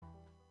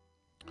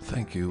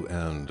thank you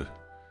and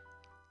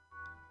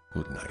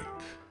good night.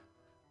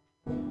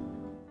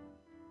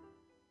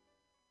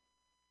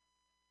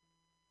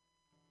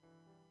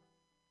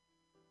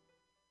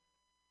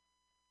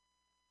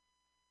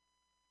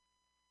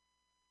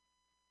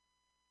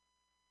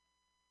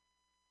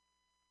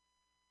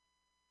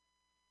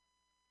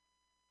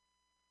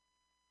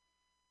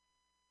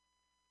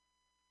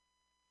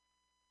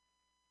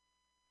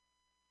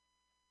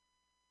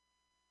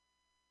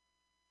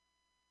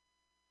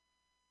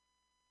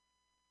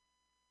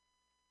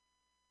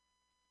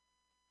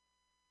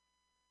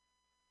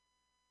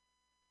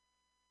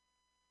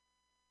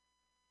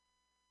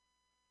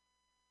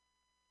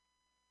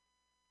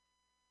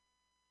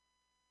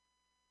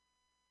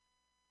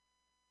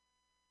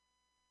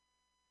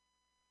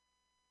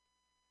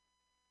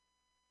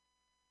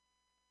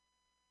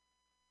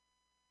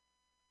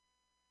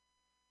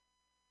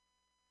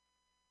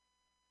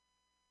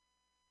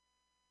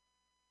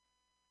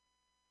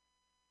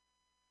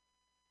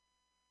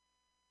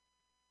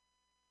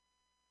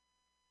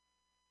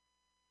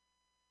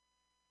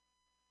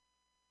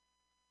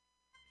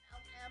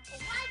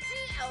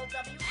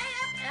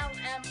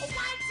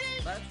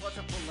 L-W-A-F-L-M-O-Y-T. Let's watch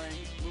a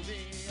full-length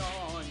movie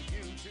on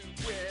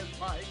YouTube with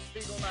Mike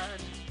Spiegelman.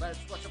 Let's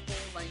watch a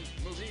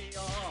full-length movie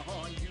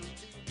on YouTube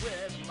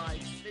with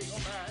Mike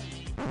Spiegelman.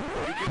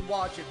 You can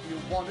watch if you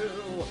want to.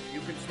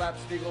 You can slap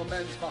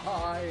Spiegelman's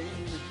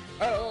behind.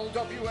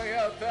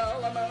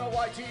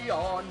 L-W-A-F-L-M-N-O-Y-T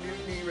on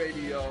Mutiny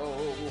Radio.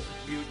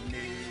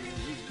 Mutiny.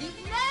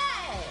 Mutiny!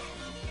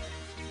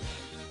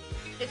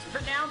 It's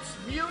pronounced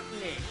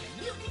mutiny.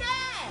 Mutiny!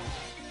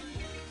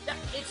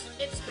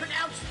 It's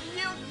pronounced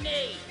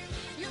mutiny.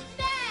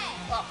 Mutiny!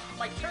 Oh,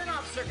 my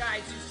turn-offs are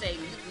guys who say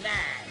mutiny.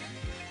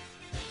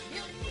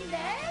 Mutiny?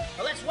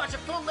 Well, let's watch a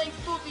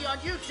full-length movie on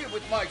YouTube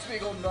with Mike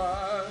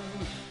Spiegelman.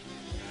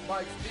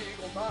 Mike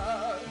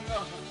Spiegelman.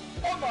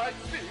 Oh, Mike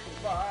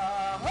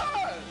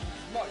Spiegelman.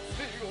 Mike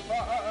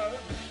Spiegelman.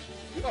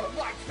 Oh,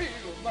 Mike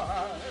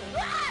Spiegelman.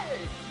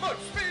 Hey!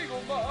 Mike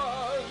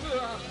Spiegelman.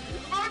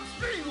 Mike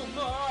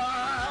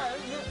Spiegelman.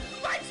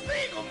 Mike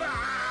Spiegelman.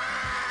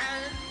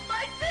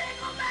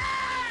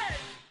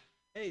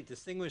 Hey,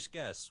 distinguished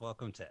guests,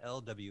 welcome to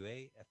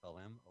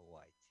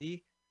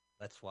LWAFLMOYT.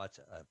 Let's watch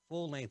a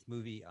full-length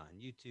movie on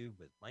YouTube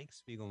with Mike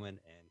Spiegelman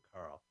and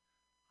Carl.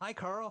 Hi,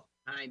 Carl.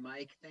 Hi,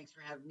 Mike. Thanks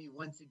for having me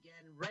once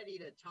again. Ready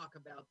to talk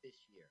about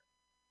this year.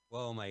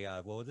 Oh, my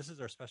God. Well, this is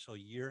our special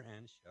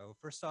year-end show.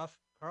 First off,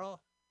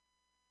 Carl,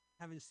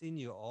 haven't seen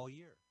you all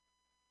year.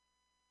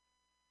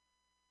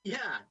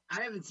 Yeah,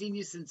 I haven't seen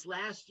you since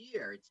last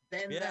year. It's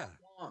been that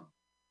long.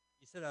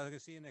 You said I was going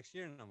to see you next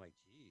year, and I'm like,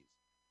 geez.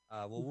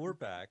 Well, we're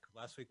back.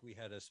 Last week we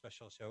had a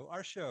special show.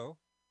 Our show,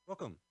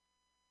 welcome.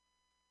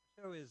 Our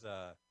show is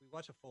we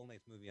watch a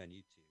full-length movie on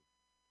YouTube,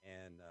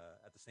 and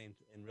at the same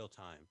in real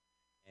time,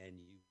 and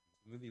you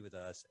movie with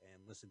us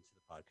and listen to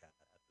the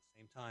podcast at the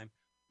same time.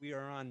 We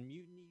are on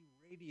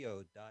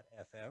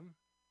MutinyRadio.fm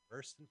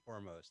first and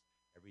foremost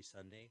every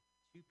Sunday,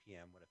 2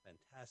 p.m. What a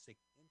fantastic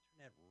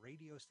internet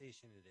radio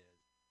station it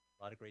is!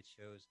 A lot of great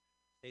shows.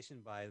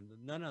 Stationed by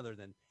none other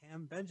than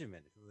Pam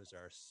Benjamin, who was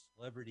our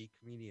celebrity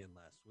comedian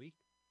last week.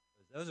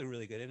 That was a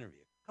really good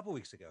interview. A couple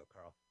weeks ago,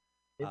 Carl.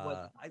 It was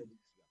a couple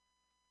weeks ago.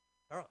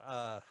 Carl,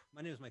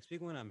 my name is Mike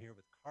Spiegelman. I'm here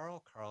with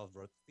Carl. Carl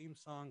wrote the theme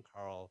song.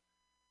 Carl,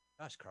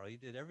 you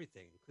did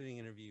everything, including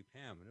interview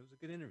Pam, and it was a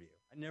good interview.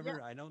 I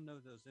don't know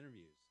those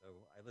interviews,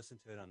 so I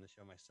listened to it on the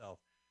show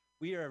myself.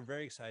 We are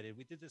very excited.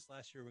 We did this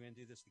last year. We're going to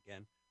do this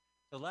again.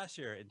 So last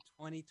year in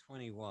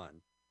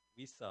 2021,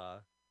 we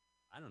saw,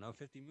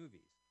 50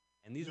 movies.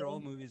 And these are all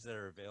movies that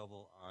are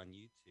available on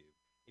YouTube.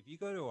 If you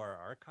go to our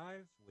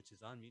archive, which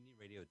is on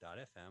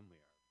MutinyRadio.fm, we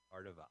are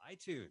part of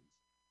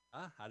iTunes.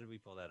 How did we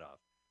pull that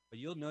off? But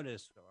you'll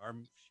notice our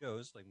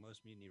shows, like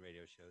most Mutiny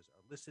Radio shows,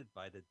 are listed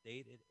by the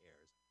date it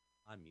airs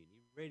on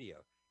Mutiny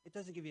Radio. It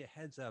doesn't give you a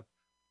heads up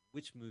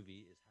which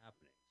movie is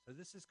happening. So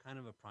this is kind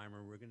of a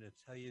primer. We're going to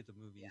tell you the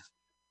movies,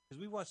 because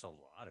we watched a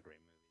lot of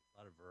great movies, a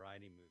lot of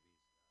variety movies,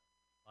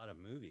 a lot of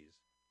movies.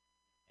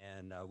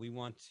 And we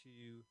want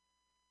to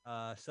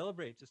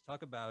celebrate, just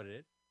talk about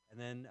it. And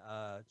then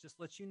just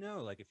let you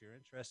know, like, if you're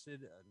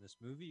interested in this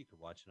movie, you can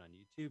watch it on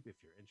YouTube.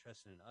 If you're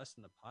interested in us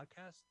in the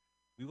podcast,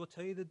 we will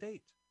tell you the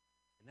date.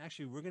 And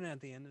actually, we're going to,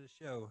 at the end of the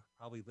show,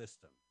 probably list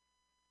them.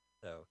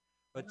 So,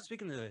 but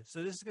speaking of it,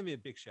 so this is going to be a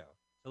big show.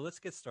 So let's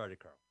get started,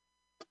 Carl.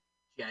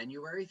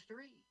 January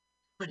 3,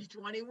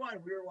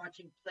 2021, we were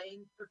watching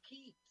Playing for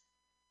Keeps.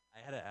 I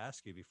had to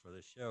ask you before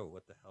the show,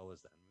 what the hell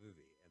was that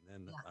movie?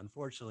 And then,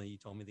 unfortunately, you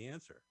told me the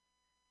answer.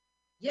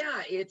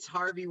 Yeah, it's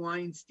Harvey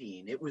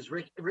Weinstein. It was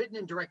written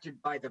and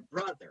directed by the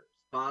brothers,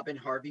 Bob and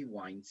Harvey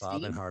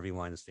Weinstein.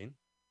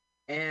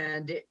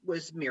 And it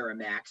was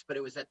Miramax, but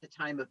it was at the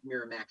time of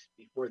Miramax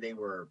before they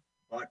were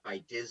bought by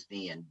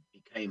Disney and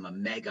became a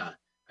mega.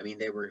 I mean,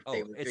 they were.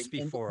 It's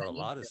before a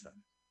lot of stuff.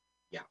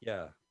 Yeah.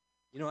 Yeah.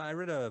 I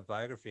read a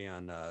biography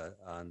on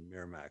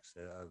Miramax.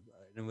 And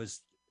it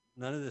was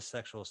none of the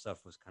sexual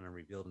stuff was kind of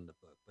revealed in the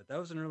book, but that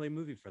was an early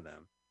movie for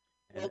them.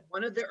 Well,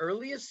 one of the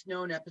earliest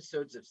known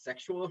episodes of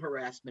sexual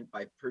harassment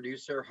by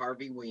producer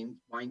Harvey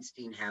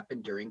Weinstein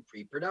happened during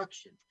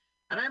pre-production.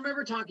 And I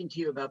remember talking to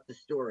you about the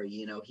story.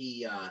 You know,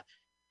 he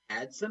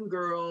had some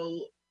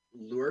girl,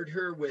 lured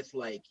her with,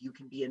 like, you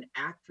can be an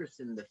actress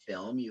in the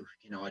film, you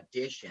can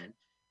audition,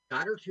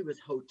 got her to his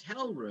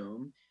hotel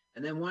room,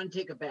 and then wanted to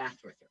take a bath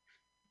with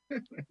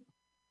her.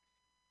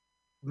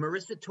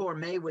 Marissa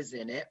Tomei was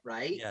in it,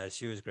 right? Yeah,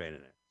 she was great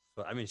in it.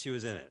 So, I mean, she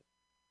was in it.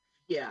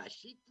 Yeah,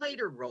 she played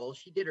her role.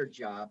 She did her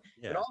job.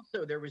 Yeah. But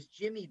also there was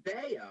Jimmy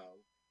Baio,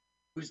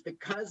 who's the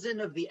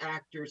cousin of the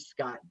actor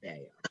Scott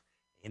Baio.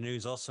 And he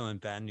was also in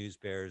Bad News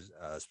Bears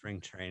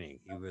Spring Training.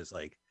 He was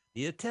like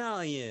the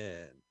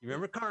Italian. You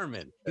remember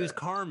Carmen? He was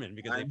Carmen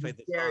because they played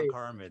the song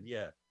Carmen.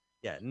 Yeah.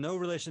 Yeah. No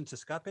relation to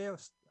Scott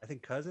Baio. I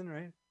think cousin,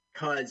 right?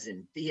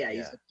 Cousin. Yeah,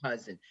 he's a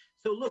cousin.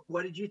 So look,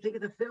 what did you think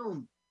of the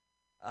film?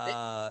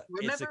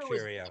 It's a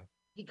curio.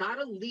 He got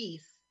a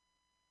lease.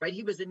 Right,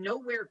 he was a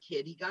nowhere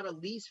kid. He got a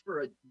lease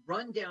for a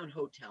rundown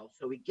hotel,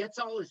 so he gets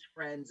all his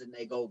friends, and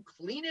they go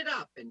clean it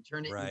up and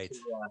turn it into.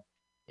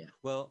 Yeah.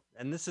 Well,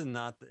 and this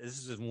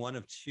is one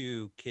of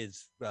two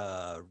kids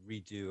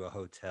redo a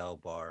hotel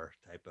bar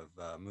type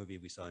of movie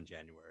we saw in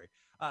January.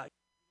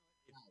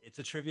 It's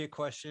a trivia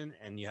question,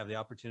 and you have the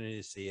opportunity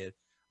to see it.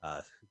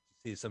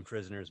 See some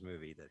Prisoners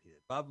movie that he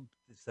did, Bob.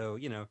 So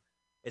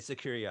it's a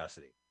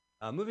curiosity.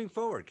 Moving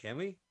forward, can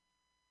we?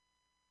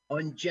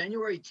 On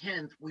January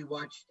 10th, we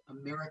watched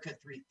America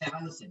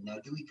 3000. Now,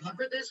 do we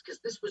cover this? Because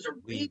this was a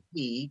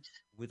repeat.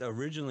 With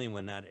originally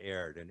when that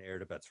aired, and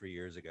aired about 3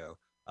 years ago,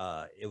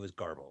 it was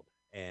garbled.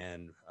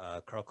 And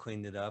Carl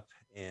cleaned it up.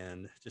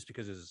 And just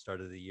because it was the start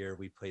of the year,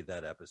 we played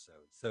that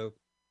episode. So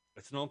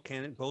it's an old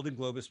canon Golden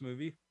Globus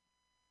movie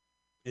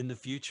in the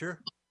future.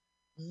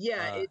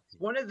 Yeah, it's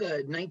one of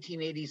the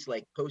 1980s,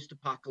 like,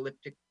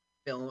 post-apocalyptic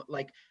film,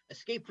 like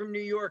Escape from New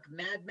York,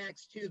 Mad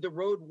Max 2, The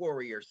Road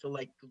Warrior. So,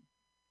 like,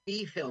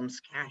 B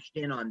films cashed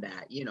in on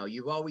that.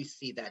 You always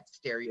see that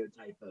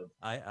stereotype of.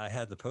 I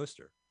had the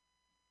poster.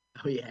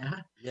 Oh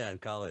yeah. Yeah, in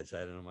college, I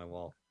had it on my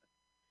wall.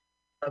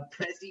 A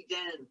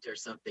president or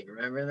something.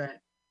 Remember that?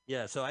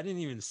 Yeah. So I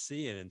didn't even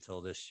see it until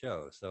this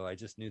show. So I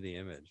just knew the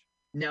image.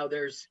 Now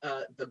there's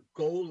the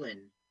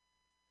Golan,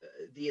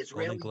 the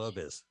Israeli.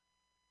 Golden Globus.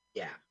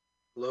 Yeah,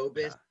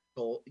 Globus.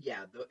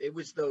 Yeah. It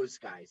was those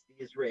guys,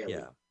 the Israelis.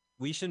 Yeah.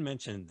 We should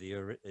mention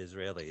the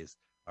Israelis.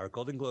 Our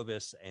Golden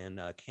Globus and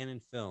Canon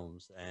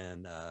Films,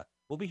 and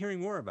we'll be hearing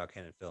more about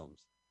Canon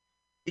Films.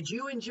 Did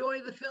you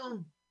enjoy the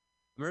film?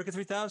 America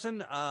 3000?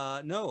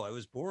 No, it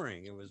was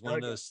boring. It was one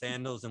of those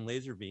sandals and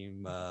laser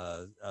beam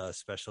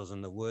specials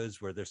in the woods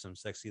where there's some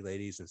sexy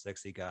ladies and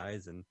sexy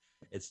guys, and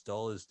it's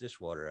dull as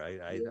dishwater.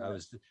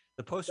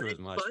 The poster was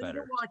much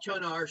better. To watch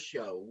on our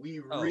show. We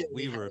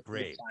were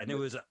great, and it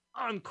was an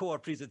encore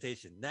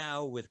presentation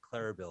now with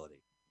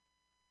clarability.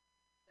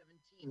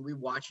 We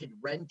watched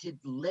Rented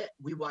Lips,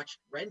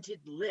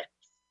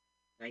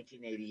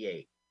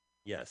 1988.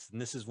 Yes, and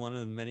this is one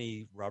of the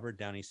many Robert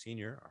Downey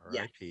Sr.,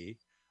 R.I.P.,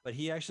 but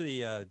he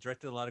actually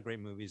directed a lot of great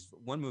movies.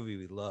 One movie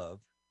we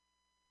love,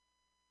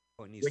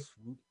 Whitney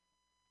Swoop,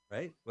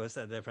 right? What's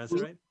that? Did I pronounce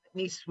it right?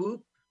 Whitney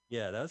Swoop?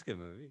 Yeah, that was a good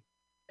movie.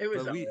 It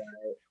was all right.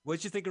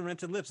 What'd you think of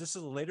Rented Lips? This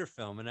is a later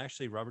film, and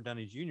actually Robert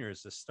Downey Jr.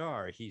 is the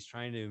star. He's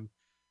trying to,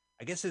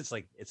 I guess it's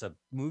a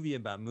movie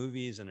about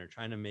movies, and they're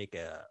trying to make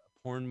a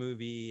porn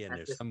movie, and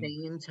at the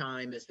same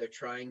time as they're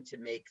trying to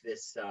make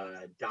this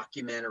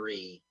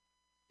documentary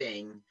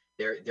thing,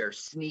 they're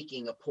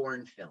sneaking a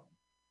porn film.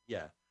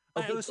 Yeah,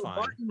 it was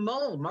fine.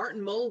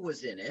 Martin Mull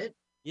was in it.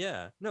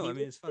 Yeah, no, I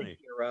mean it's funny.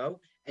 Hero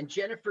and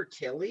Jennifer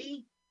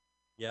Tilly.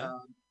 Yeah,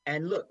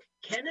 and look,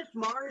 Kenneth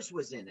Mars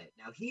was in it.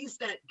 Now he's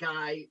that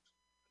guy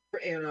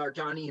in our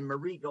Donnie and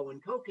Marie Going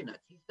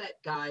Coconuts. He's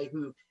that guy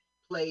who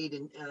played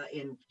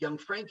in Young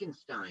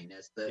Frankenstein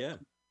as the.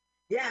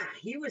 Yeah,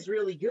 he was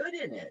really good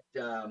in it.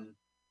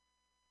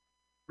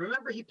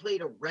 Remember, he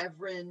played a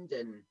reverend,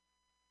 and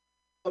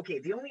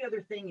the only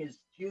other thing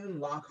is June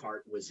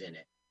Lockhart was in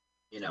it.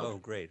 Oh,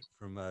 great!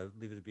 From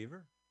Leave It to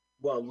Beaver.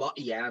 Well,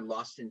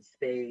 Lost in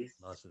Space.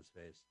 Lost in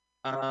Space.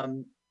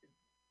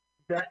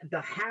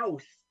 The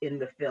house in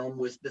the film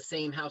was the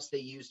same house they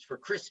used for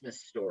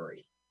Christmas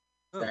Story.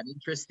 Is that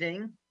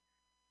interesting?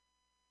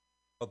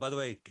 Oh, by the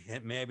way,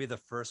 may I be the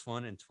first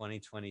one in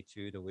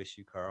 2022 to wish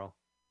you, Carl?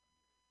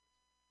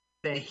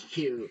 Thank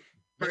you.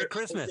 Merry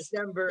Christmas.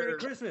 December Merry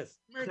Christmas.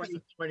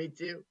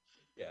 2022.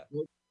 Yeah.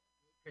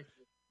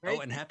 Oh,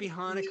 and Happy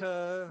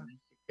Hanukkah.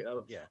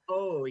 Yeah.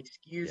 Oh,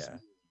 excuse me.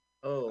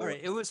 Oh. All right.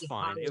 It was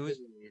fine.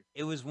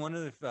 It was one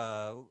of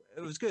the.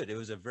 It was good. It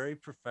was a very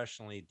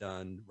professionally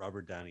done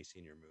Robert Downey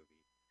Sr.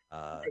 movie.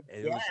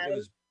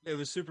 It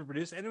was super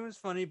produced, and it was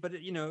funny. But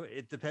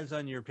it depends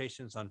on your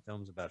patience on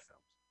films about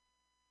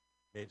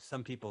films.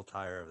 Some people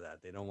tire of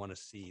that. They don't want to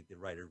see the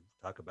writer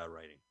talk about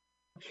writing.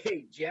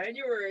 Okay,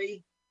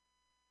 January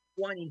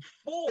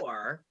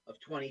 24 of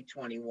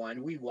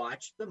 2021, we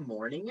watched The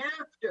Morning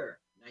After.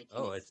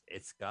 Oh,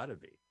 it's got to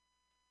be.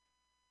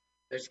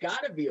 There's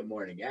got to be a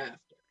Morning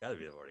After. Got to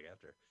be The Morning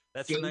After.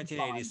 That's from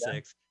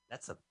 1986.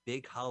 That's a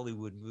big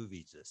Hollywood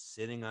movie just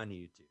sitting on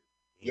YouTube.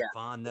 Yeah.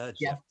 Fonda,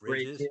 Jeff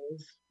Bridges.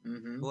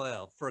 Mm-hmm.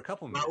 Well, for a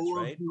couple minutes,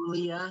 right?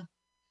 Julia.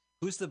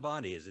 Who's the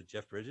body? Is it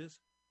Jeff Bridges?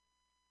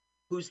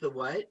 Who's the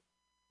what?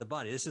 The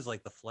body. This is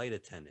like the flight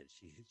attendant.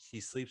 She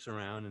sleeps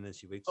around and then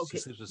she wakes. Okay, she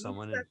sleeps with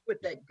someone. That's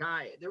with that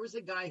guy. There was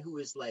a guy who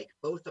was like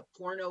both a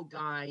porno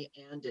guy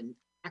and an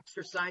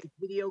exercise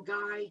video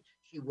guy.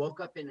 She woke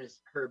up in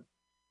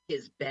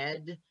his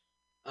bed,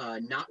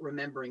 not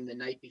remembering the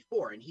night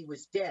before, and he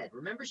was dead.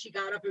 Remember, she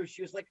got up and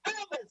she was like,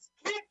 "Oh, it's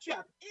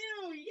ketchup!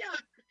 Ew,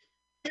 yuck!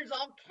 There's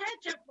all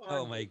ketchup on."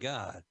 Oh my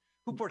God!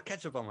 Who poured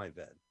ketchup on my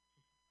bed?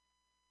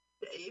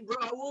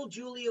 Raul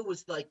Julia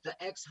was like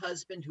the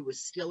ex-husband who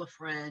was still a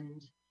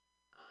friend.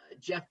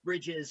 Jeff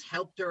Bridges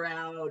helped her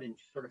out and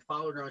sort of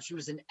followed her on. She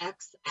was an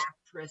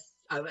ex-actress,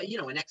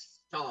 an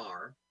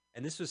ex-star.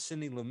 And this was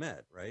Sidney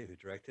Lumet, right, who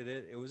directed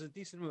it. It was a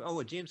decent movie.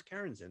 Oh, James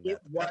Cameron's in that. It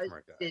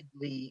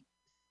was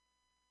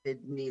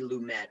Sidney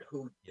Lumet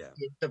who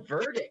did The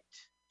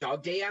Verdict,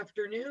 Dog Day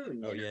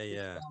Afternoon. Oh,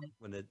 yeah.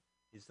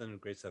 He's done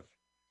great stuff.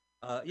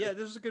 This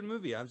was a good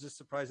movie. I was just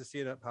surprised to see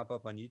it pop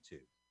up on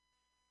YouTube.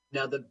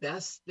 Now, the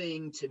best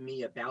thing to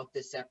me about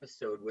this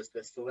episode was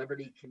the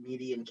Celebrity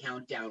Comedian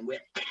Countdown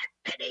with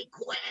Anthony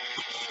Quinn.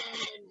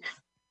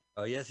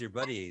 Oh, yes, your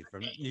buddy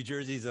from New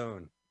Jersey's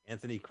own,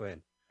 Anthony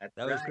Quinn.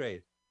 That was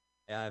great.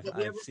 Yeah,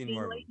 I've seen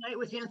more. Late Night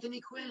with Anthony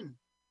Quinn?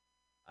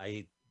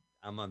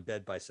 I'm on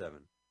bed by 7.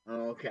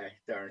 Oh, okay,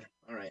 darn.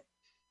 All right.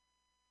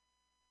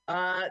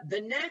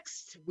 The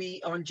next,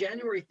 on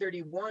January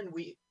 31,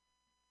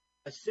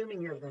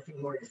 assuming you have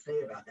nothing more to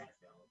say about that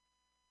film.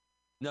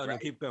 No,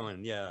 keep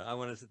going. Yeah, I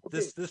want to. Okay.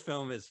 This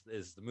film is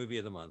the movie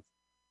of the month.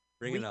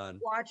 Bring it on. We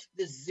watched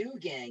The Zoo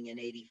Gang in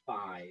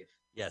 '85.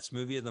 Yes,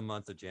 movie of the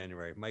month of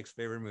January. Mike's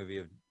favorite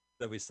movie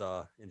that we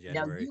saw in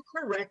January. Now you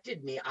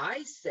corrected me.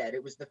 I said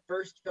it was the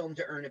first film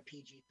to earn a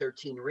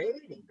PG-13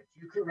 rating, but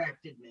you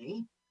corrected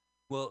me.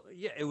 Well,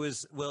 yeah, it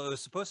was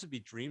supposed to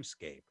be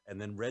Dreamscape,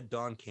 and then Red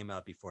Dawn came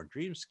out before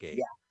Dreamscape,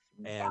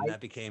 and that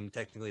became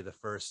technically the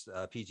first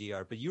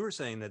PGR. But you were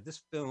saying that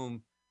this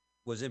film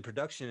was in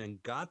production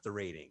and got the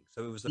rating,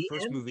 so it was the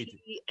first movie.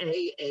 The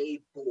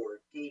MPAA board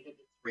gave it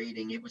its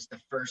rating. It was the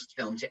first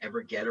film to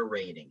ever get a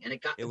rating, and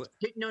it got to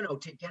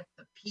get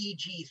the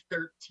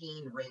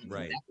PG-13 rating.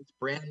 Right, that was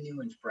brand new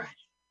and fresh.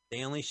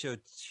 They only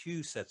showed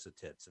 2 sets of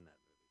tits in that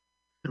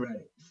movie,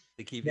 right?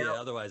 To keep it,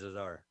 otherwise it's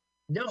R.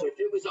 No, if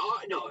it was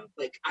R, no.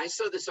 Like I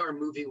saw this R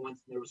movie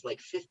once, and there was like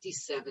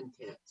 57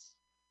 tits.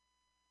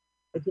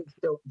 Okay,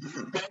 so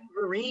Ben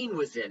Vereen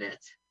was in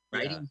it.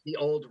 Right, he's the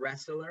old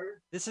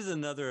wrestler. This is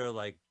another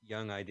like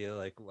young idea,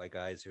 like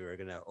guys who are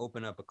gonna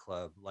open up a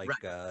club, like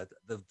the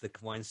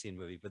Weinstein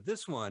movie. But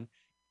this one,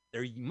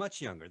 they're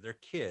much younger. They're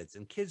kids,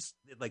 and kids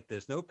like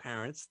there's no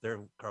parents.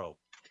 They're Carl.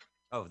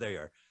 Oh, there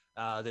you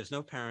are. There's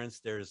no parents.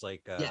 There's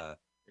like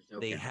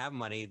they have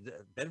money.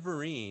 Ben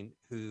Vereen,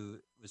 who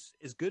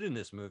is good in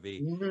this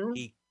movie,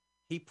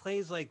 he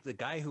plays like the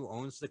guy who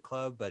owns the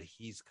club, but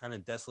he's kind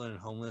of desolate and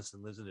homeless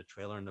and lives in a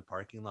trailer in the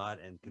parking lot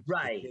and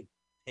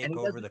take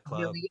over the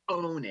club. Really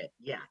own it.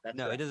 Yeah.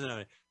 He doesn't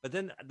own it. But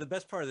then the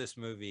best part of this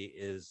movie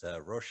is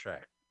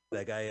Rorschach,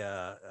 that guy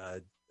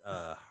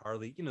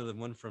Harley, the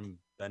one from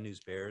Bad News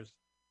Bears.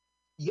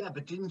 Yeah,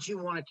 but didn't you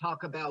want to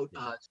talk about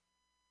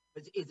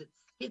is it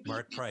Skippy?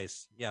 Mark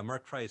Price. Yeah,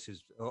 Mark Price,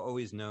 who's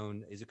always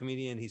known. He's a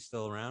comedian. He's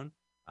still around.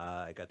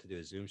 I got to do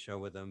a Zoom show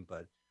with him,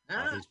 but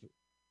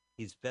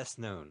he's best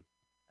known,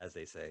 as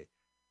they say,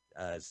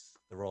 as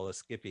the role of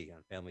Skippy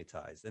on Family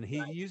Ties. And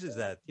he uses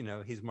that,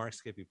 he's Mark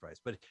Skippy Price.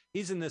 But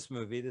he's in this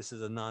movie. This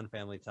is a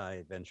non-Family Tie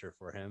adventure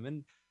for him.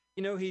 And,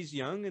 he's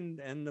young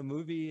and the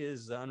movie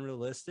is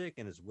unrealistic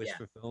and it's wish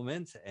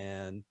fulfillment.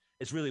 And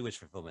it's really wish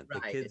fulfillment.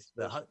 Right.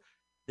 The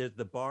kids,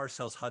 the bar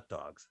sells hot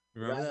dogs.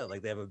 Remember that?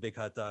 Like they have a big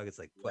hot dog. It's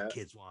like what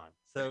kids want.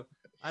 So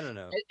I don't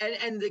know.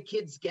 And the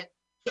kids get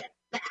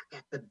back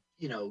at the,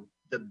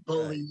 the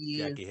bully.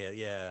 Jackie Hill,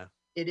 yeah.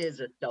 It is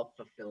a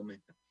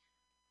self-fulfillment.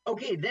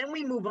 Okay, then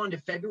we move on to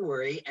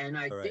February, and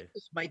I think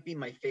this might be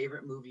my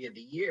favorite movie of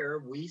the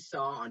year. We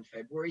saw on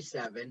February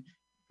 7,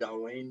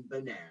 Going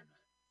Bananas.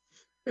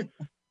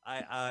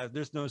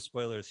 There's no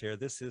spoilers here.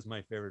 This is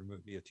my favorite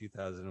movie of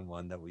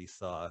 2001 that we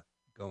saw,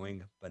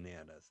 Going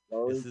Bananas.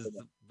 This is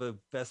the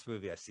best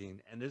movie I've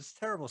seen, and there's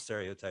terrible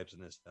stereotypes in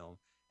this film,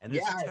 and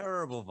there's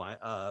terrible,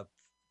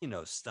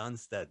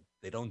 stunts that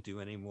they don't do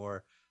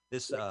anymore.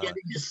 This getting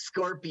a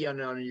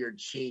scorpion on your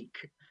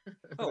cheek.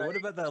 What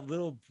about that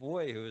little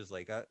boy who was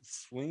like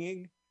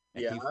swinging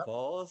and he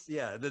falls?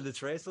 Yeah, then the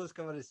tarantulas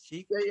come on his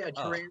cheek. Yeah,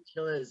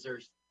 tarantulas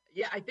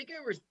I think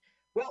it was.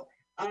 Well,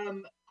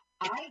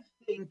 I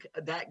think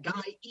that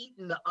guy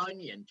eating the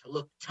onion to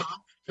look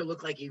tough, to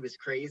look like he was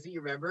crazy.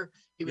 You remember?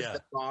 He was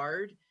the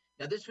guard.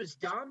 Now this was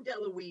Dom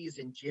DeLuise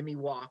and Jimmy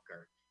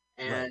Walker,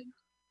 and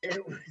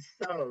it was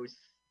so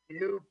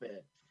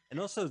stupid. And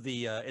also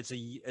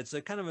it's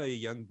a kind of a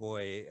young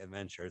boy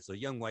adventure. It's a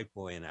young white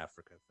boy in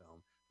Africa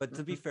film. But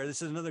to be fair,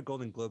 this is another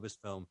Golden Globus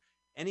film.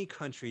 Any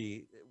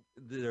country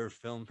their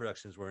film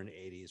productions were in the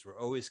 80s were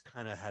always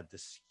kind of had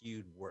this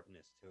skewed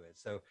warpness to it.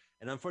 So,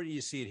 and unfortunately,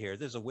 you see it here.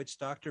 There's a witch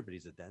doctor, but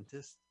he's a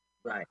dentist.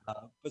 Right.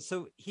 But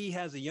so he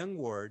has a young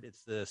ward.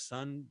 It's the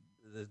son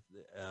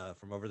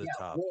from over the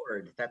top.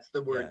 Ward. That's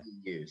the word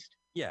you used.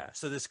 Yeah.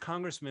 So this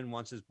congressman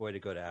wants his boy to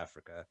go to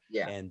Africa.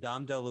 Yeah. And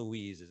Dom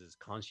DeLuise is his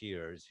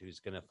concierge who's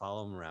going to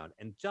follow him around.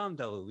 And Dom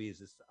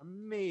DeLuise is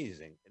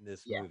amazing in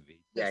this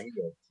movie. Yeah, he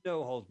is.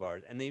 No holds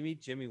barred. And they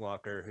meet Jimmy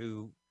Walker,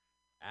 who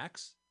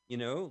acts,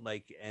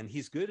 and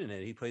he's good in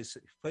it. He plays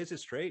it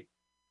straight.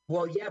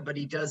 Well, yeah, but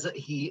he does.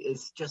 He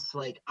is just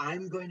like,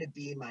 I'm going to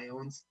be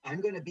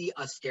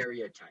a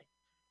stereotype.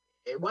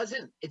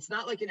 It's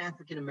not like an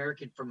African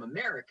American from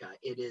America.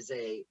 It is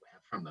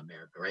from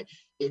America, right?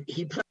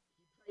 He played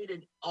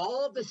in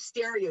all the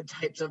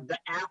stereotypes of the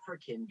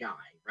African guy,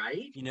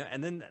 right?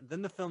 And then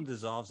the film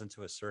dissolves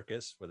into a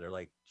circus where they're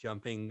like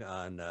jumping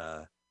on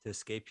to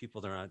escape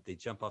people. They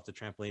jump off the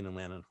trampoline and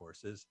land on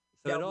horses.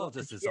 So it all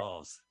just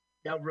dissolves.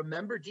 Now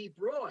remember Deep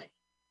Roy.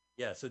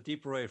 Yeah, so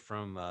Deep Roy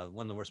from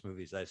one of the worst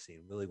movies I've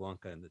seen, Willy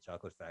Wonka and the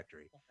Chocolate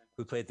Factory,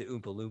 who played the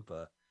Oompa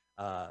Loompa.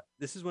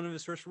 This is one of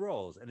his first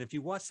roles. And if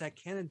you watch that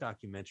Canon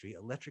documentary,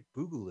 Electric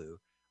Boogaloo,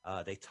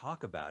 they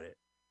talk about it.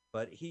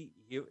 But he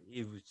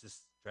was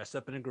just dressed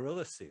up in a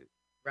gorilla suit.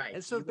 Right.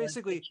 And so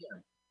basically,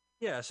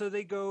 so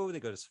they go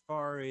to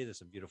safari. There's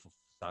some beautiful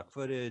stock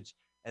footage.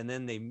 And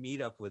then they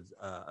meet up with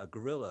a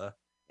gorilla.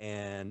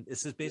 And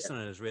this is based on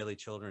an Israeli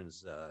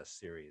children's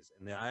series.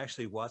 And I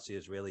actually watched the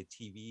Israeli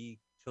TV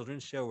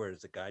children's show where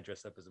there's a guy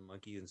dressed up as a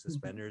monkey in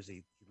suspenders.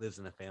 He lives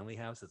in a family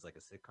house. It's like a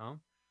sitcom.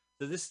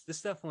 So this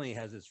definitely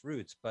has its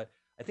roots, but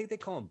I think they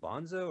call him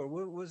Bonzo, or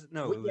what was it?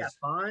 No, it was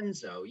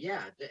Bonzo.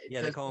 Yeah,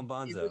 they call him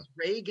Bonzo. It was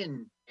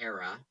Reagan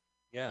era.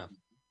 Yeah,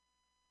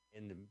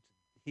 in the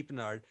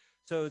Heapnard.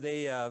 So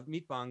they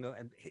meet Bongo,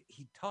 and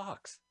he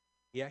talks.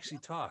 He actually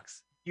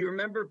talks. Do you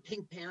remember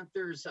Pink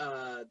Panthers?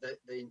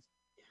 The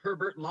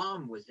Herbert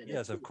Lom was in it.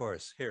 Yes, of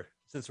course. Here,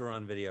 since we're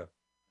on video.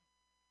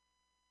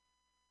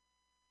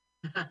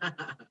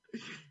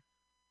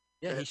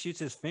 Yeah, he shoots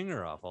his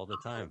finger off all the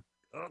time.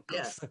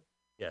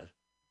 Yeah.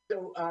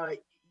 So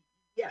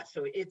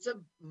so it's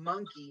a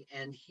monkey,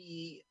 and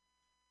he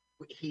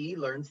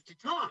learns to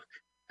talk,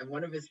 and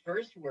one of his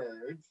first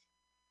words,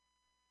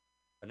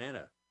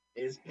 banana,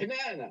 is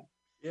banana.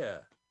 Yeah.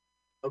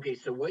 Okay,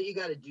 so what you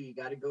got to do, you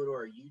got to go to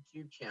our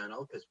YouTube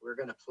channel, because we're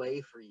going to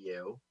play for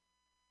you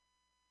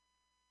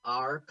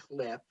our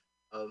clip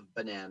of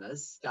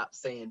bananas. Stop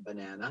saying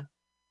banana.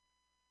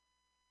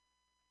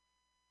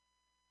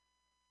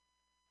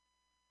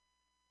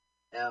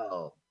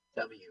 LWAFLMOYT.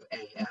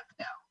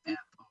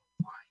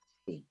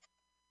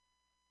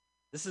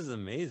 This is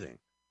amazing.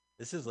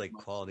 This is like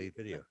quality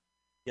video.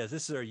 Yes,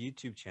 this is our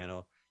YouTube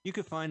channel. You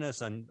can find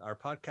us on our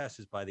podcast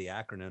is by the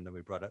acronym that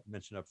we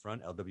mentioned up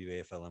front,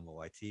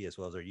 LWAFLMOYT, as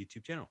well as our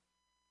YouTube channel.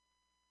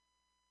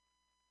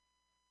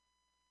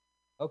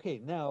 Okay,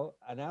 now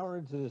an hour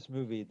into this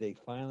movie, they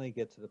finally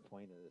get to the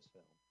point of this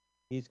film.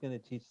 He's going to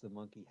teach the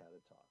monkey how to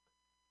talk.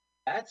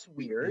 That's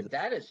weird.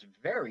 That is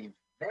very,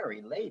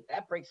 very late.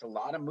 That breaks a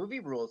lot of movie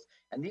rules.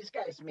 And these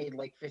guys made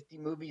like 50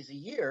 movies a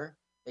year.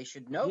 They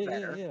should know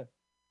better. Yeah.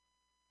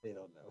 They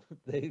don't know.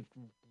 They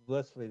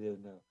blissfully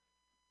didn't know.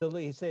 So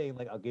he's saying,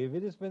 like, I'll give you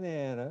this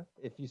banana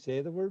if you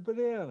say the word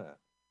banana.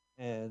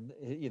 And,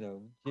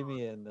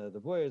 Jimmy and the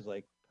boy is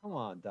like, come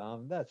on,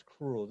 Dom, that's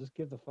cruel. Just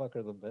give the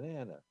fucker the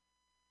banana.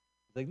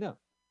 He's like, no.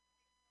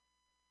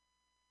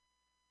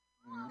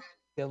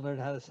 Gotta learn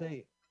how to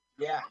say it.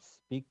 Yeah.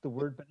 Speak the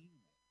word banana.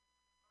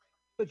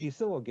 But you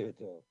still won't give it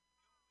to him.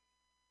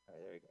 All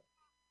right, there you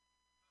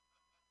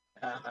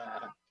go.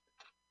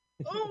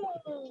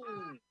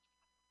 Oh!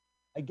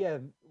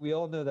 Again, we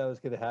all know that was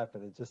going to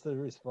happen. It's just the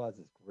response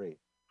is great.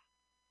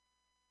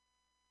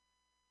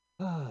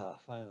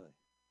 Finally.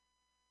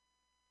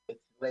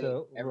 It's late.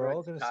 So we're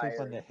all going to tired.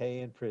 sleep on the hay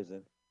in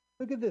prison.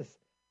 Look at this.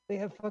 They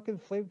have fucking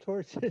flame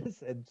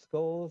torches and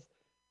skulls,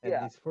 and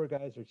these poor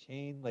guys are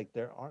chained. Like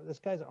this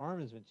guy's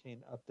arm has been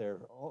chained up there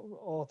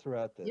all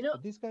throughout this.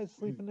 But these guys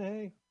sleep in the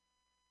hay.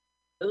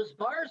 Those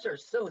bars are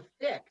so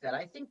thick that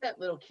I think that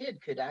little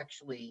kid could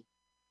actually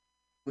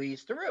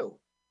squeeze through.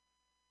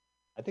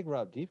 I think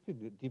Deep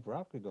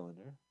Rob could go in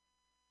there.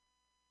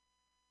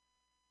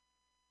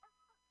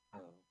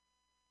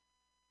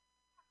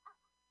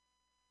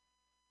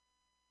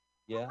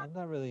 Yeah, I'm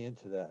not really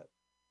into that.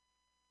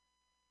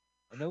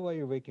 I know why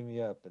you're waking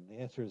me up, and the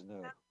answer is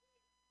no.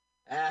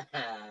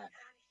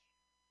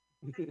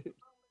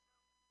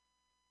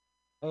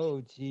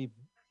 Oh, gee.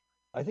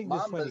 I think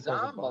this might be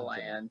called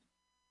Zombieland.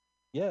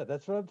 Yeah,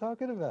 that's what I'm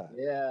talking about.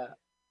 Yeah.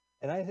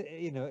 And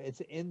it's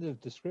an end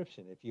of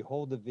description. If you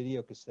hold the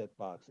video cassette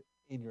box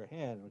in your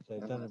hand, which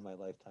I've done in my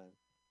lifetime,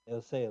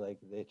 it'll say, like,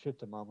 they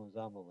tripped to Mama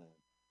Zombieland.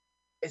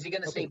 Is he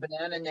going to say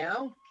banana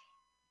now?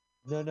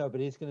 No, but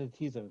he's going to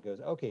tease him and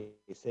goes, okay,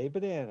 say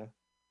banana. And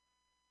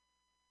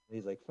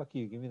he's like, fuck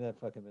you, give me that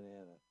fucking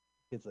banana.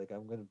 The kid's like,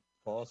 I'm going to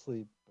fall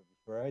asleep, but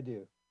before I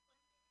do.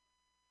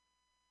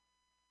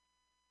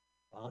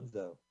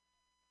 Bonzo.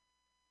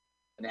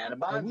 Banana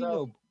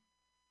Bonzo.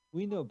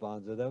 We know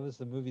Bonzo. That was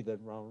the movie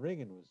that Ronald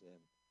Reagan was in.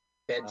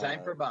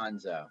 Bedtime for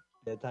Bonzo.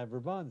 Bedtime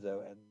for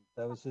Bonzo, and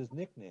that was his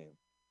nickname.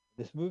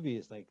 This movie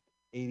is like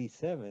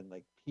 87,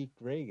 like peak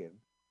Reagan.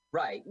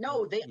 Right.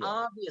 No, they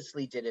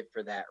obviously did it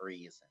for that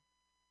reason.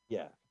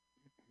 Yeah.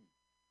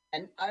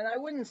 And I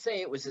wouldn't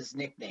say it was his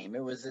nickname.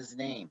 It was his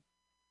name.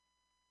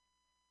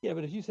 Yeah,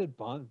 but if you said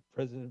if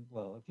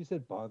you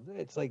said Bond,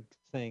 it's like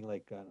saying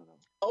like, I don't know.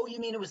 Oh, you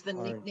mean it was the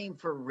nickname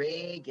for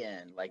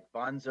Reagan, like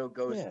Bonzo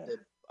goes to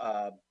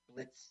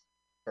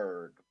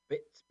Pittsburgh.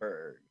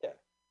 Yeah.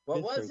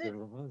 What was it?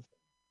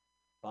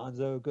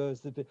 Bonzo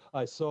goes to.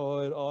 I saw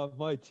it on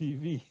my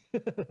TV.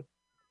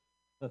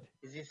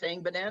 Is he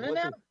saying banana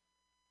now?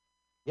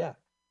 Yeah.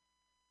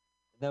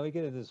 Now we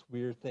get into this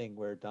weird thing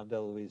where Dom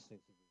DeLuise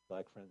thinks it's his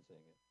black friend saying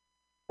it.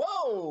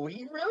 Whoa,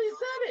 he really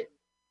said it.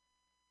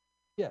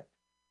 Yeah.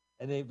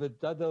 But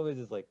Dom DeLuise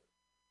is like,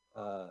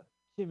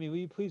 Jimmy, will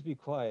you please be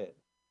quiet?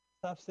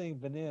 Stop saying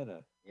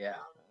banana. Yeah.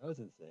 I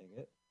wasn't saying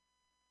it.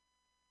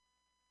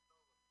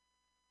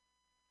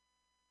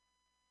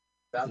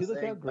 See,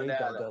 look how great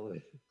Dom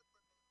DeLuise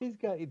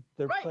is.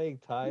 They're playing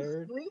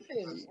tired. He's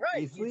sleeping.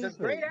 Right. He's a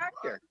great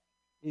actor.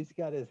 He's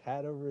got his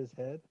hat over his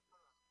head,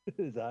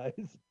 his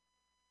eyes.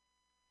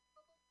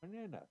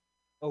 Banana.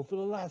 Oh, for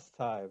the last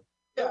time.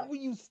 Yeah. Will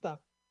you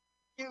stop?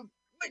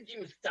 Would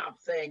you stop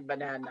saying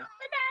banana? Banana.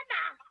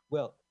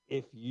 Well,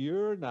 if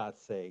you're not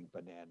saying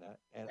banana,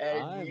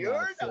 and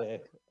you're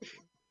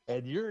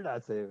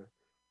not saying,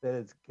 then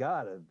it's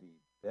gotta be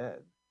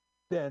Ben.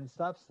 Ben,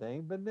 stop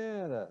saying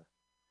banana.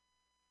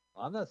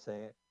 I'm not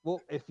saying it.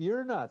 Well, if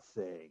you're not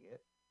saying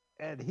it,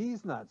 and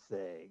he's not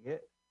saying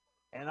it,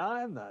 and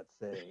I'm not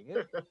saying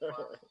it.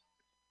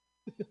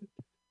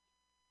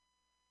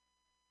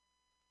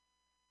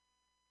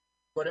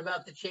 What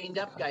about the chained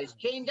up guys?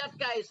 Chained up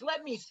guys,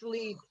 let me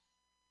sleep.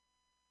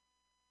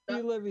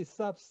 You let me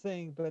stop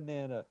saying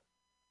banana.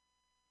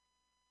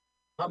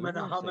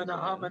 Humana.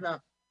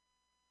 Banana!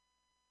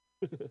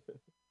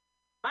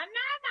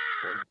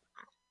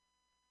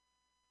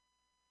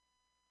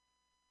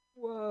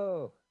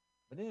 Whoa,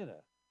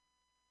 banana.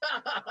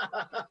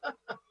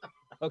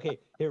 Okay,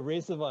 here,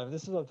 raise the volume.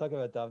 This is what I'm talking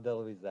about Dom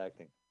DeLuise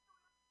acting.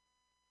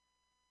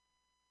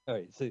 All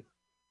right, so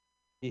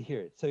you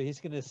hear it. So he's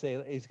going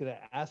to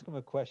ask him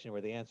a question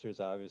where the answer is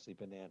obviously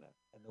banana.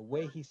 And the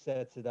way he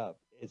sets it up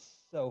is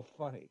so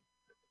funny.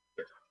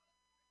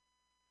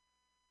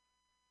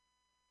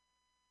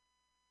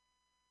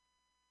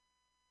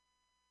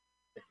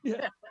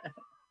 Yeah.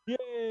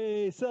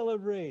 Yay,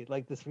 celebrate.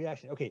 Like this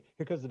reaction. Okay,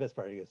 here comes the best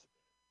part. He goes,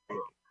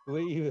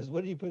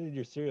 what do you put in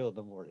your cereal in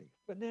the morning?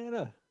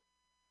 Banana.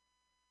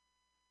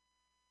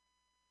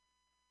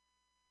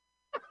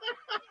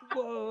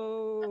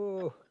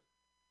 Whoa.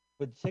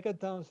 But check out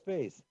Tom's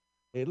face.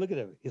 Hey, look at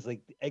him. He's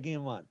like egging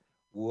him on.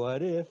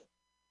 What if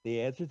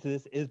the answer to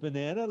this is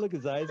banana? Look,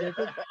 his eyes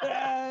open.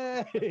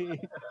 Hey!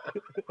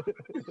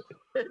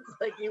 It's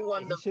like he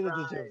won the prize. He should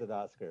have deserved an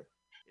Oscar.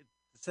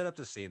 Set up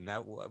the scene.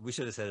 That we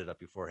should have set it up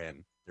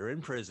beforehand. They're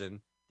in prison.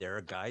 There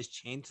are guys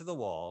chained to the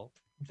wall,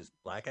 just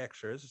black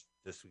extras,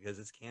 just because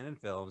it's Canon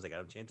Films. They got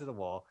them chained to the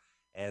wall,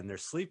 and they're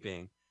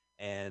sleeping.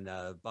 And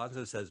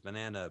Bonzo says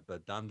banana,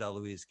 but Dom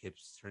DeLuise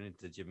keeps turning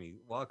to Jimmy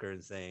Walker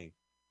and saying,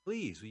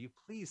 "Please, will you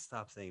please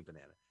stop saying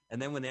banana?"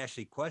 And then when they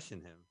actually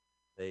question him,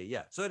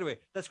 So anyway,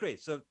 that's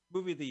great. So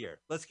movie of the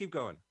year. Let's keep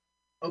going.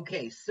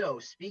 Okay, so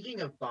speaking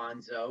of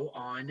Bonzo,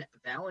 on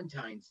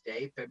Valentine's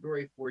Day,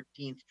 February 14th,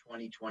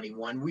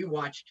 2021, we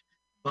watched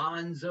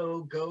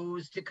Bonzo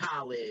Goes to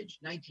College,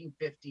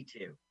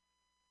 1952.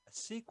 A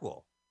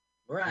sequel.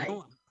 Right.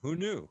 Who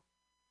knew?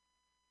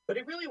 But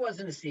it really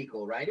wasn't a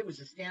sequel, right? It was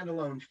a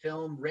standalone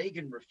film.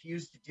 Reagan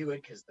refused to do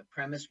it because the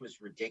premise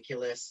was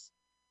ridiculous.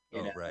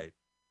 You know? Right.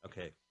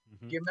 Okay.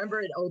 Mm-hmm. Do you remember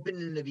it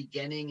opened in the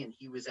beginning and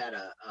he was at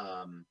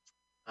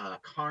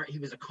he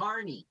was a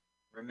carny,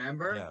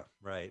 remember? Yeah,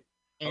 right.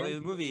 And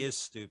the movie is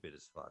stupid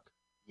as fuck.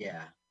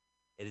 Yeah.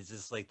 It is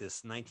just like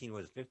this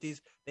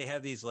 1950s. They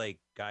have these like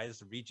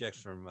guys, rejects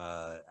from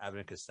Abbott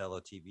and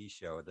Costello TV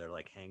show. They're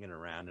like hanging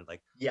around and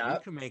like, you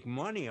can make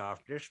money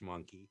off this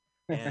monkey.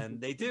 And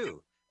they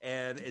do.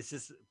 And it's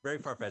just very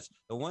far-fetched.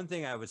 The one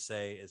thing I would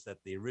say is that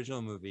the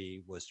original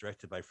movie was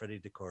directed by Freddie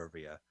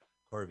DeCorvia,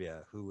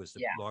 who was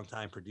the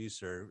longtime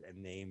producer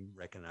and name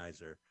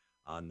recognizer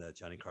on the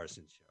Johnny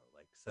Carson show.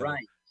 Like, so,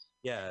 right.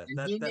 Yeah.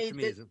 And he made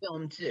this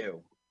film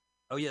too.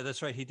 Oh, yeah,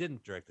 that's right. He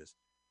didn't direct this.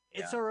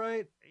 It's all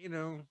right. You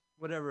know,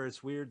 whatever.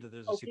 It's weird that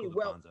there's a sequel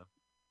to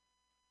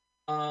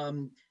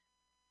Bonzo.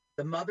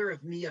 The mother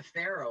of Mia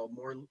Farrow,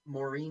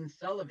 Maureen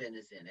Sullivan,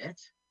 is in it.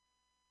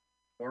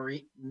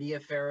 Mia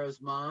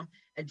Farrow's mom.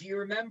 And do you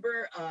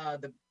remember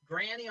the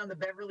granny on the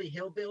Beverly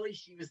Hillbillies?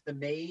 She was the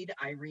maid,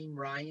 Irene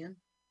Ryan.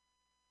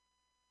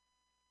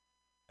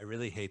 I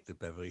really hate the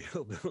Beverly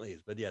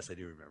Hillbillies, but yes, I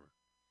do remember.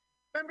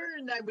 Remember,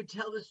 and I would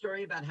tell the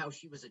story about how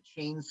she was a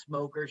chain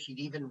smoker. She'd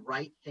even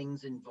write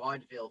things in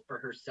vaudeville for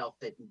herself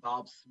that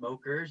involved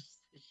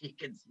smokers. She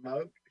could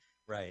smoke.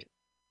 Right.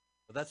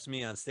 Well, that's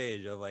me on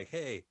stage. I'm like,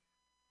 hey,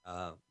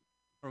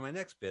 for my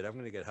next bit, I'm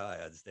going to get high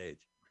on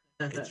stage.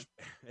 It's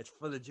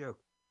for the joke.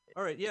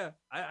 All right, yeah.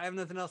 I have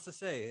nothing else to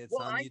say. It's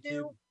well, on I YouTube.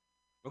 do.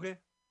 Okay.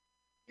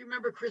 You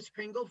remember Chris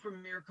Kringle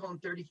from Miracle on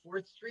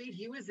 34th Street?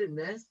 He was in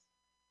this.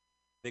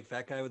 Big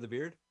fat guy with a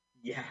beard?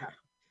 Yeah.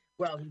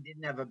 Well, he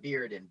didn't have a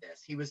beard in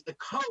this. He was the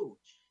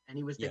coach, and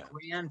he was the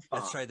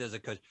grandfather. That's right. There's a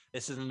coach.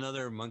 This is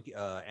another monkey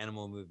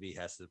animal movie.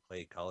 Has to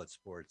play college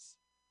sports.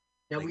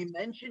 Now we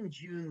mentioned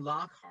June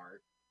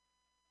Lockhart,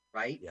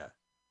 right? Yeah.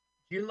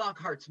 June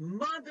Lockhart's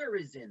mother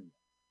is in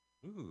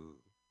this. Ooh.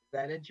 Is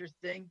that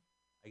interesting?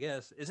 I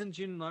guess. Isn't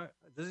June?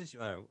 Doesn't she?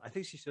 I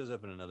think she shows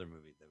up in another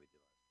movie that we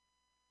did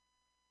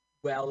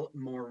last. Well,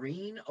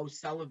 Maureen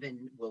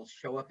O'Sullivan will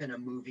show up in a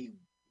movie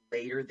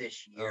later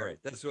this year. All right,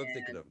 that's what I'm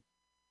thinking of.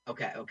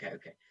 Okay. Yeah.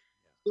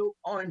 So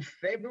on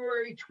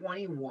February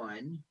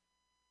 21,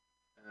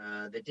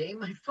 the day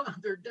my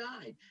father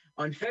died,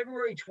 on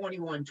February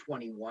 21,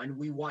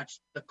 we watched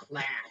The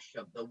Clash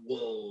of the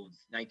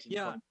Wolves,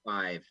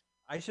 1925. Yeah.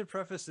 I should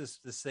preface this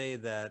to say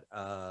that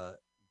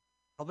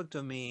public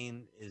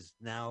domain is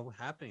now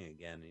happening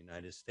again in the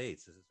United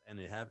States, and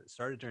it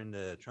started during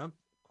the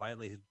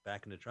quietly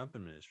back in the Trump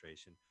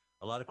administration.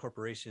 A lot of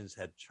corporations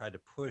had tried to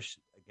push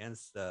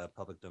against the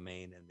public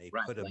domain, and they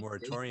put a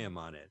moratorium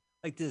on it.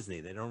 Like Disney,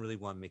 they don't really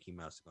want Mickey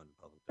Mouse to go into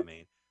public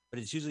domain, but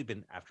it's usually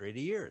been after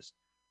 80 years.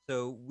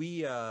 So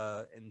we,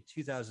 in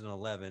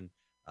 2011,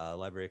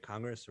 Library of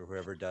Congress or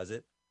whoever does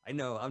it, I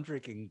know I'm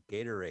drinking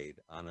Gatorade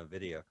on a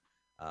video,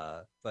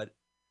 but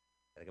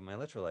I got my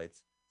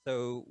electrolytes.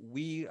 So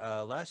we,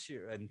 last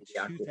year in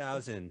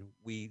 2000,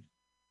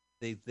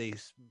 they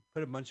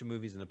put a bunch of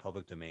movies in the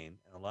public domain,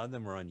 and a lot of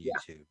them were on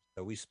YouTube.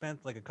 So we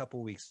spent like a couple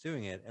of weeks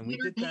doing it, and we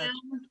did that.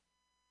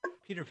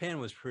 Peter Pan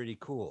was pretty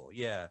cool.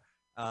 Yeah.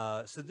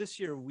 So this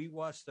year we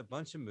watched a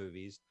bunch of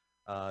movies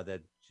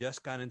that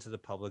just got into the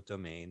public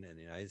domain in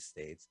the United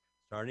States,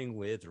 starting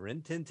with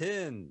Rin Tin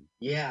Tin.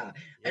 Yeah.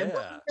 And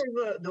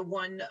the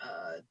one,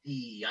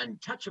 the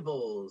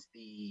Untouchables,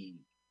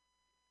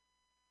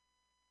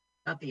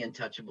 not the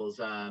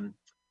Untouchables,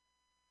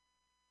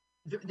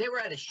 they were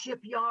at a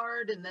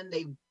shipyard, and then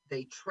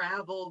they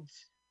traveled.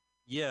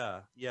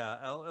 Yeah,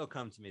 it'll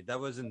come to me. That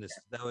was in this.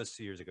 That was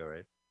 2 years ago,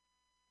 right?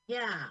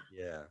 Yeah.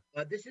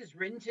 This is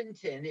Rin Tin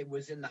Tin. It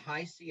was in the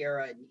High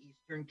Sierra in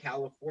Eastern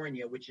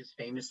California, which is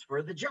famous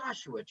for the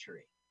Joshua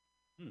Tree.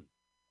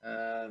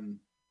 My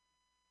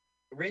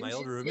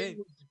old roommate.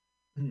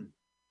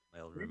 My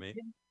old roommate.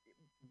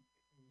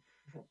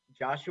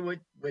 Joshua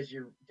was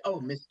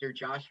Mr.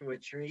 Joshua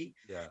Tree.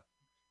 Yeah.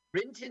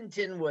 Rin Tin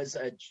Tin was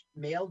a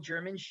male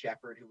German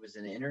shepherd who was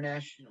an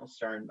international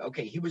star.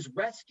 Okay, he was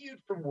rescued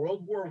from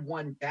World War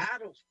I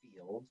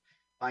battlefield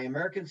by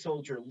American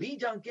soldier Lee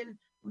Duncan,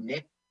 who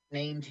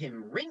nicknamed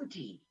him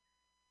Rinty.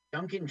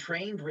 Duncan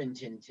trained Rin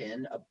Tin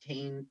Tin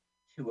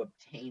to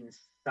obtain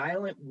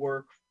silent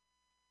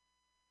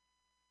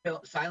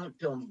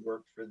film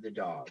work for the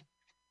dog.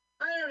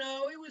 I don't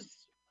know.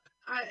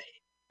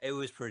 It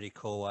was pretty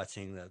cool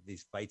watching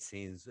these fight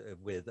scenes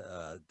with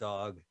a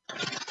dog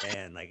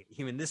and like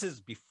human. This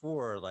is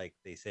before, like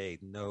they say,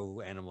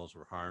 no animals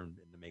were harmed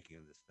in the making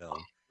of this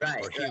film,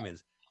 or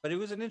humans. But it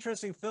was an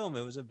interesting film.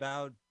 It was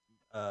about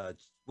what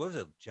was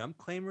it? Jump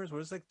claimers?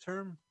 What is that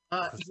term?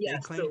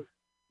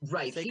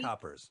 Stake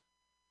hoppers.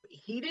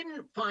 He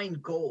didn't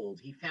find gold.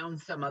 He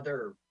found some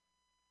other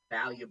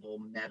valuable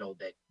metal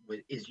that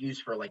is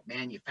used for like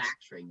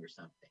manufacturing or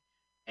something.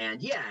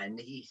 And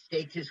he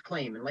staked his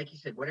claim. And like you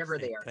said, whatever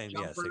they are,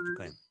 jumpers,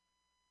 claim.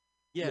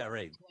 Yeah,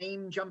 right.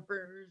 Claim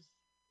jumpers.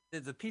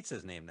 The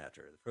pizza's named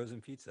after the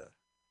frozen pizza.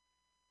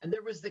 And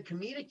there was the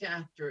comedic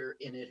actor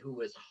in it who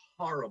was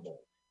horrible.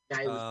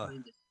 Guy was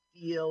trying to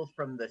steal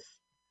from the.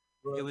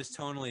 It was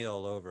tonally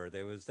all over.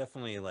 There was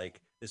definitely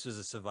like this was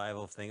a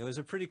survival thing. It was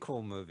a pretty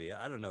cool movie.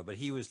 I don't know, but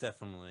he was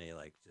definitely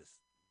like just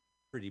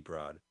pretty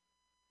broad.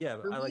 Yeah,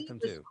 I liked him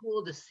too. It was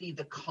cool to see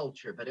the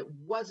culture, but it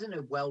wasn't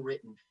a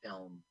well-written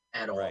film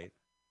at all. Right.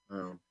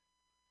 All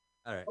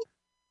right.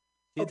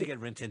 You have to get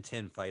Rin Tin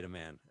Tin fight a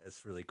man.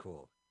 It's really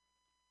cool.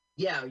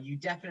 Yeah, you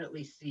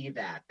definitely see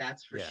that.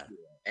 That's for sure.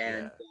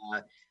 And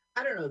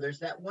I don't know. There's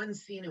that one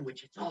scene in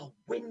which it's all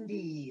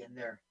windy and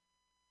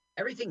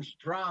everything's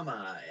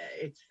drama.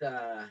 It's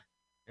and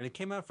it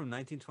came out from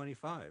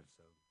 1925.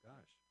 So gosh,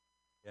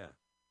 yeah.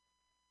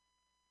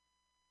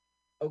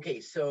 Okay,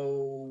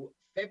 so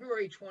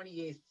February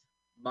 28th,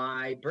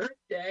 my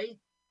birthday,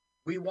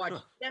 we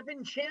watched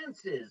Seven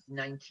Chances,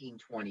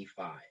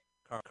 1925.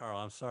 Carl,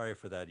 I'm sorry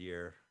for that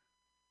year.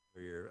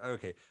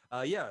 Okay.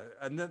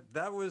 And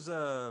that was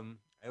I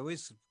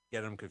always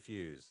get them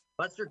confused.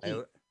 Buster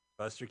Keaton.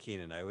 Buster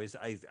Keaton. I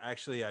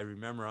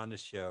remember on the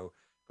show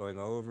going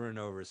over and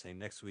over saying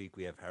next week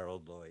we have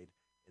Harold Lloyd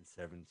in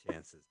Seven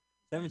Chances.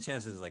 Seven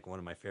Chances is like one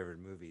of my favorite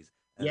movies.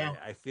 And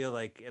I feel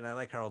like, and I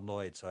like Harold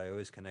Lloyd, so I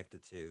always connect the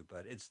two,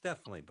 but it's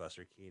definitely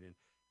Buster Keaton.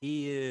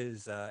 He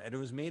is, and it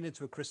was made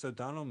into a Chris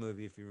O'Donnell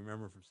movie, if you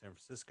remember, from San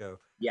Francisco.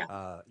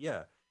 Yeah.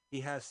 He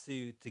has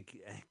to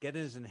get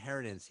his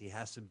inheritance. He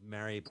has to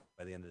marry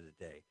by the end of the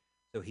day.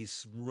 So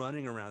he's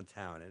running around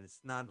town, and it's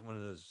not one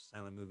of those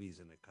silent movies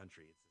in the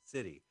country. It's a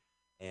city,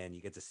 and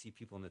you get to see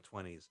people in the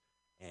 20s,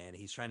 and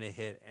he's trying to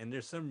hit. And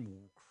there's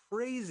some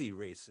crazy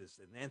racist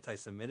and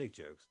anti-Semitic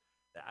jokes.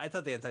 I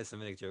thought the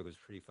anti-Semitic joke was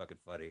pretty fucking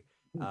funny.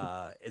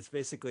 It's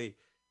basically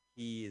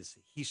he's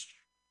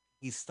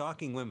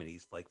stalking women.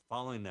 He's like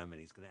following them,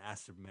 and he's going to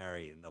ask them to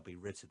marry, and they'll be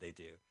rich if they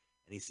do.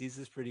 And he sees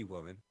this pretty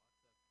woman.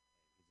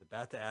 He's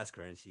about to ask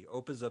her, and she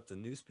opens up the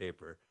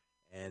newspaper,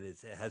 and it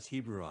has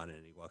Hebrew on it,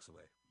 and he walks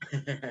away.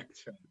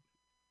 That's right.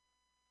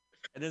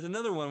 And there's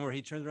another one where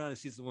he turns around and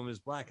sees the woman is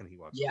black, and he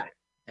walks away.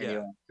 And he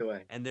walks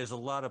away. And there's a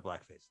lot of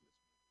blackface in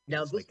this.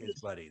 Now, it's like his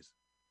buddies.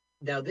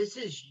 Now, this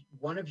is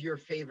one of your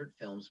favorite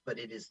films, but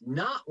it is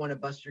not one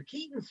of Buster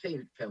Keaton's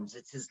favorite films.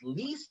 It's his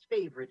least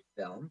favorite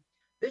film.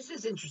 This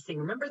is interesting.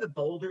 Remember the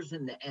boulders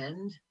in the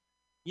end?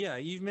 Yeah,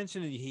 you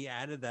mentioned he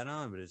added that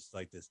on, but it's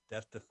like this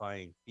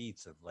death-defying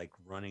feats of like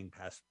running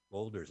past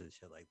boulders and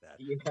shit like that.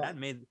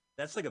 Yeah.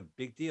 That's like a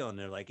big deal. And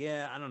they're like,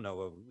 yeah, I don't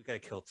know, we got to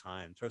kill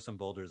time. Throw some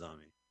boulders on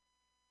me.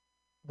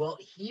 Well,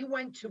 he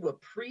went to a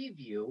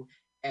preview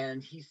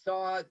and he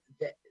saw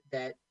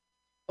that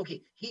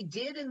okay, he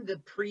did in the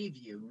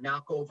preview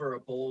knock over a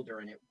boulder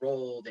and it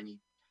rolled and he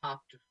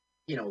topped,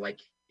 like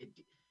it,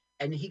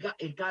 and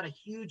it got a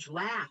huge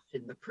laugh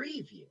in the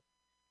preview.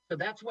 So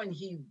that's when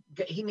he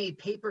made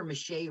paper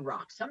mache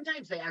rocks.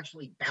 Sometimes they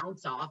actually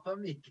bounce off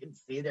them. You can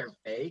see they're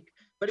fake,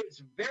 but it's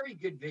a very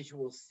good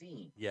visual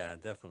scene. Yeah,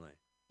 definitely.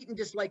 He didn't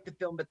dislike the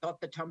film, but thought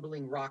the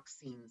tumbling rock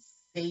scene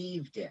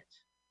saved it.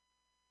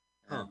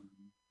 Huh.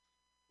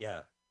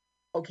 Yeah.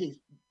 Okay,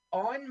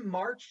 on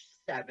March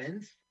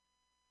 7th,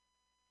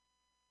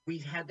 we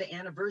had the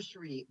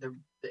anniversary. There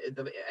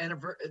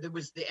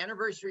was the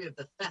anniversary of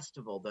the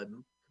festival, the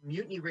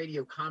Mutiny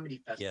Radio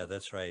Comedy Festival. Yeah,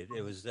 that's right.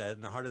 It was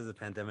in the heart of the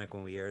pandemic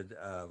when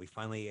we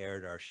finally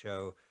aired our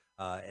show.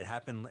 It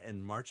happened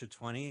in March of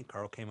 20.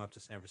 Carl came up to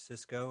San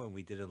Francisco and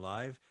we did it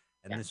live.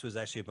 And this was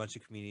actually a bunch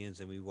of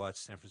comedians, and we watched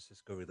San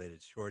Francisco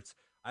related shorts.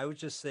 I would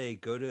just say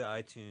go to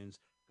iTunes,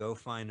 go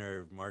find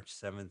our March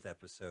 7th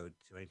episode,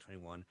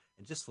 2021,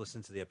 and just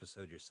listen to the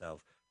episode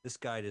yourself. This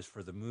guide is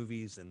for the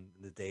movies and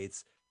the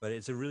dates, but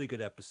it's a really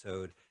good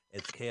episode.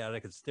 It's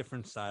chaotic, it's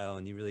different style,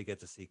 and you really get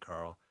to see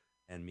Carl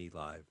and me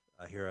live.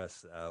 Hear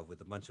us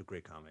with a bunch of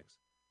great comics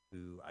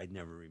who I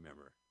never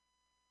remember.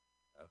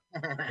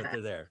 But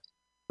they're there.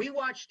 We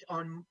watched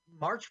on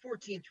March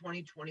 14th,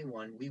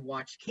 2021, we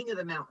watched King of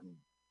the Mountain.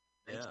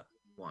 Yeah.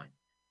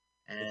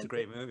 And it's a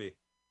great movie.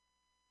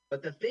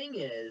 But the thing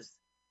is,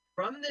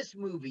 from this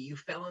movie, you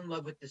fell in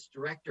love with this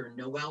director,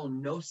 Noel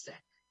Nosek.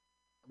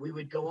 We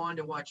would go on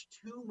to watch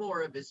 2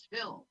 more of his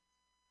films.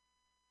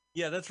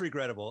 Yeah, that's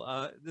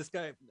regrettable. This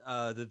guy,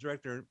 the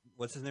director,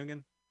 what's his name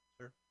again,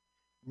 sir?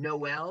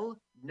 Noel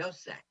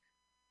Nosek.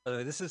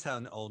 This is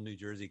how old New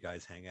Jersey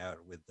guys hang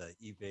out with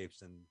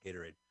e-vapes and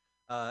Gatorade.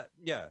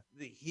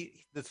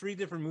 The 3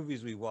 different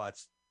movies we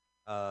watched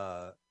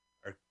are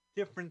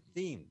different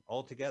theme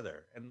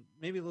altogether, and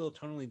maybe a little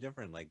tonally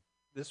different. Like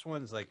this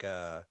one's like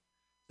the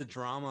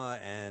drama,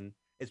 and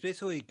it's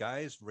basically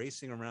guys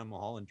racing around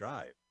Mulholland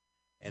Drive.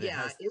 And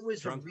it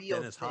was drunk a real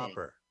Dennis thing.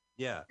 Hopper.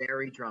 Yeah,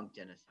 very drunk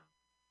Dennis Hopper.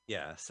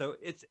 Yeah, so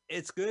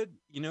it's good.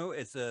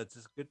 It's a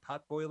good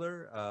pot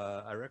boiler.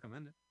 I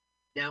recommend it.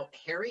 Now,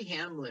 Harry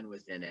Hamlin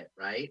was in it,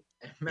 right?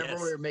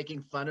 Remember we were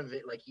making fun of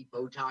it, like he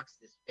Botoxed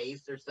his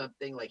face or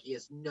something, like he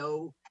has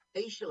no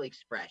facial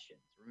expressions,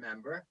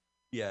 remember?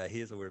 Yeah,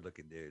 he is a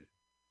weird-looking dude,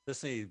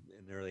 especially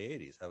in the early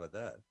 80s. How about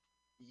that?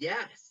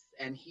 Yes,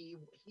 and he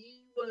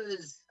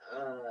was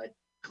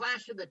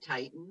Clash of the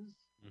Titans,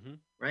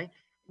 right?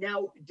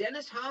 Now,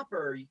 Dennis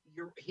Hopper,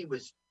 he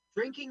was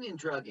drinking and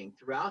drugging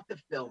throughout the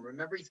film.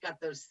 Remember, he's got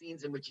those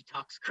scenes in which he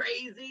talks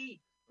crazy,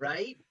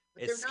 right?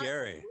 But it's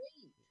scary.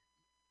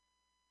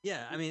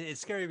 Yeah, I mean,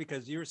 it's scary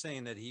because you were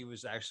saying that he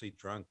was actually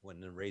drunk when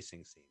the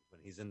racing scenes, when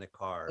he's in the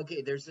car.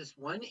 Okay, there's this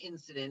one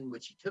incident in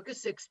which he took a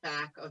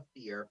 6-pack of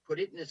beer, put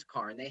it in his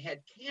car, and they had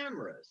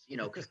cameras,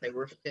 because they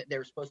were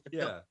supposed to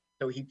film. Yeah.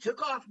 So he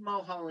took off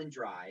Mulholland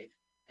Drive,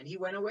 and he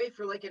went away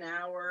for like an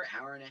hour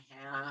and a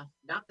half.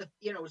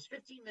 It was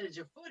 15 minutes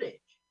of footage.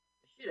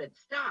 The shit had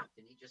stopped,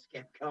 and he just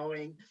kept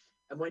going.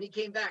 And when he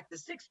came back, the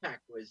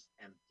 6-pack was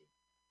empty.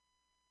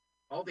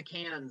 All the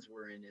cans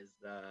were in his.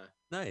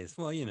 Nice.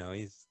 Well,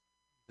 he's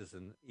just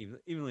an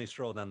evenly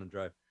stroll down the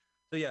drive.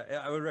 So yeah,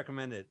 I would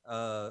recommend it.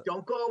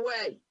 Don't go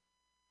away.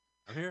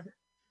 I'm here.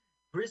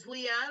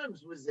 Grizzly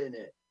Adams was in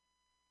it.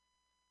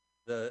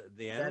 The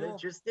animal. Is that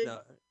interesting? No.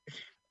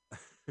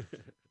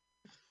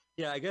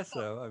 Yeah, I guess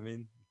so. I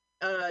mean,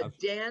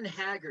 Dan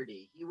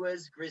Haggerty. He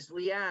was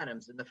Grizzly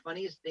Adams, and the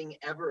funniest thing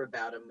ever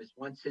about him was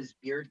once his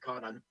beard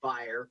caught on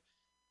fire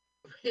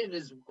in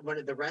one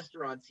of the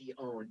restaurants he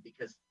owned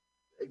because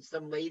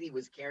some lady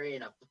was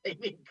carrying a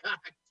flaming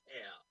cocktail.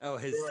 Oh,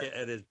 his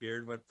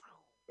beard went.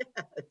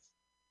 Yes.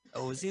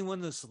 Oh, was he one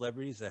of those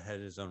celebrities that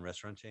had his own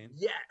restaurant chain?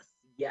 Yes.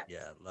 Yeah,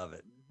 love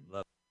it.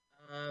 Love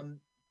it.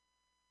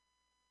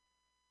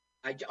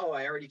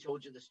 I already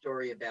told you the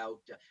story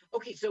about.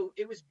 Okay, so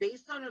it was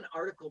based on an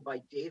article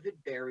by David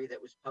Barry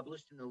that was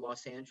published in the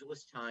Los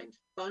Angeles Times.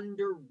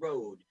 Thunder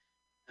Road,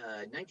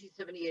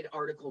 1978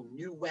 article,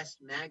 New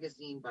West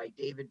magazine by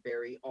David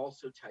Barry,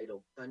 also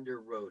titled Thunder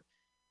Road.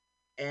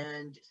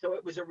 And so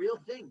it was a real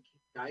thing.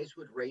 Guys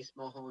would race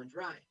Mulholland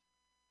Drive.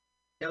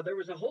 Now, there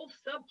was a whole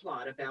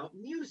subplot about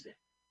music,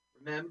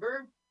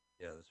 remember?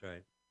 Yeah, that's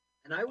right.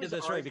 And I was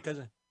right,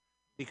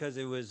 because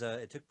it was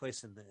it took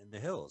place in the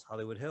hills,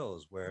 Hollywood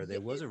Hills, where there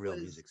was a real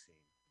music scene.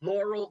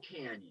 Laurel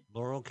Canyon.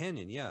 Laurel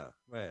Canyon, yeah,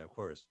 right, of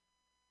course.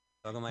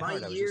 Dog on my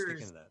heart, I was just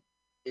thinking of that.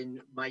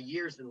 In my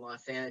years in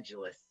Los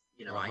Angeles,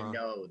 I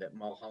know that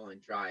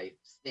Mulholland Drive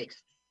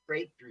snakes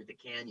straight through the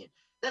canyon.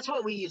 That's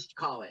what we used to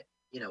call it,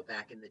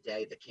 back in the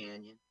day, the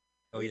canyon.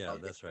 Oh, yeah,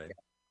 that's right.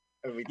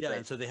 Yeah,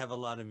 and so they have a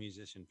lot of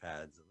musician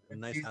pads,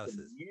 nice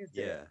houses.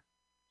 Yeah.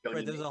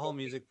 Right, there's a whole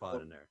music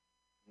pod in there.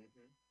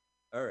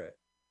 Mm-hmm. All right.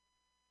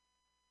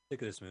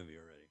 Sick of this movie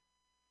already.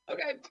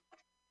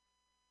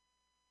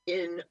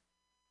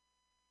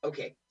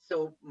 Okay.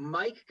 So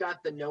Mike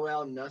got the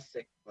Noel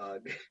Nusick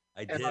bug.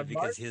 I did,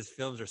 because his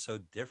films are so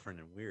different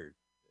and weird.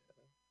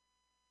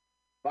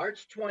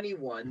 March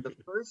 21, the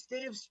first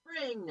day of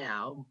spring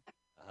now.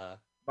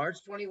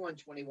 March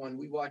 21,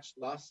 we watched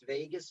Las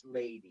Vegas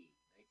Lady,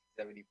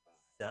 1975.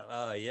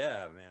 Oh,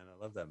 yeah, man.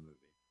 I love that movie.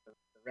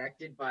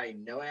 Directed by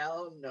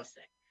Noel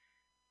Nusick.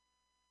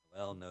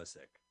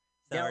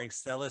 Starring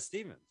Stella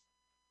Stevens.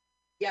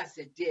 Yes,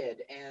 it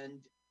did. And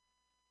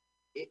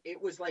it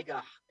was like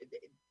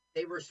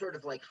they were sort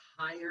of like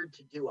hired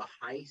to do a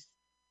heist.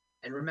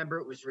 And remember,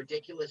 it was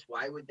ridiculous.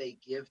 Why would they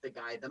give the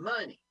guy the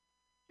money?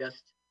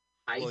 Just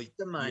heist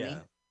the money. Yeah.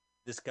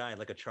 This guy,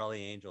 like a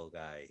Charlie Angel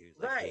guy, he was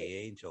like,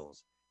 "Hey,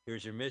 Angels,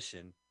 here's your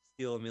mission: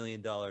 steal $1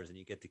 million, and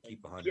you get to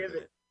keep 100 of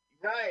it."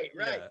 Right.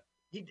 Yeah.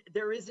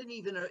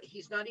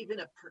 He's not even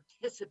a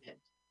participant.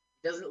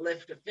 He doesn't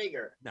lift a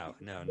finger. No.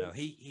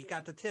 He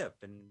got the tip,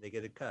 and they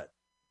get a cut.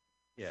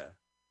 Yeah.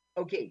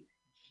 Okay.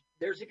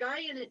 There's a guy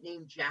in it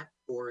named Jack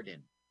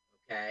Gordon.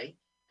 Okay.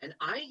 And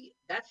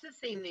that's the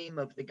same name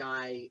of the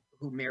guy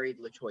who married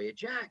LaToya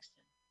Jackson.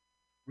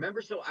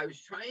 Remember? So I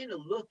was trying to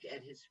look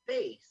at his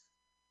face.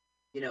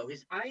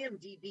 His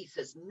IMDb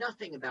says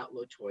nothing about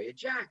LaToya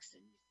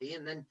Jackson, you see?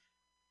 And then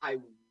I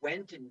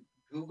went and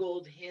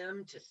Googled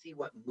him to see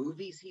what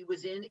movies he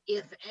was in,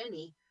 if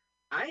any.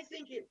 I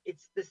think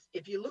it's this.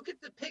 If you look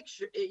at the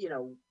picture,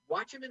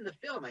 watch him in the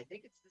film, I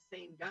think it's the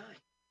same guy.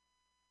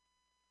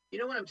 You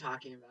know what I'm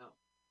talking about?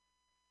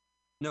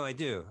 No, I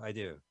do.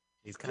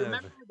 He's kind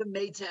Remember the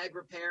Maytag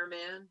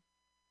repairman?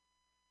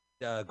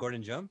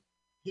 Gordon Jump?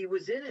 He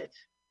was in it.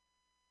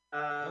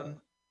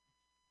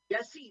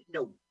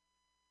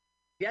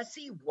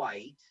 Jesse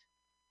White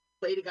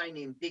played a guy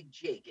named Big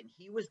Jake, and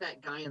he was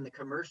that guy in the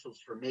commercials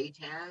for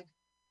Maytag.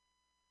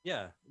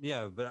 Yeah,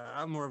 but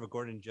I'm more of a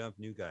Gordon Jump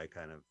new guy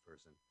kind of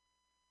person.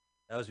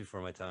 That was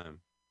before my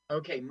time.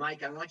 Okay,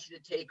 Mike, I want you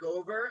to take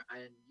over,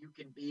 and you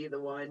can be the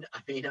one. I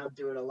mean, I'm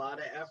doing a lot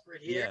of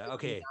effort here. Yeah,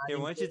 okay. Here,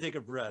 why don't you take a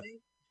breath?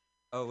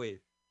 Oh, wait.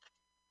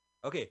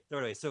 Okay,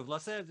 so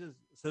Los Angeles.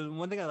 So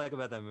one thing I like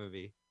about that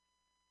movie.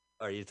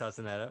 Are you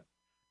tossing that up?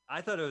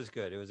 I thought it was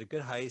good. It was a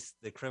good heist.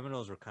 The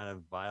criminals were kind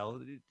of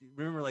vile.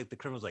 Remember, like the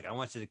criminals, like, I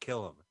want you to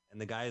kill him, and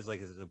the guy is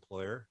like his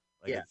employer.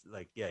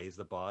 He's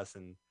the boss,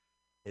 and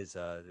his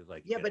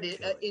like. Yeah, but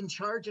in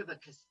charge of a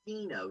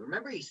casino.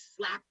 Remember, he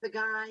slapped the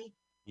guy.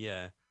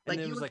 Yeah, and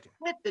it was like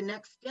quit the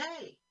next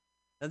day.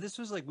 Now this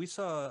was like we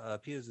saw a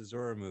Pia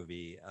Zazora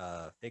movie,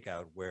 Fake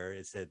Out, where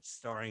it said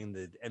starring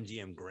the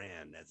MGM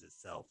Grand as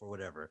itself or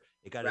whatever.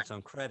 It got its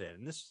own credit,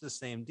 and this was the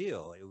same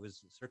deal. It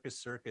was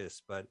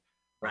Circus, but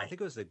I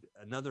think it was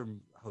another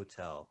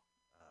hotel.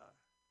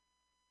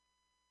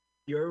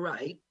 You're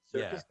right.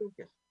 Circus.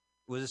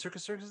 Was it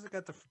Circus that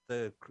got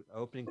the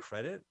opening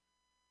credit?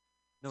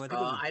 No, I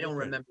think I don't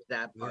remember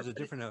that part. It was a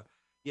different.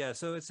 Yeah,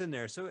 so it's in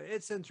there. So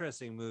it's an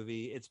interesting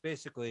movie. It's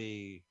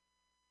basically,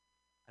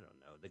 I don't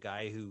know, the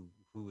guy who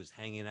was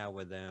hanging out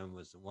with them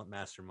was the one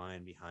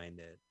mastermind behind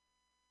it.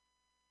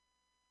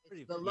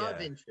 It's the love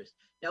interest.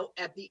 Now,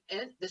 at the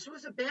end, this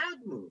was a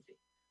bad movie.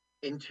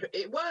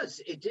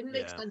 It didn't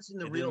make sense in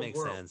the real world. It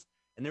didn't make sense.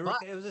 And it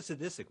was a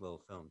sadistic little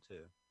film,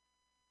 too.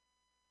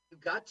 You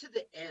got to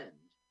the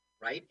end,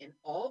 right? And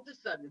all of a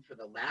sudden, for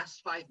the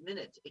last 5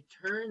 minutes, it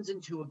turns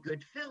into a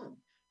good film.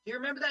 Do you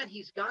remember that?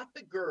 He's got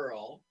the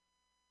girl.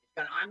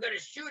 I'm going to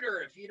shoot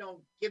her if you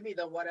don't give me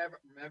the whatever.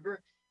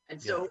 Remember?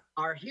 And so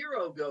our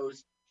hero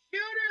goes,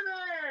 shoot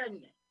her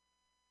then.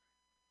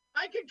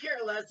 I could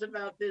care less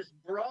about this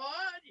broad,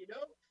 And she's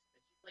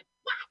like,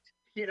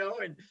 what?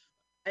 And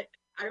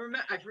I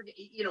remember, I forget,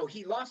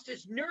 he lost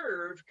his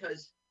nerve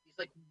because he's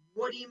like,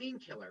 what do you mean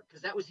kill her?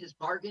 Because that was his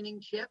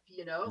bargaining chip,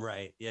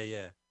 Right.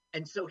 Yeah.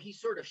 And so he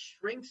sort of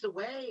shrinks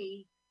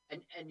away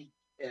and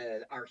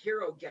our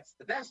hero gets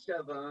the best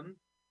of him,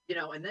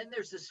 and then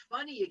there's this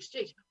funny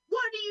exchange.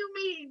 What do you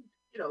mean?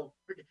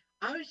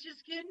 I was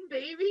just kidding,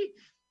 baby.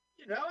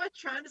 I was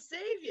trying to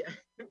save you.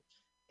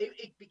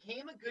 It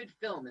became a good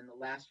film in the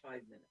last 5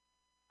 minutes.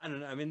 I don't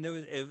know. I mean,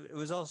 it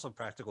was also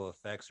practical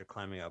effects or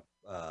climbing up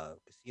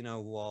casino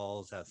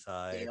walls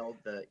outside.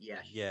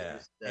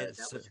 That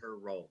was her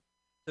role.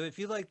 So if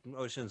you like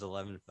Ocean's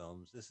 11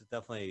 films, this is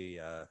definitely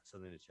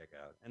something to check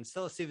out. And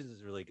Stella Stevens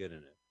is really good in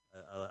it.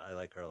 I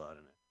like her a lot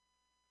in it.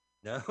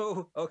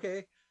 No?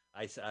 Okay.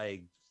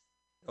 I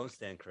don't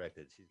stand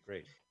corrected. She's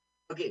great.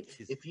 Okay,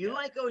 if you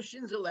like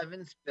Ocean's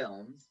 11's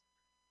films,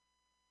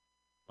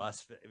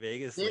 Las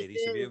Vegas lady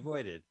should be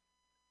avoided.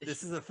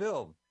 This is a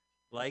film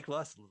like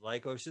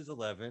Ocean's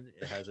 11.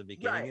 It has a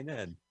beginning and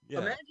end. Yeah.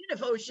 Imagine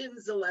if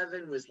Ocean's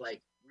 11 was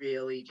like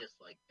really just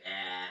like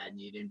bad and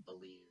you didn't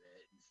believe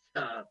it and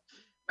stuff.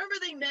 Remember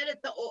they met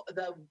at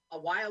the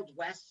Wild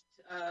West.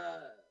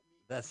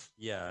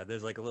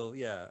 There's like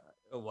a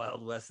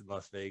Wild West in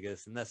Las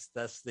Vegas, and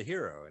that's the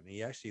hero, and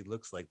he actually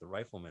looks like the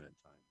rifleman at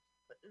times.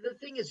 But the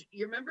thing is,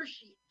 you remember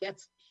she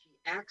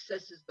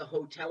accesses the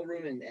hotel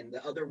room and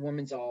the other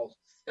woman's all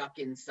stuck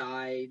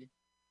inside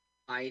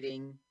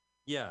hiding.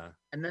 Yeah.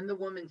 And then the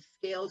woman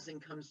scales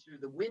and comes through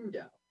the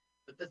window.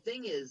 But the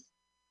thing is,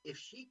 if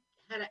she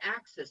had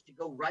access to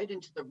go right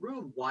into the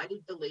room, why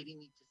did the lady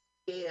need to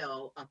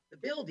scale up the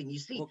building? You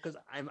see, well, because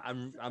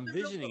I'm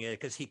visioning it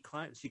because she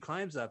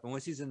climbs up, and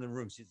once she's in the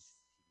room, she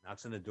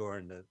knocks on the door,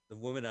 and the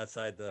woman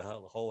outside the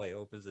hallway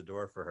opens the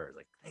door for her.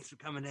 Like, thanks for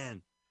coming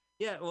in.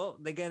 Yeah, well,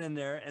 they get in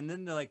there, and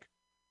then they're like,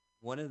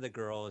 one of the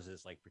girls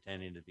is like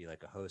pretending to be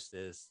like a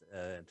hostess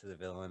to the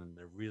villain, and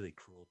they're really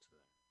cruel to them.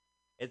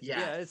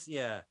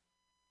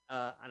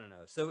 I don't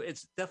know. So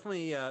it's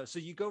definitely so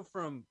you go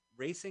from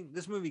racing.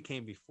 This movie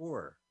came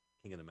before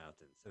King of the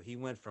Mountains, so he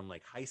went from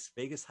like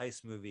Vegas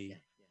heist movie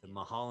to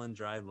Mulholland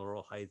Drive,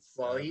 Laurel Heights.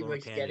 Well, he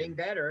was getting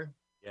better.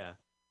 Yeah.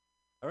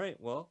 All right.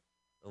 Well,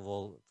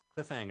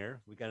 cliffhanger.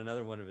 We got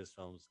another one of his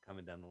films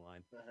coming down the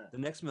line. The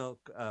next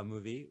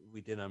movie we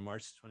did on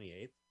March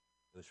 28th.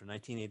 It was from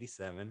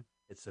 1987.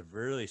 It's a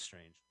really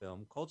strange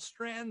film called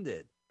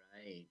Stranded.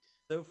 Right.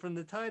 So from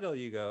the title,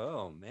 you go,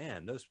 "Oh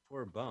man, those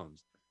poor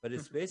bums." But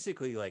it's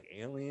basically like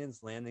aliens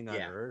landing on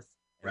Earth,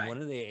 and one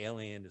of the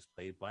aliens is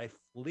played by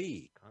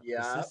Flea,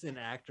 assistant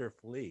actor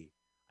Flea.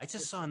 I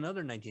just saw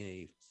another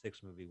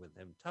 1986 movie with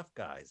him, Tough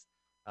Guys.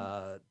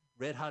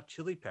 Red Hot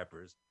Chili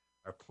Peppers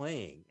are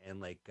playing, and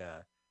like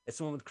it's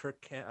the one with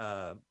Kirk.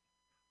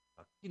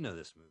 You know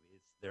this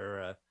movie.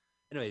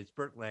 It's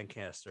Burt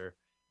Lancaster.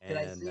 And,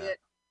 can I see it?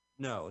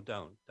 No,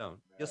 don't. Right.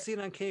 You'll see it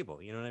on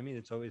cable. You know what I mean?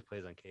 It's always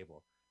plays on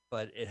cable.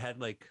 But it had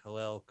like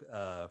Hillel,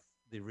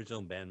 the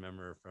original band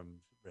member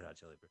from Red Hot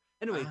Chili Peppers.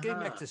 Anyway, getting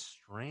back to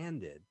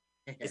Stranded,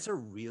 it's a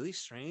really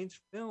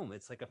strange film.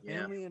 It's like a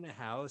family in a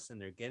house,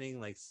 and they're getting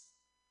like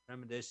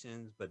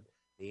premonitions, but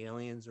the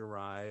aliens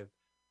arrive.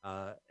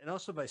 And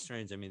also by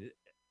strange, I mean,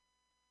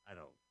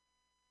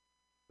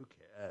 who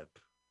cares?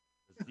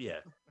 Yeah.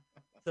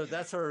 So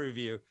that's our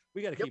review.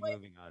 We got to keep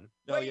moving on.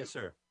 No, yes,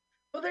 sir.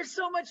 Well, there's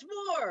so much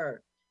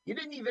more. You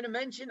didn't even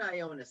mention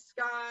Iona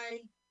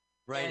Sky.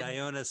 Right,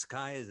 Iona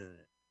Sky is in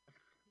it.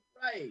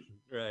 Right.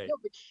 Right. No,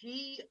 but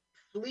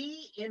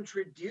Flea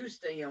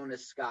introduced Iona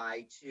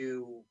Sky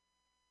to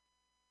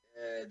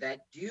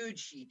that dude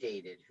she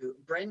dated,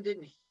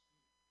 Brendan.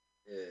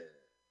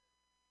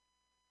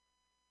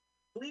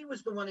 Flea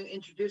was the one who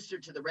introduced her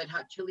to the Red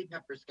Hot Chili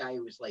Peppers guy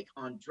who was like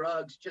on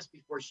drugs just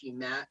before she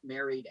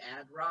married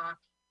Ad Rock.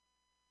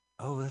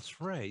 Oh, that's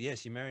right. Yeah,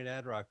 she married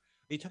Ad Rock.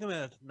 Are you talking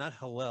about not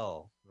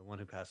Hillel, the one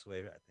who passed away,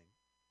 I think?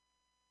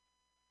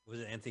 Was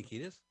it Anthony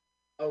Kiedis?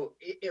 Oh,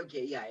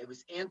 okay, yeah, it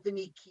was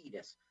Anthony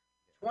Kiedis.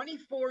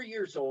 24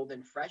 years old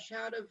and fresh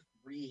out of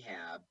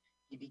rehab,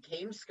 he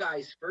became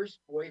Sky's first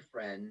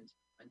boyfriend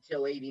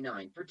until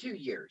 89 for 2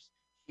 years.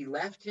 She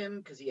left him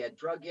because he had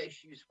drug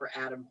issues for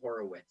Adam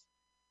Horowitz.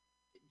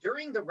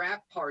 During the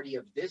wrap party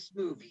of this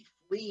movie,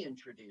 Flea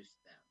introduced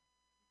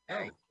them.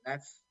 Okay. Oh,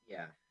 that's,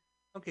 yeah.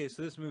 Okay,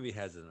 so this movie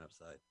has an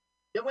upside.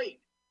 No, wait.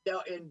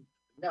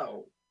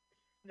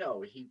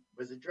 No, he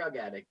was a drug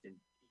addict.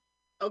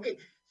 Okay,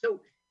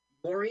 so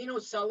Maureen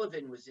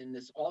O'Sullivan was in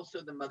this,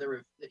 also the mother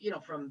of,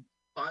 from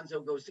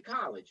Bonzo Goes to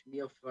College,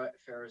 Mia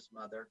Farrow's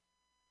mother.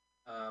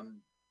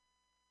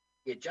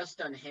 He had just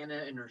done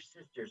Hannah and Her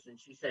Sisters, and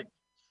she said,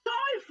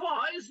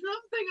 "Sci-fi is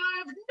nothing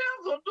I've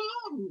never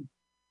done.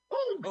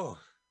 Oh.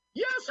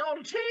 Yes, I'll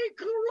take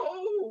the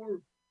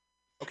role."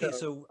 Okay,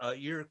 so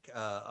you're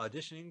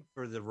auditioning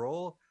for the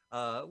role.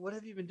 What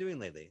have you been doing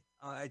lately?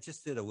 I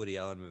just did a Woody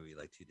Allen movie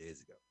like 2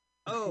 days ago.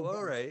 Oh,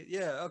 all right.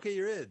 Yeah, okay,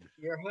 you're in.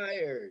 You're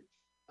hired.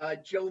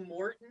 Joe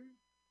Morton,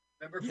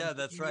 remember? Yeah,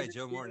 that's right,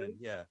 Joe Morton.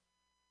 Yeah.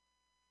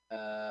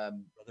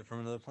 Brother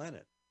from Another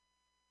Planet.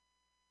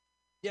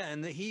 Yeah,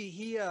 and I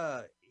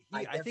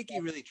think he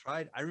really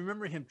tried. I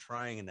remember him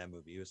trying in that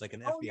movie. He was like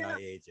an FBI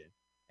agent,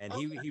 and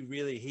he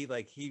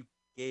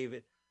gave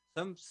it.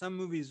 Some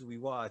movies we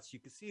watch, you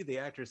can see the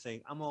actor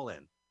saying, "I'm all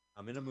in.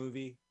 I'm in a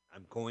movie.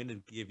 I'm going to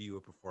give you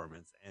a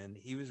performance," and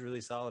he was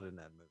really solid in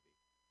that movie.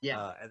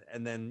 Yeah,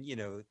 and then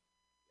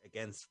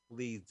against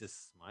Flea,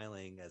 just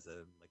smiling as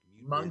a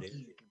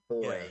monkey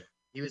boy. Yeah.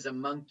 He was a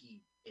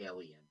monkey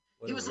alien.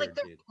 He was like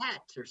their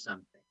pet or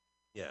something.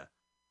 Yeah.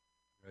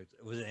 Right.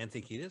 Was it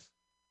Anthony Kiedis?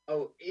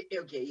 Oh,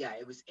 okay. Yeah,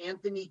 it was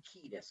Anthony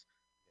Kiedis.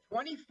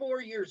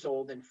 24 years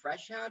old and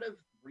fresh out of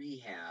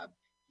rehab,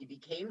 he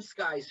became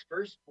Sky's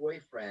first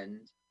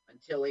boyfriend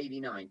until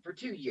 89 for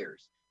 2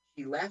 years.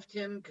 She left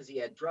him because he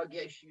had drug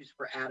issues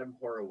for Adam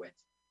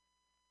Horowitz.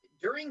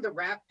 During the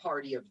wrap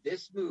party of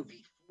this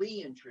movie,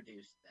 Flea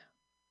introduced them.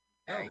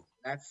 Oh,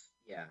 that's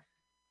yeah.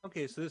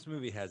 Okay, so this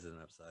movie has an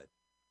upside.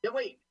 No,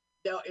 wait,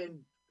 no,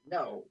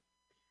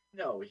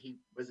 he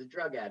was a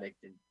drug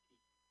addict, and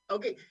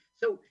okay,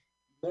 so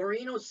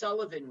Maureen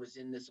O'Sullivan was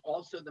in this,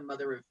 also the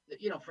mother of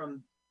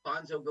from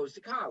Bonzo Goes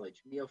to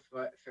College, Mia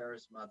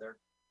Farrow's mother.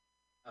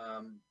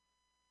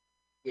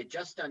 He had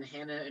just done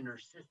Hannah and Her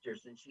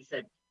Sisters, and she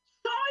said,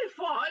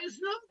 "Sci-fi is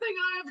nothing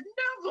I have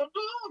never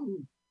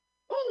done.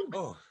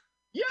 Oh.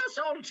 Yes,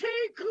 I'll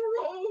take the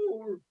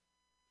role."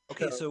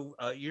 Okay, so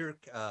you're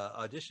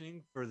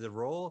auditioning for the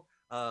role.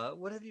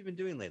 What have you been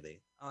doing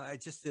lately? I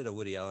just did a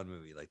Woody Allen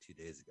movie like 2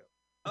 days ago.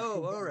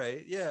 Oh, all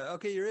right. Yeah.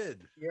 Okay, you're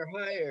in. You're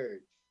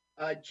hired.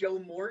 Joe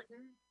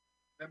Morton.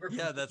 Remember?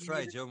 Yeah, that's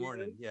right. Joe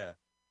Morton. Yeah.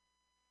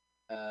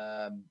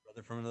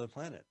 Brother from Another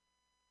Planet.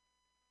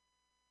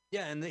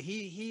 Yeah, and I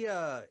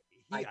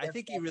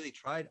think he really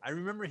tried. I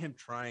remember him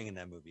trying in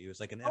that movie. He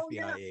was like an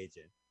FBI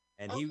agent,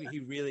 and he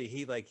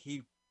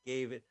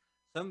gave it.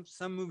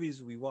 Some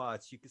movies we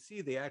watch, you can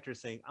see the actor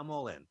saying, "I'm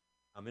all in.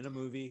 I'm in a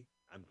movie.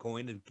 I'm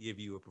going to give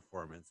you a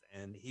performance,"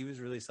 and he was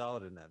really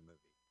solid in that movie.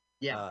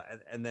 Yeah,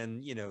 and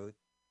then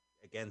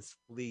against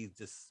Flea,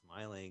 just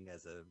smiling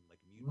as a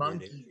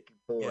monkey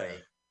boy.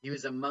 Yeah. He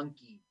was a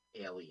monkey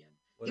alien.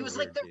 He was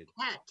like the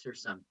pet or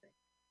something.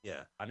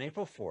 Yeah. On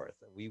April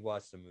 4th, we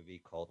watched a movie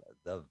called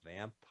The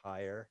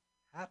Vampire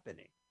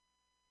Happening,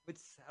 which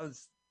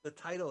the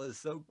title is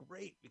so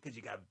great because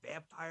you got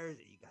vampires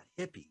and you got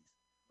hippies.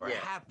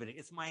 Happening.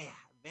 It's my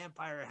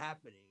vampire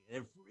happening,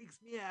 and it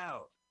freaks me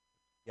out.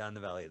 Yeah, in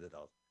the Valley of the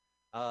Dolls.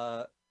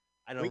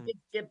 We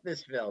could skip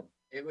this film.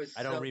 It was.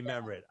 I don't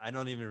remember it. I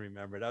don't even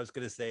remember it. I was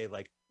gonna say,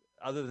 like,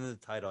 other than the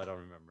title, I don't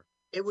remember.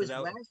 It was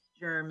West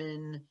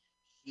German.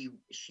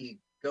 She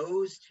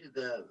goes to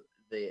the.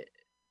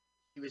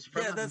 He was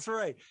from. Yeah, that's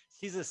right.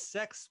 She's a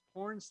sex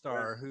porn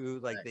star who,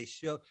 they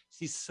show.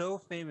 She's so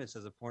famous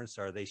as a porn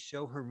star. They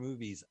show her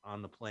movies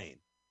on the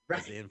plane.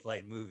 As the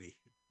in-flight movie.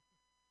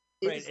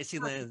 Right, and she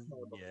lands.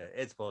 Yeah,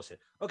 it's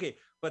bullshit. Okay,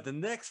 but the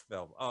next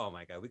film, oh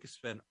my god, we could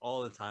spend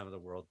all the time in the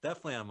world.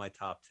 Definitely on my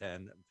top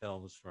 10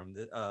 films from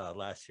the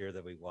last year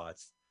that we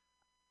watched.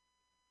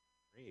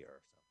 3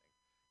 or something.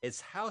 It's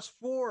House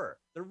 4,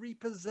 The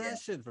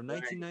Repossession from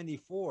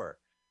 1994.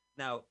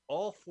 Now,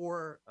 all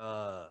four,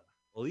 all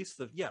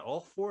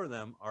four of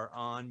them are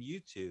on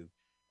YouTube,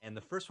 and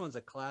the first one's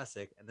a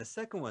classic, and the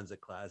second one's a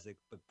classic.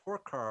 But poor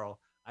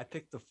Carl, I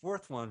picked the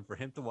fourth one for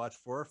him to watch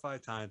 4 or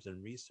 5 times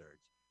and research.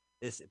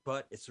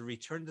 But it's a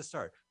return to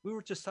start. We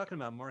were just talking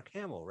about Mark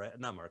Hamill, right?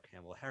 Not Mark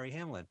Hamill, Harry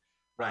Hamlin.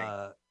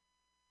 Right.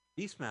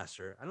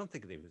 Beastmaster, I don't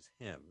think it was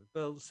him,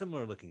 but a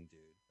similar looking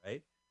dude,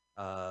 right?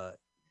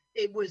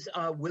 It was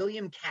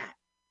William Catt.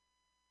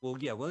 Well,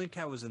 yeah, William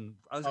Catt was in,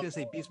 I was going to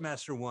say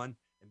Beastmaster 1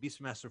 and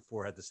Beastmaster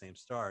 4 had the same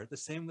star. The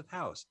same with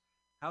House.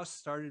 House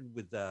started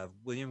with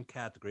William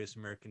Catt, the greatest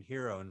American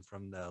hero, and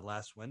from the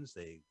Last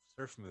Wednesday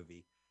surf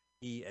movie,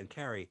 he and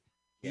Carrie.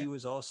 He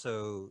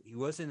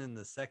wasn't in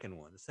the second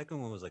one. The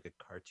second one was like a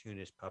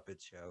cartoonish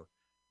puppet show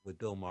with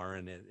Bill Maher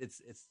in it.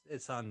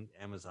 It's on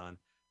Amazon.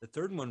 The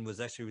third one was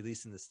actually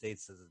released in the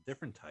States as a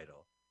different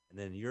title. And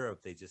then in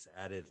Europe, they just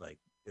added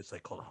it's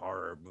like called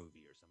horror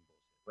movie or some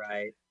bullshit.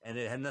 Right. And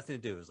it had nothing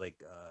to do. It was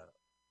like,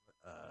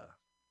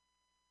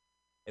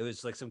 it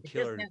was like some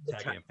killer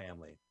attacking a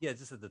family. Yeah,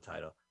 just at the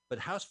title. But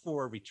House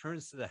 4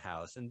 returns to the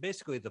house. And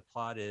basically the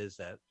plot is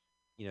that,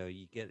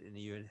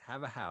 you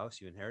have a house,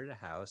 you inherit a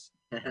house,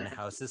 and the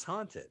house is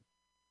haunted,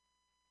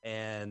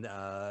 and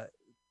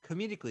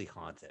comedically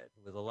haunted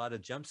with a lot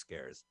of jump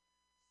scares.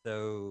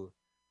 So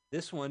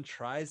this one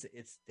tries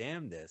its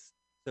damnedest.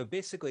 So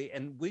basically,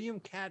 and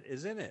William Catt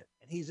is in it,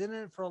 and he's in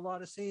it for a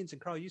lot of scenes.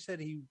 And Carl, you said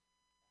he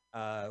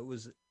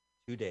was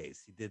 2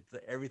 days. He did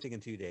everything in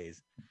 2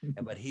 days,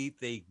 but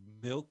they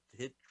milked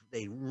it,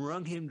 they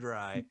wrung him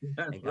dry,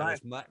 and got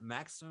his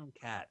maximum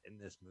cat in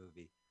this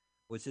movie.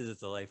 Which is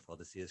delightful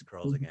to see his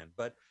curls again.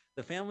 But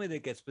the family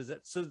that gets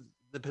possessed, so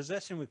the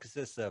possession would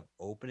consist of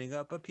opening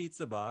up a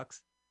pizza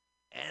box,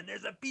 and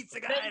there's a pizza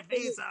guy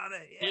face on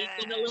it. Yeah,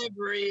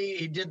 delivery.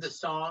 He did the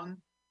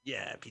song.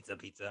 Yeah, pizza.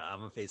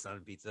 I'm a face on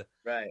a pizza.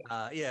 Right.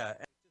 Yeah,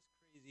 and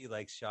just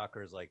crazy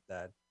shockers like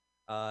that.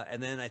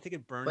 And then I think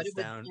it burns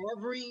down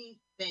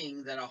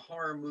everything that a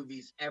horror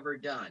movie's ever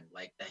done.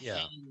 Like the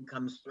hand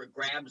comes through,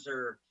 grabs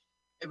her.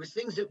 It was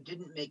things that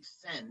didn't make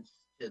sense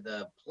to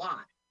the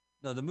plot.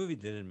 No, the movie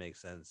didn't make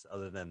sense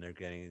other than they're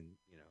getting,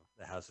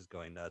 the house is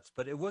going nuts.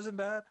 But it wasn't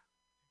bad.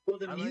 Well,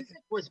 the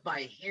music was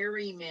by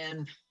Harry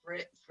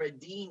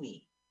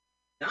Manfredini.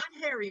 Not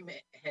Harry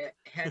I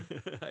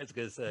was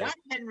going to say. Not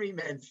Henry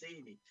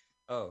Mancini.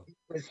 Oh.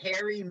 It was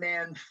Harry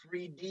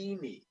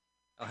Manfredini.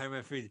 Oh,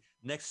 Harry Manfredini.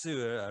 Next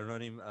to, I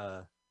don't even,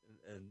 I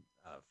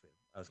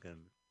was going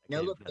to.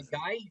 Now, look,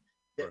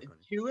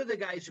 two of the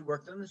guys who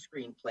worked on the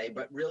screenplay,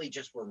 but really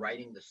just were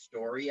writing the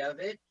story of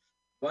it.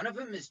 One of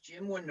them is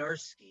Jim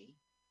Wynorski,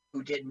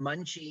 who did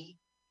Munchie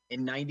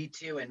in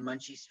 92 and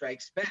Munchie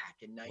Strikes Back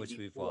in 94. Which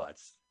we've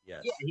watched,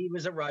 yes. Yeah, he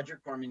was a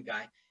Roger Corman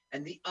guy.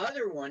 And the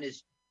other one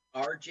is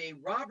R.J.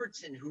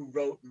 Robertson, who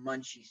wrote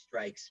Munchie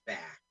Strikes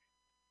Back.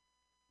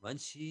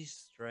 Munchie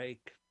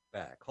Strike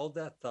back. Hold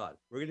that thought.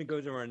 We're going to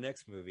go to our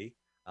next movie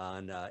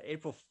on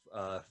April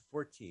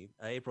 14th,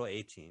 April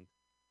 18th.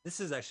 This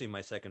is actually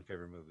my second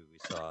favorite movie we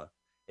saw.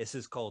 This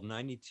is called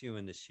 92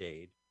 in the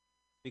Shade.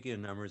 Speaking of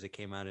numbers, it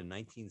came out in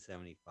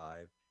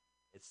 1975.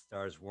 It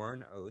stars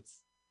Warren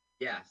Oates.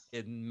 Yes.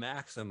 In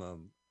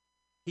maximum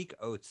peak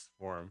Oates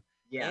form.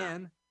 Yeah.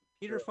 And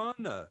Peter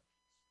Fonda.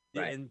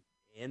 Right.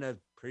 In a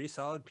pretty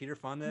solid Peter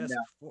Fonda-esque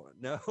form.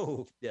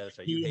 No. Yeah, that's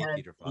right. You hate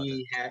Peter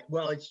Fonda.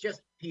 Well, it's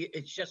just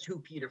who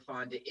Peter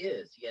Fonda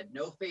is. He had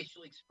no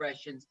facial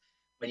expressions.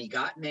 When he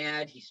got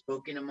mad, he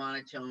spoke in a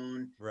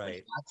monotone. Right. When he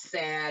got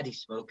sad, he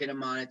spoke in a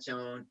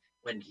monotone.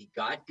 When he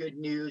got good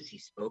news, he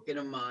spoke in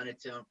a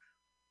monotone.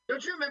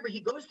 Don't you remember? He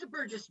goes to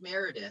Burgess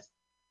Meredith,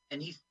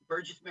 and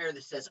Burgess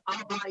Meredith says,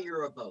 "I'll buy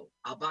you a boat.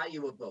 I'll buy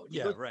you a boat." He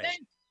goes, right.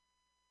 Thanks.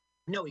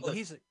 No, he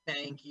goes,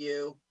 "Thank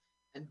you."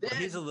 And then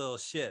he's a little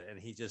shit, and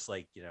he just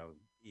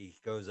he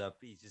goes up.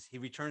 He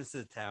returns to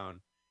the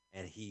town,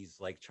 and he's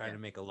like trying to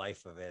make a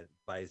life of it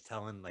by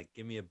telling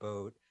give me a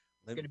boat,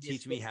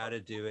 teach me how to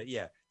do it.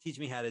 Yeah, teach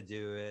me how to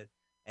do it.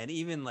 And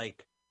even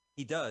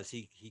he does.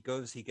 He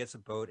gets a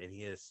boat, and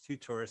he has two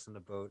tourists on the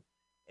boat,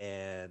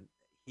 and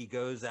he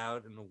goes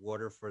out in the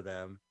water for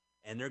them,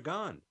 and they're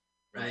gone.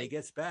 Right. When he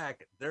gets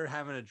back, they're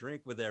having a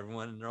drink with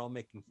everyone, and they're all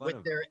making fun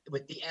of him.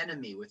 With the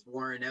enemy, with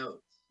Warren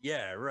Oates.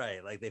 Yeah,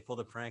 right. Like they pulled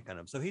a prank on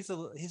him. So he's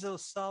a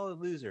solid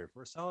loser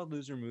for a solid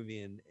loser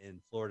movie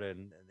in Florida.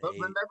 But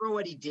remember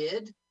what he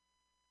did?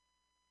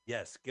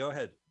 Yes, go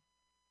ahead.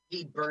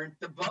 He burnt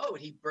the boat.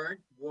 He burnt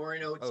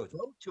Warren Oates'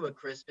 boat to a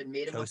crisp and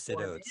made him Toasted a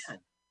poor oats. man.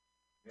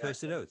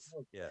 Toasted oats.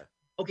 Yeah.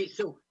 Okay,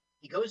 so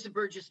he goes to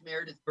Burgess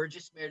Meredith.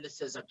 Burgess Meredith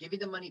says, "I'll give you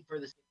the money for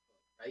this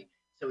boat," right?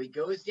 So he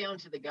goes down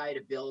to the guy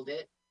to build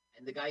it,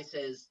 and the guy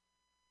says,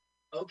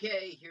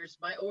 "Okay, here's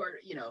my order,"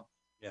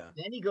 Yeah.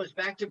 Then he goes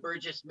back to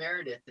Burgess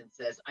Meredith and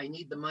says, "I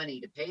need the money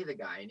to pay the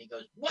guy." And he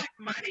goes, "What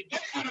money?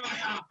 Get out of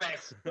my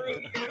office!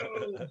 Screw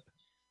you!"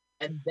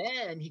 And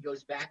then he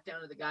goes back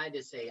down to the guy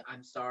to say,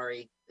 "I'm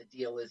sorry, the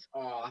deal is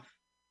off."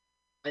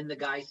 And the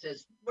guy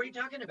says, "What are you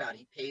talking about?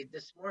 He paid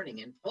this morning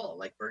in full."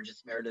 Like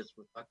Burgess Meredith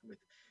was fucking with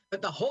him.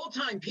 But the whole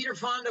time, Peter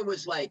Fonda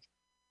was like,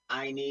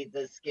 "I need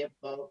the skip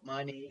boat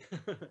money."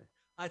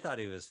 I thought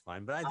he was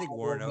fine, but I think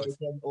Warren Oates.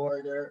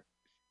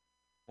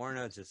 Warren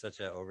Oates is such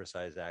an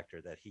oversized actor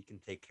that he can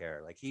take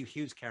care. Like he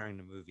was carrying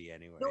the movie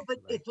anyway. No, but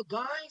if a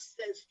guy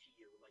says to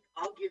you, like,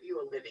 "I'll give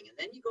you a living," and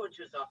then you go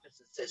into his office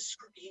and says,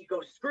 "Screw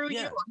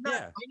you,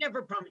 I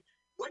never promised."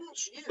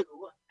 Wouldn't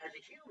you, as a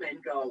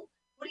human, go,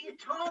 "What are you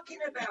talking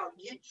about?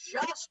 You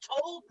just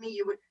told me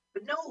you would."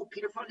 But no,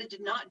 Peter Fonda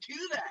did not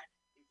do that.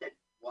 He said,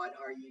 "What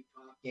are you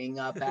talking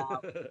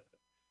about?"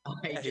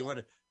 He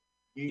won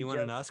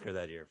an Oscar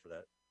that year for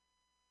that.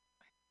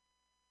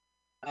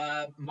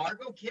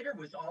 Margot Kidder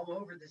was all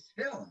over this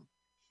film.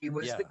 She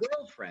was the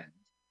girlfriend.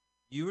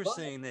 You were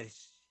saying that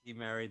he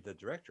married the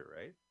director,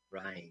 right?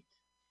 Right.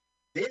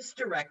 This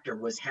director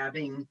was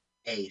having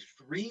a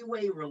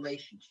three-way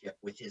relationship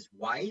with his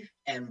wife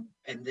and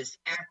this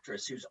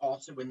actress who's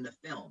also in the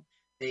film.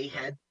 They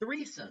had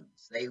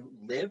threesomes. They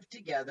lived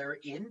together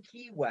in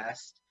Key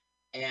West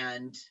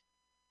and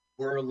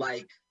were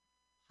like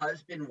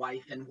husband,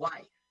 wife, and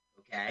wife.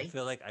 Okay. I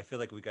feel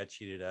like we got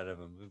cheated out of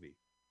a movie.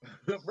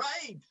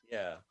 Right.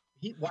 Yeah.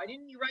 Why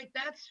didn't you write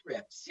that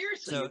script?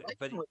 Seriously,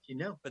 what you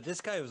know. But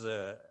this guy was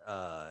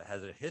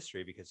has a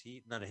history because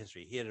he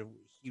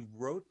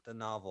wrote the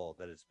novel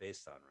that it's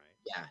based on, right?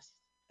 Yes.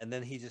 And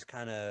then he just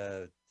kind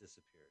of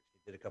disappeared.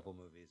 He did a couple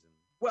movies and.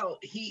 Well,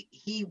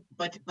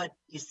 but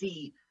you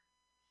see,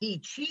 he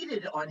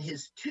cheated on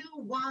his two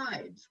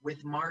wives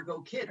with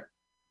Margot Kidder.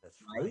 That's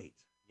right.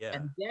 Yeah.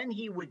 And then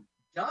he would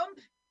dump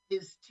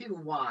his two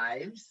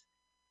wives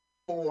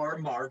for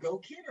Margot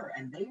Kidder,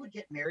 and they would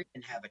get married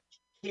and have a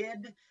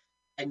kid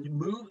and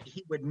move.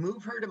 He would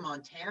move her to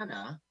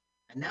Montana,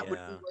 and that would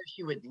be where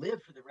she would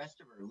live for the rest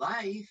of her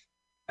life.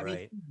 I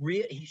mean,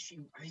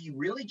 he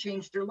really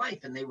changed her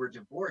life, and they were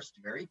divorced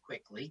very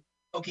quickly.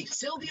 Okay,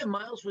 Sylvia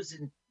Miles was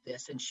in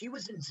this, and she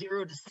was in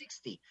 0 to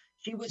 60.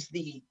 She was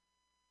the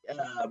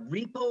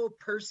repo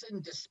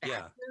person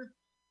dispatcher.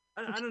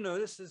 Yeah. I don't know.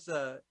 This is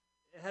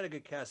it had a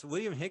good cast.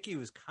 William Hickey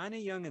was kind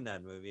of young in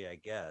that movie, I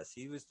guess.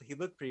 He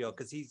looked pretty old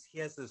because he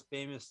has this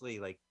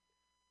famously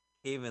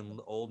caven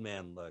old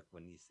man look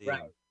when you see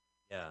him.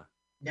 Yeah.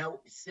 Now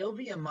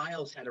Sylvia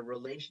Miles had a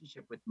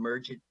relationship with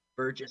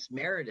Burgess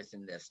Meredith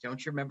in this.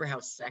 Don't you remember how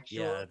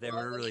sexual? Yeah, they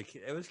were really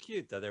cute. It was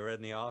cute though. They were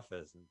in the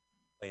office and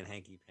playing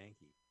hanky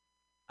panky.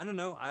 I don't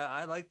know.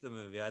 I liked the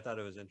movie. I thought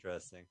it was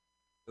interesting.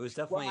 It was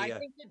definitely. Well, I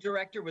think the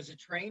director was a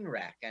train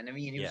wreck, and I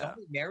mean, he was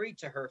only married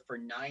to her for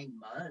 9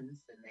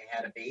 months, and they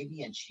had a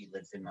baby, and she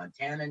lives in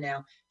Montana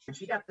now. When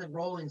she got the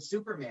role in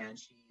Superman,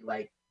 she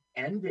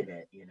ended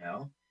it.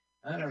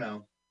 I don't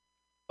know.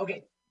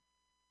 Okay.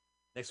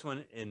 Next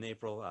one in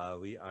April.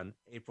 On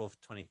April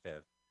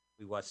 25th,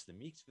 we watched The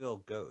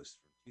Meeksville Ghost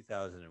from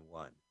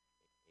 2001, a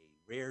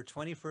rare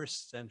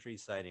 21st century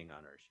sighting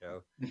on our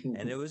show,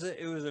 and it was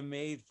a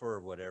made for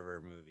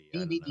whatever movie.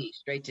 DVD,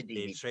 straight to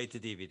DVD. Straight to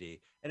DVD,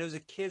 and it was a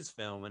kids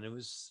film, and it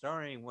was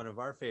starring one of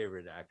our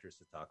favorite actors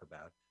to talk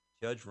about,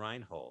 Judge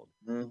Reinhold,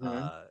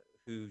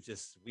 who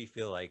just we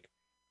feel like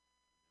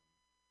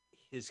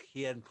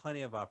he had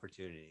plenty of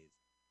opportunities,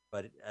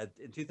 but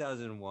in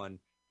 2001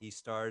 he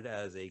starred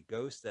as a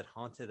ghost that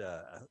haunted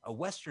a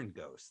Western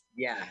ghost.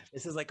 Yeah,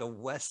 this is like a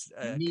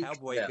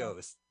cowboy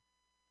ghost.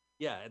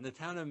 Yeah, in the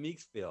town of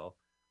Meeksville,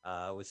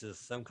 which is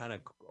some kind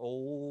of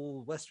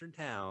old Western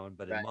town,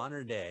 but in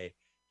modern day,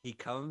 he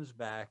comes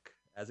back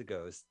as a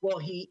ghost. Well,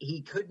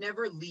 he could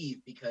never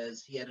leave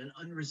because he had an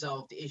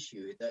unresolved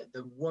issue.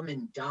 The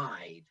woman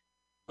died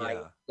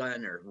by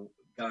gun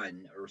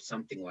or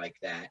something like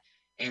that,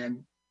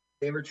 and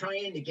they were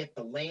trying to get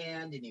the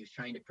land, and he was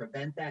trying to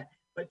prevent that.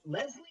 But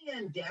Leslie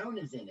Ann Down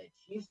is in it.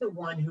 She's the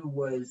one who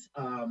was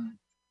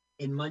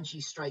in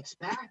Munchie Strikes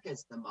Back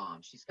as the mom.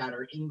 She's got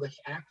her English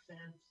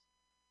accent.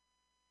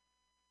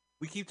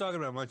 We keep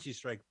talking about Munchie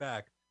Strike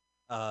Back.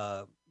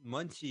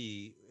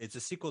 Munchie, it's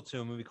a sequel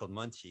to a movie called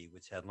Munchie,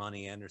 which had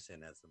Lonnie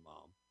Anderson as the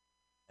mom.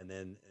 And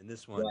then in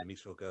this one,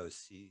 Meeksville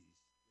Ghost,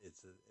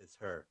 it's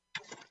her.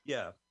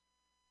 Yeah.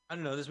 I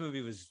don't know. This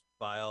movie was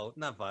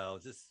not vile.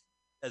 Just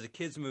as a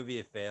kid's movie,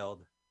 it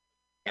failed.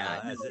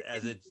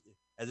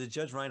 As a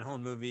Judge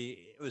Reinhold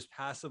movie, it was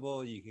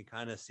passable. You can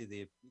kind of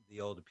see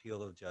the old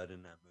appeal of Judd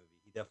in that movie.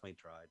 He definitely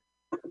tried.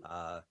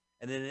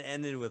 And then it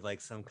ended with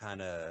like some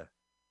kind of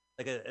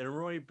like a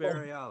Roy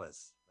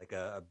Borealis, like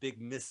a big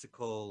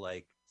mystical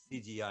like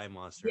CGI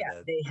monster.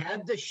 Yeah, they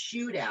had the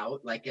shootout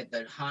like at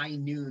the high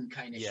noon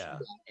kind of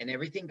shootout, and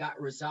everything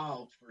got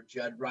resolved for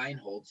Judd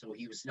Reinhold, so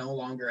he was no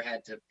longer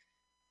had to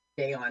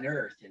stay on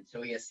Earth, and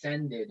so he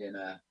ascended in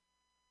a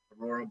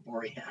Aurora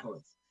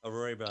Borealis.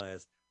 Aurora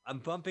Borealis. I'm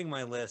bumping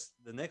my list.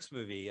 The next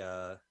movie,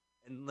 and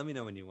let me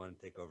know when you want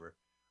to take over.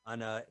 On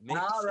May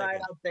 2nd. All right,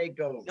 I'll take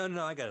over.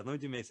 No, I got it. Let me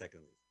do May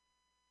 2nd.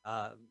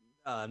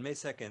 On May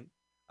 2nd,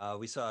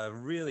 we saw a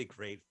really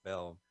great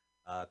film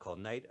called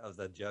Night of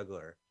the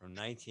Juggler from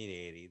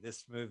 1980.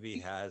 This movie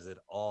has it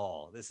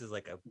all. This is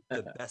like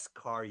the best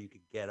car you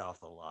could get off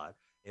the lot.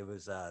 It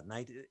was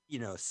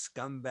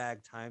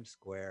scumbag Times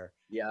Square.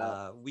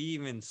 Yeah. We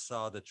even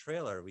saw the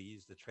trailer. We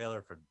used the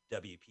trailer for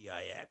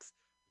WPIX.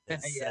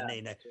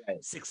 Sunday night,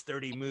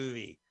 6:30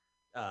 movie.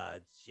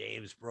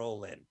 James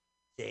Brolin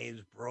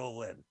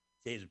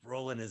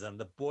is on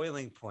the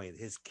boiling point.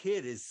 His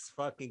kid is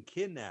fucking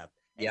kidnapped.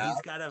 And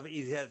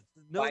he has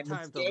no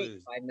time to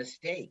lose. By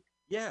mistake.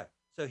 Yeah.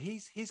 So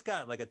he's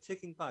got like a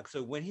ticking clock.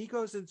 So when he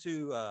goes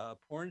into a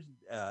porn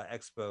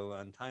expo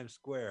on Times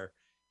Square,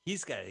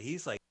 he's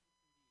like,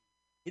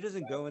 he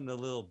doesn't go in the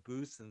little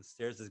booths and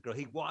stares at his girl.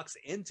 He walks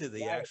into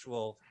the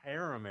actual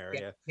harem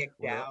area.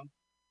 Kicked down.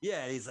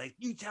 Yeah, he's like,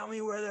 you tell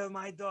me where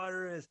my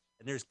daughter is.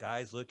 And there's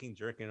guys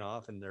jerking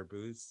off in their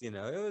booths. It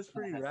was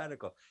pretty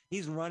radical.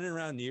 He's running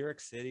around New York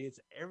City. It's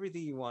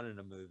everything you want in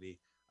a movie.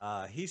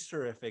 He's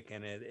terrific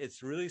in it.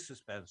 It's really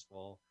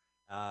suspenseful.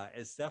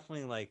 It's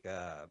definitely like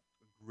a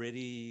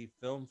gritty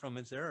film from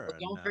its era. But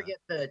don't forget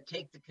the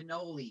Take the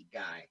Cannoli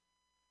guy.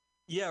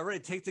 Yeah,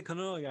 right. Take the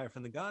Cannoli guy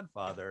from The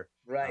Godfather.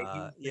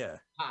 Right. Yeah.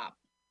 Pop.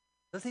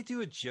 Does they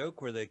do a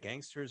joke where the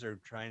gangsters are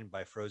trying to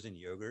buy frozen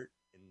yogurt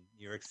in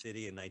New York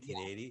City in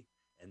 1980,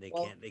 and they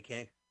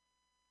can't?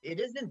 It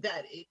isn't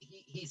that.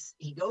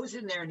 He goes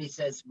in there and he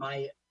says,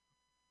 my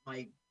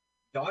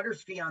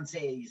daughter's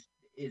fiance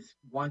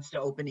wants to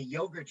open a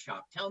yogurt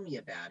shop. Tell me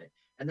about it.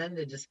 And then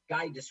the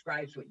guy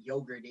describes what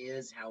yogurt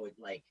is, how it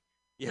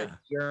the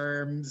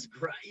germs.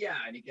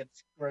 And he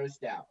gets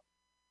grossed out.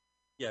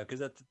 Yeah,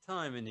 because at the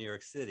time in New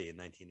York City in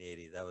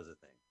 1980, that was a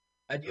thing.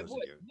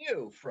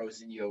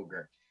 Frozen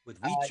yogurt with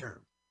wheat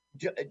germ.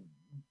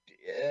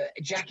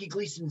 Jackie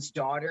Gleason's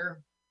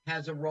daughter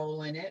has a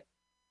role in it.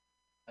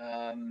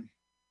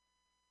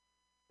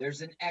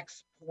 There's an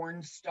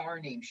ex-porn star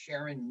named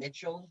Sharon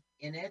Mitchell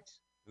in it.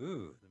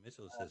 Ooh, the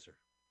Mitchell sister.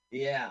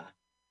 Yeah.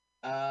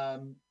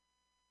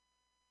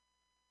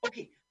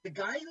 Okay, the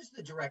guy who's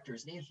the director,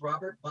 his name's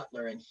Robert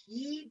Butler, and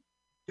he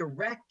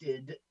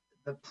directed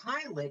the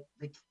pilot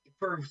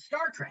for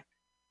Star Trek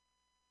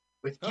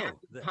with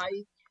Captain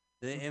Pike.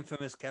 The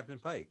infamous Captain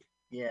Pike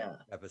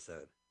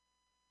episode.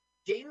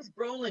 James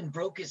Brolin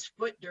broke his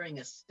foot during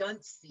a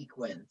stunt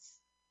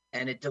sequence,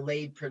 and it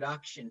delayed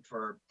production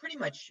for pretty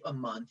much a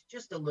month,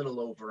 just a little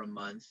over a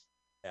month.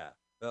 Yeah,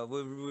 well,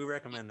 we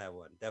recommend that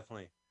one,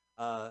 definitely.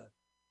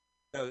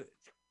 So,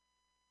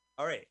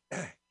 all right,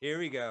 here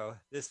we go.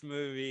 This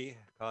movie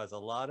caused a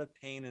lot of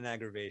pain and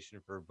aggravation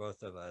for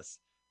both of us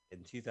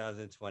in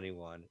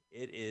 2021.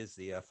 It is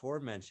the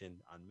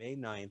aforementioned, on May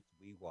 9th,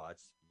 we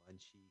watched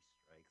Munchie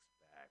Strikes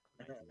Back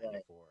from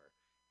 1994.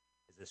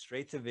 It's a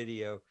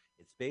straight-to-video.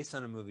 It's based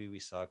on a movie we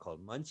saw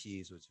called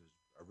Munchies, which was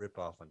a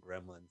ripoff on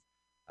Gremlins.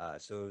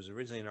 So it was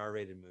originally an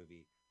R-rated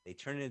movie. They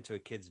turned it into a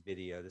kid's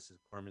video. This is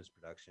Corman's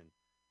production.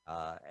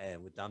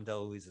 And with Dom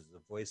DeLuise as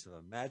the voice of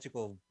a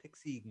magical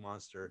pixie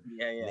monster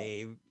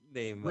named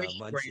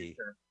Munchie.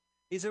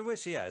 He's a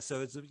wish,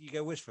 So you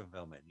get wish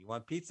fulfillment. You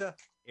want pizza?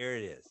 Here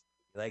it is.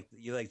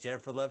 You like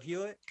Jennifer Love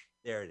Hewitt?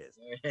 There it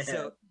is.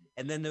 So,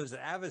 and then there was an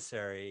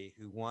adversary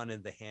who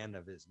wanted the hand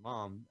of his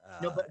mom.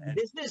 No, but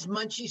this is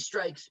Munchie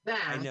Strikes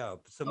Back. I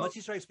know. So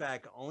Munchie Strikes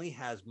Back only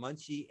has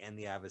Munchie and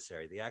the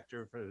adversary. The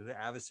actor for the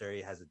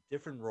adversary has a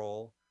different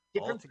role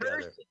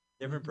altogether.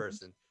 Different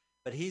person.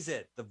 But he's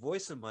it. The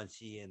voice of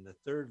Munchie in the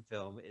third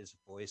film is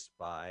voiced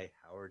by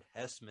Howard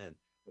Hessman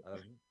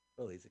of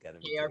Police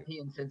Academy. KRP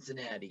in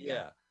Cincinnati.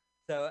 Yeah.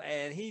 So,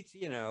 and he's,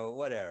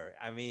 whatever.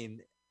 I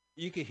mean,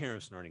 you can hear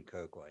him snorting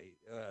coke while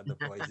the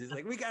voice. He's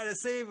like, we got to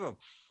save him.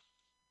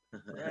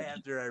 Right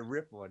after I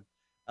rip one.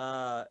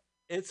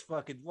 It's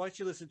fucking, why don't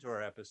you listen to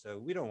our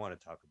episode? We don't want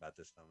to talk about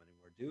this film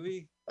anymore, do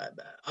we?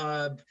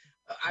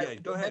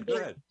 Go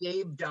ahead.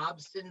 Dave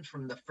Dobson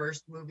from the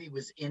first movie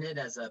was in it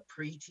as a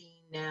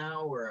preteen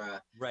now, or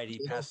a right. He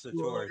passed the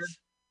torch.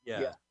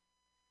 Yeah.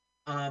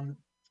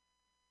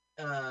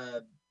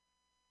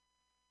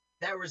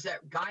 There was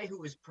that guy who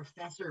was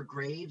Professor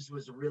Graves,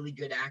 was a really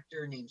good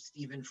actor named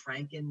Stephen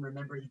Franken.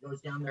 Remember, he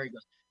goes down there, he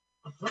goes,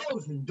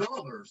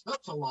 $1,000.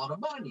 That's a lot of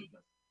money.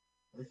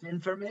 This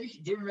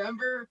information. Do you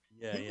remember?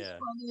 Yeah, he was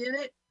funny in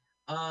it.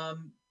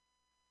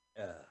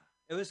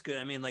 It was good.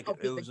 I mean, like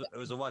it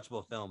was a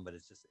watchable film, but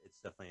it's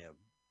definitely a.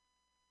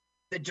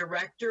 The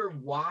director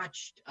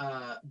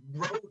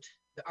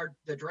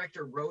the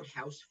director wrote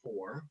House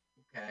 4.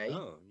 Okay.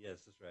 Oh yes,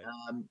 that's right.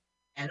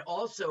 And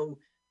also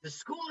the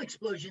school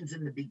explosions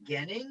in the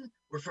beginning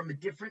were from a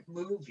different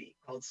movie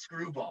called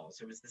Screwballs.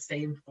 It was the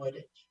same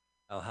footage.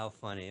 Oh, how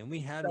funny! And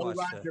we had watched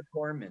Roger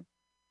Corman.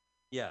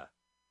 Yeah.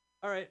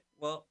 All right.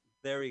 Well,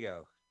 there we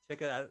go.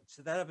 Check it out.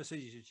 So that episode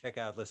you should check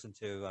out, listen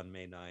to on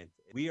May 9th.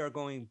 We are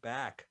going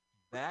back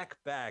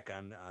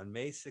on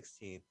May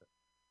 16th.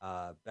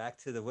 Back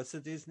to the, what's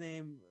the dude's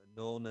name?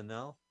 Noel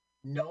Nosek.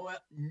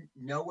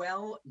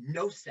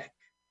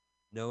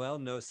 Noel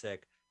Nosek.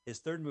 His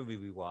third movie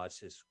we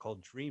watched is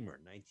called Dreamer,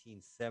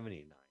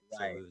 1979.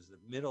 Right. So it was the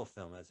middle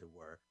film, as it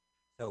were.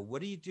 So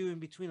what do you do in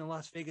between a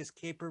Las Vegas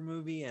caper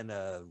movie and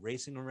a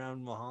racing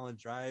around Mulholland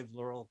Drive,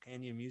 Laurel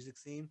Canyon music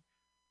scene?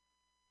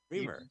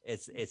 Dreamer.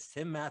 It's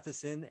Tim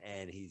Matheson,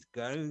 and he's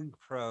going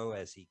pro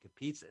as he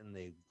competes in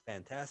the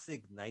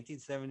fantastic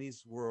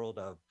 1970s world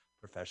of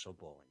professional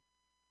bowling.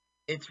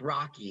 It's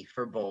Rocky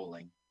for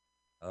bowling.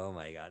 Oh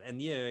my God.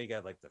 And you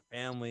got like the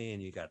family,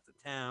 and you got the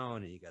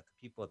town, and you got the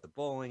people at the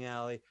bowling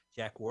alley.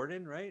 Jack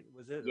Warden, right?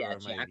 Was it? Yeah,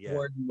 Jack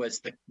Warden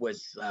was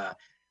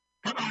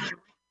come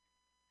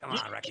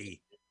on, Rocky.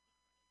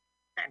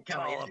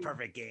 Call a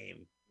perfect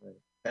game.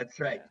 That's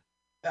right.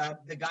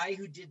 The guy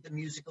who did the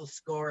musical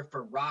score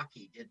for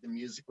Rocky did the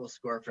musical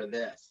score for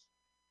this.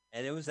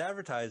 And it was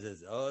advertised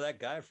as, that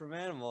guy from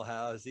Animal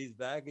House, he's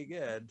back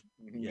again.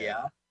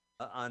 Yeah.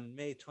 On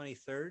May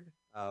 23rd,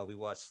 we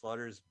watched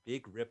Slaughter's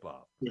Big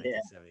Ripoff from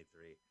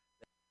 1973.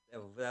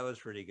 That was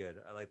pretty good.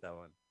 I like that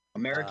one.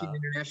 American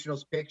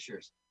International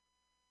Pictures.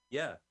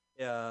 Yeah.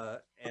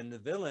 And the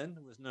villain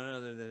was none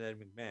other than Ed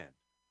McMahon.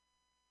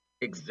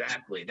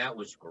 Exactly. That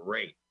was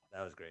great.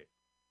 It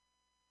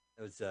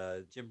was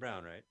Jim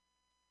Brown, right?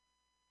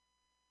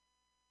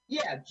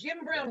 Yeah,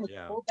 Jim Brown was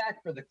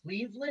fullback for the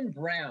Cleveland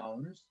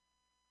Browns.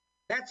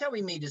 That's how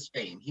he made his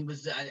fame. He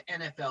was an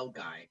NFL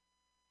guy,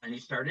 and he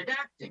started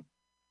acting.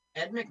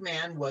 Ed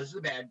McMahon was the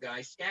bad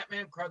guy.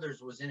 Scatman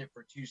Crothers was in it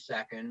for 2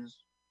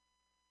 seconds.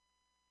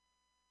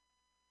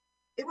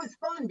 It was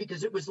fun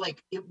because it was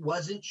like, it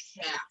wasn't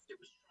Shaft. It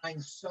was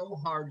trying so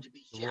hard to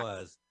be Shaft. It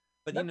was.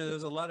 But, there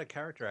was a lot of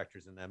character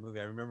actors in that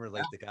movie. I remember,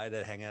 like, the guy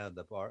that hung out at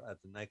the bar,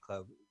 at the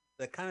nightclub,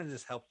 that kind of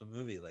just helped the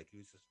movie. Like, he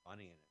was just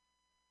funny in it.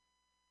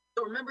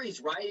 So remember,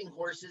 he's riding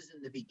horses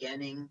in the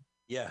beginning.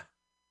 Yeah.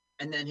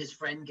 And then his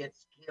friend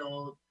gets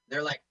killed.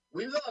 They're like,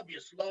 "We love you,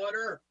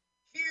 Slaughter.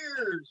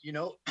 Cheers." I'm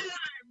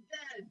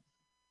dead.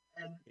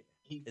 And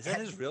is that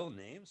his real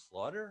name,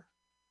 Slaughter?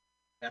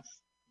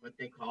 That's what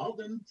they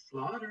called him,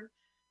 Slaughter.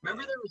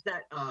 Remember, there was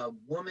that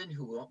woman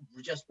who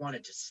just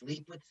wanted to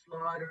sleep with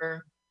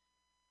Slaughter.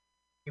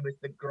 He was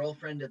the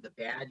girlfriend of the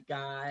bad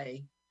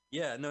guy.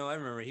 Yeah, no, I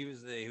remember. He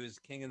was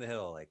king of the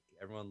hill. Like,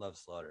 everyone loved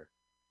Slaughter.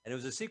 And it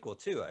was a sequel,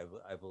 too,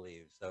 I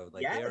believe. So,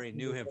 like, they already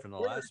knew him from the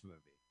last movie.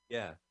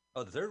 Yeah.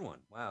 Oh, the third one.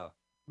 Wow.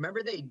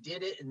 Remember, they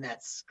did it in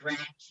that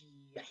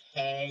scratchy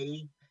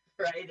hay,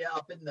 right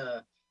up in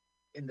the.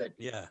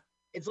 Yeah.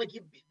 It's like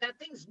that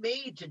thing's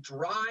made to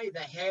dry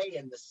the hay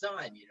in the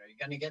sun. You're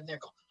gonna get in there.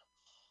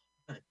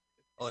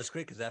 Oh, it's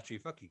great because after you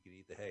fuck, you can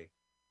eat the hay.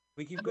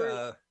 We keep.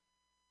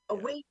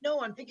 Wait,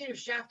 no, I'm thinking of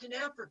Shaft in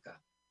Africa.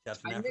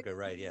 Shaft in Africa,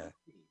 right? Yeah.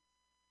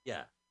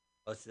 Yeah.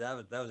 Oh, so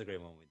that was a great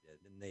one we did,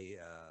 and they.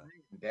 I'm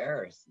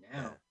embarrassed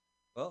now. Yeah.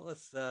 Well,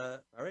 let's. All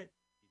right,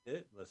 you did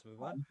it. Let's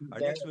move on. Our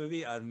next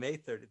movie on May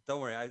 30th. Don't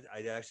worry, I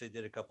actually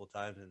did a couple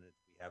times, and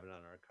we have it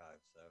on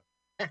archive, so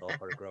it's all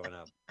part of growing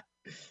up.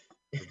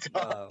 It's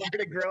all part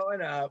of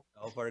growing up.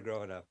 All part of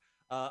growing up.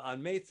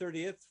 On May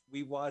 30th,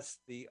 we watched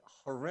the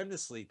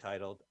horrendously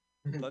titled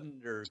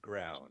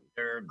Thunderground.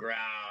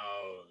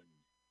 Underground.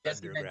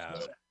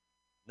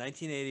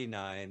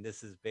 1989.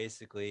 This is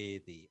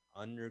basically the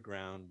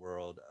underground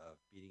world of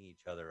beating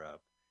each other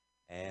up,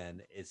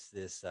 and it's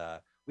this.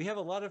 we have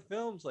a lot of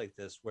films like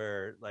this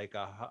where like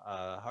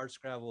a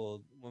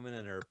hardscrabble woman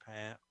and her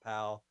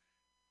pal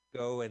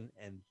go and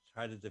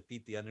try to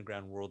defeat the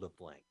underground world of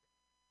blank,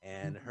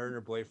 and her and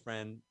her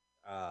boyfriend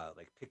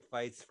like pick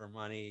fights for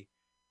money,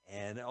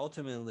 and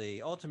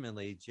ultimately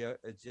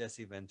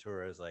Jesse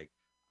Ventura is like,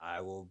 I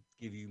will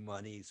give you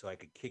money so I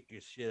could kick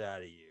your shit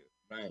out of you.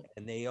 Right.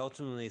 And they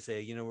ultimately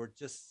say, you know, we're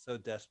just so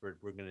desperate,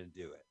 we're gonna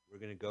do it. We're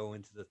gonna go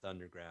into the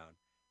Thunderground,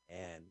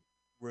 and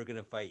we're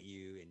gonna fight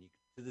you, and you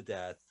to the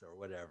death or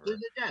whatever. To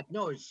the death.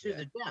 No, it's to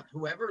the death.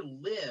 Whoever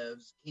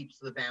lives keeps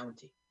the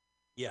bounty.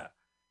 Yeah.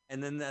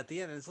 And then at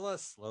the end, there's a lot of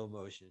slow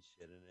motion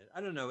shit in it. I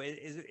don't know.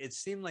 It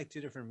seemed like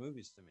two different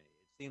movies to me.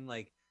 It seemed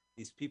like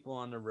these people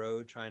on the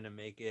road trying to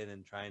make it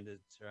and trying to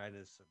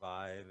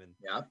survive and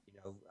you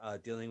know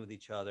dealing with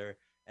each other.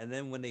 And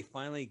then when they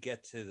finally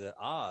get to the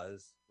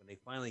Oz, when they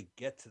finally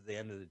get to the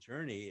end of the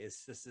journey,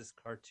 it's just this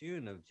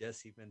cartoon of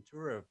Jesse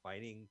Ventura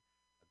fighting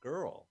a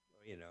girl.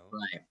 You know,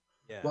 right?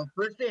 Yeah. Well,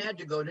 first they had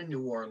to go to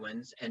New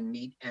Orleans and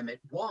meet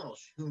Emmett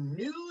Walsh, who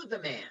knew the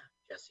man,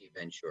 Jesse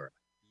Ventura.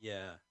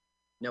 Yeah.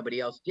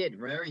 Nobody else did.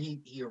 Remember,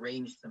 he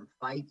arranged some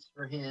fights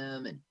for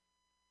him and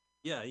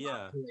yeah.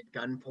 At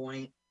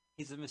gunpoint.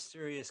 He's a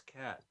mysterious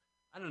cat.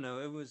 I don't know.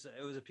 It was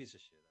a piece of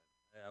shit.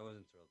 I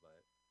wasn't thrilled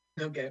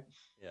by it. Okay.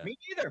 Yeah. Me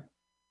neither.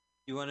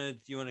 Do you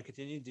want to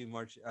continue? Do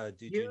March?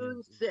 Do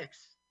June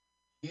 6th,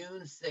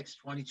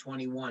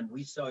 2021.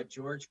 We saw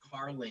George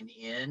Carlin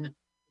in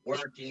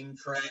Working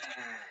Class.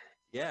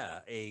 Yeah,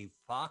 a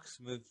Fox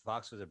movie.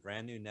 Fox was a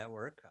brand new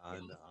network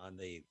on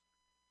the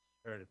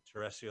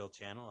terrestrial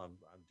channel. I'm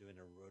doing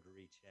a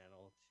rotary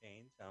channel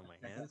change on my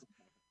hands,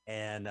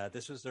 and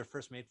this was their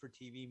first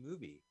made-for-TV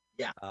movie.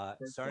 Yeah,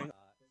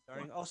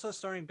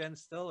 starring Ben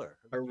Stiller.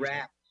 A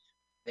rap.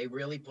 They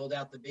really pulled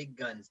out the big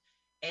guns,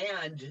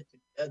 and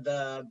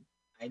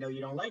I know you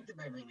don't like the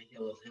Beverly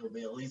Hills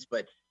Hillbillies,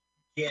 but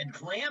Jed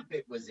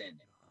Clampett was in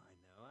it. I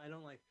know. I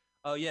don't like.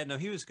 Oh yeah, no,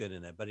 he was good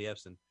in it, Buddy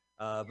Epson.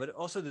 But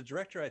also the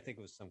director, I think,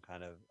 was some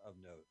kind of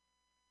note.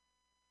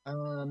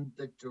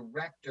 The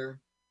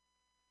director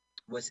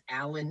was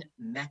Alan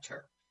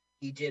Metter.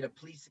 He did a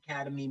Police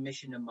Academy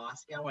Mission to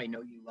Moscow. I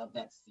know you love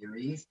that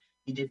series.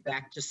 He did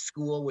Back to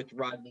School with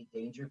Rodney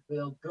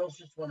Dangerfield. Girls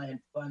Just Want to Have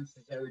Fun,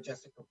 Sarah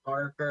Jessica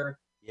Parker.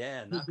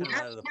 Yeah, knocking it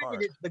out of the park.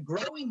 It's the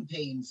Growing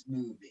Pains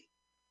movie.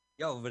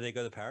 Yo, when they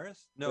go to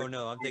Paris? No,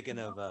 I'm thinking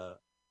of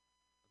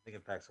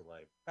Facts of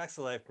Life. Facts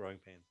of Life, Growing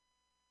Pains.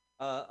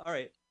 All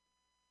right.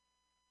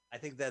 I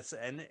think that's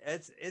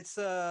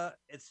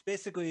it's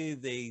basically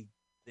the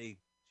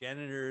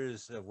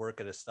janitors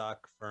work at a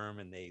stock firm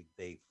and they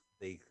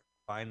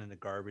find in the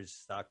garbage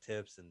stock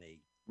tips and they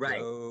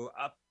go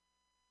up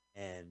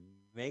and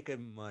make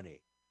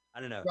money. I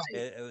don't know.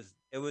 Right.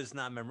 It was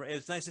not memorable. It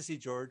was nice to see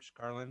George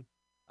Carlin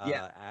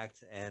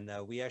act, and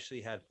we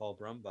actually had Paul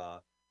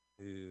Brumbaugh,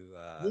 who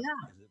is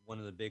one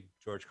of the big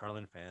George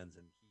Carlin fans,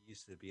 and he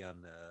used to be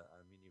on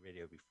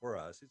MutinyRadio before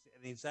us.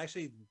 And he's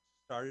actually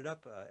started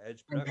up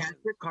Edge Production. And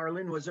Patrick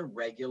Carlin was a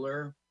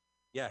regular.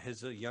 Yeah,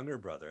 his younger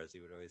brother, as he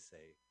would always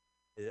say,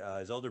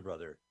 his older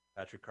brother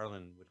Patrick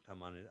Carlin would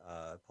come on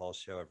Paul's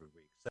show every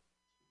week. So,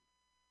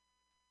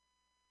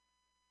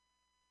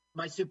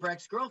 My Super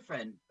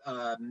Ex-Girlfriend,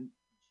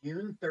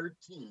 June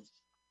 13th,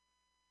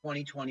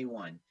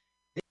 2021.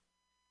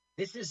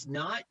 This is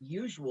not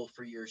usual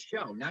for your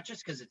show, not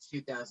just because it's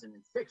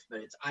 2006, but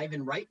it's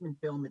Ivan Reitman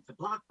film. It's a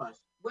blockbuster.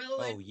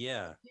 Well, it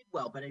did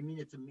well, but I mean,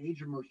 it's a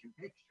major motion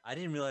picture. I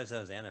didn't realize that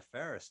was Anna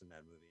Faris in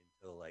that movie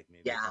until like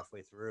maybe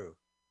halfway through.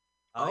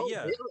 Really?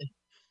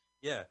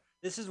 Yeah.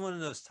 This is one of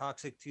those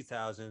toxic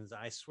 2000s.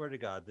 I swear to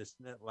God, this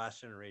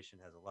last generation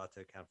has a lot to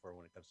account for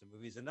when it comes to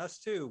movies, and us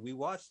too. We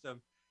watched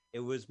them.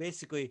 It was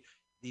basically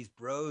these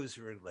bros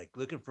who are like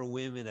looking for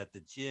women at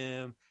the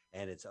gym,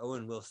 and it's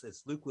Owen Wilson,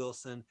 it's Luke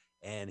Wilson,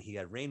 and he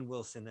had Rainn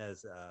Wilson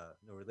as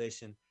no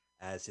relation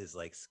as his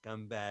like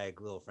scumbag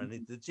little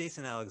friend, the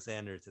Jason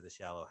Alexander to the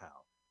Shallow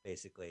Hal,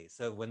 basically.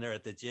 So when they're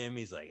at the gym,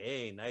 he's like,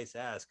 "Hey, nice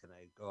ass. Can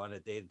I go on a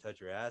date and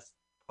touch your ass?"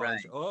 Right.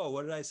 Oh,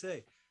 what did I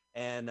say?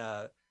 And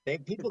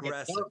people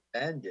get so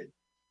offended.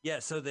 Yeah,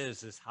 so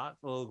there's this hot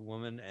little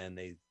woman, and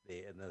they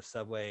in the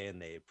subway,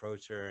 and they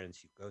approach her, and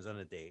she goes on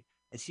a date,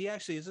 and she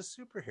actually is a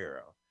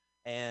superhero.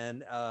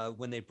 And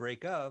when they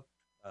break up,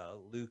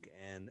 Luke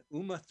and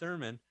Uma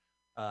Thurman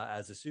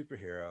as a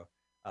superhero,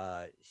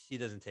 she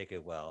doesn't take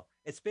it well.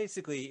 It's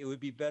basically, it would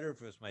be better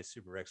if it was My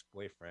Super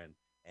Ex-Boyfriend,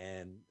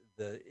 and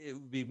it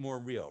would be more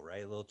real,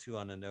 right? A little too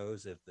on the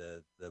nose if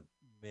the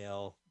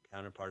male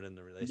counterpart in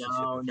the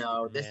relationship.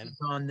 No, this is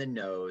on the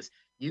nose.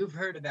 You've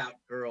heard about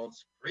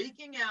girls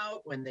freaking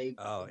out when they.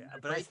 Oh, yeah,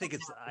 but I think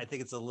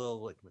it's a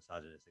little like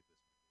misogynistic.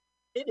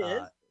 It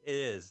is. It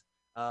is.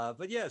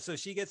 But yeah, so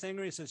she gets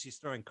angry, so she's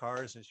throwing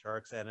cars and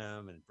sharks at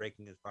him and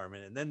breaking his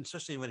apartment. And then,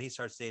 especially when he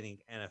starts dating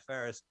Anna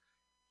Faris,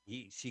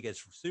 she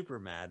gets super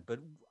mad. But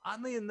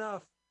oddly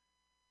enough,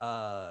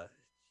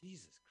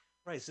 Jesus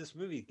Christ, this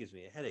movie gives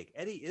me a headache.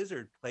 Eddie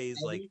Izzard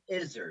plays Eddie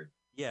Izzard.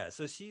 Yeah,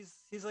 so she's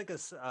like a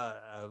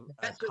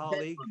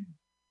colleague.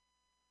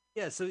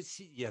 Yeah, so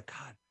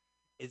God,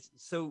 it's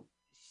so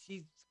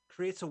she's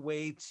creates a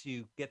way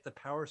to get the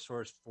power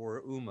source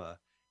for Uma,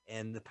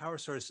 and the power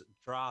source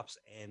drops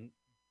and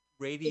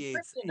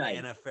radiates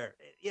Anna Faris.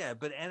 Yeah,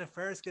 but Anna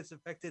Faris gets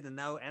affected, and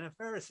now Anna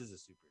Faris is a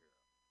superhero.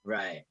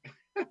 Right.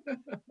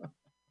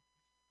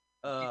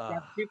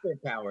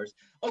 Superpowers.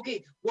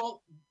 Okay,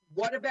 well,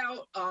 what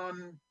about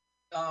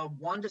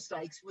Wanda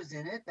Sykes was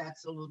in it?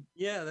 That's a little.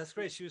 Yeah, that's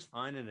great. She was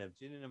fine in it.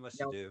 She didn't have much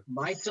to do.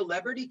 My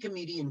Celebrity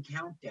Comedian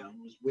Countdown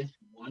was with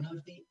one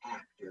of the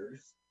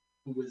actors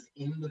who was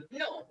in the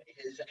film.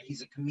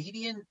 He's a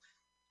comedian.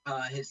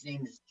 His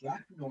name is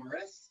Jack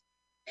Norris.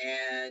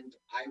 And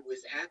I was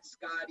at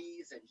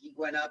Scotty's, and he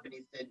went up and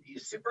he said,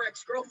 "He's Super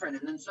Ex-Girlfriend."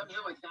 And then somehow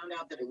I found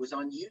out that it was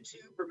on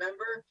YouTube,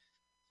 remember?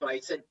 So I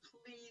said,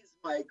 "Please,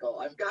 Michael,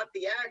 I've got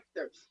the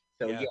actor."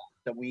 So yeah,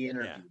 so we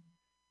interviewed. Yeah.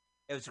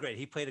 It was great.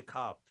 He played a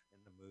cop in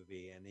the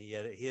movie, and he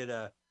had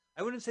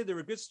I wouldn't say they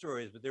were good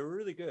stories, but they were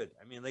really good.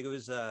 I mean, like it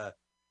was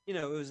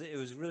it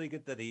was really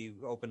good that he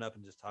opened up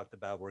and just talked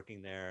about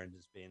working there and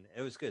just being.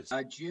 It was good.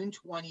 June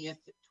 20th,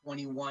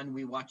 21,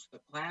 we watched the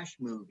Clash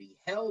movie,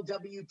 Hell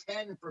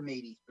W10 from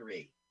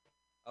 '83.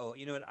 Oh,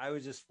 you know what? I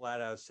would just flat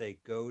out say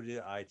go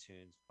to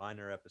iTunes, find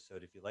our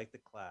episode. If you like the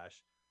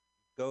Clash,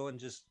 go and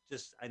just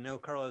I know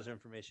Carl has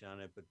information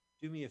on it, but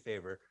do me a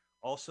favor.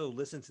 Also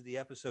listen to the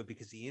episode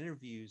because he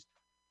interviews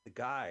the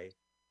guy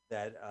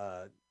that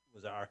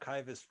was an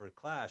archivist for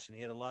Clash, and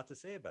he had a lot to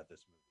say about this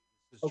movie.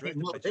 Okay,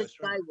 well, this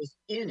guy was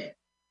in it.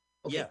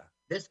 Okay, yeah.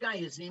 This guy,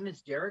 his name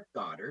is Derek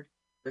Goddard.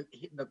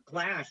 The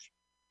Clash,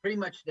 pretty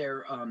much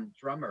their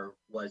drummer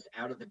was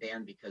out of the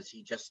band because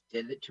he just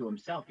did it to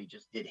himself. He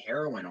just did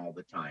heroin all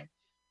the time.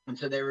 And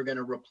so they were going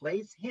to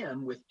replace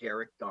him with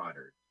Derek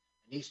Goddard.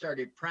 And he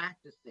started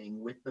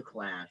practicing with the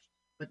Clash.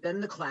 But then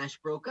the Clash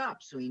broke up,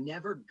 so he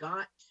never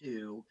got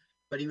to,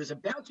 but he was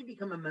about to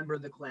become a member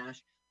of the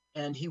Clash,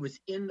 and he was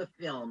in the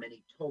film, and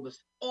he told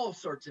us all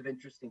sorts of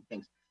interesting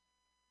things.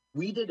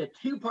 We did a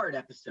 2-part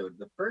episode.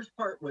 The first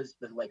part was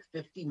the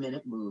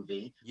 50-minute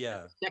movie.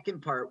 Yeah. The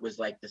second part was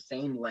like the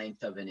same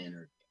length of an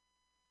interview.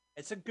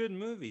 It's a good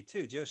movie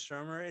too. Joe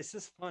Strummer. It's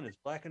just fun. It's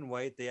black and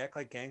white. They act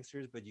like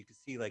gangsters, but you can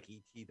see like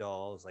ET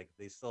dolls. Like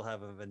they still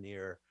have a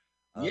veneer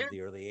of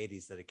the early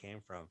 '80s that it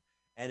came from.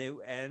 And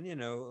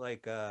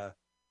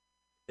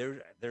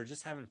they're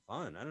just having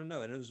fun. I don't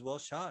know. And it was well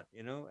shot,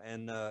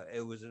 and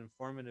it was an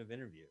informative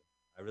interview.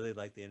 I really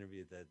liked the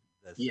interview.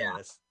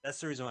 That's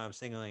the reason why I'm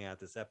singling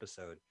out this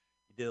episode.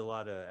 You did a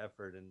lot of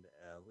effort and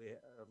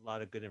a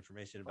lot of good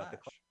information about the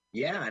Clash.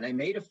 Yeah, and I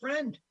made a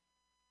friend.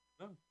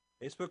 Oh,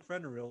 Facebook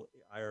friend or real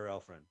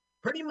IRL friend?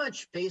 Pretty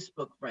much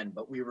Facebook friend,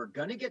 but we were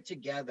going to get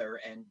together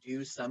and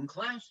do some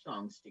Clash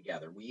songs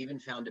together. We even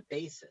found a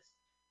bassist.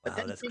 Wow,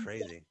 that's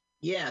crazy.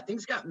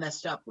 Things got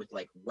messed up with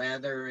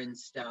weather and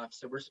stuff,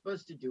 so we're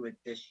supposed to do it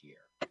this year.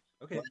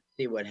 Okay. Let's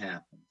see what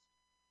happens.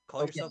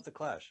 Call yourself the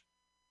Clash.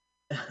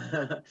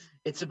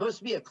 It's supposed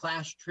to be a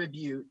Clash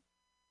tribute.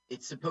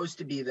 It's supposed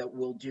to be that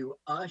we'll do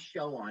a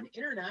show on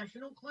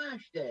International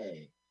Clash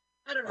Day.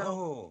 I don't know.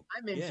 Oh,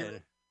 I'm into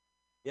it.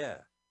 Yeah.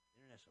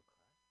 International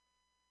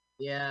Clash.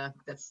 Yeah,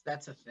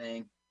 that's a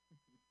thing.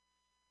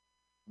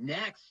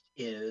 Next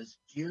is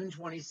June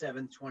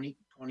 27th,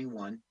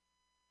 2021.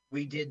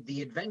 We did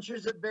The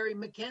Adventures of Barry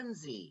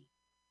McKenzie.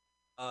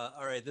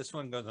 All right, this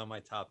one goes on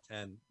my top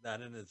 10. That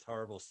and its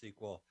horrible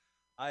sequel.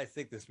 I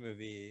think this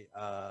movie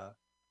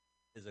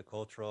is a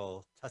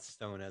cultural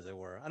touchstone, as it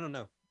were. I don't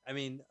know. I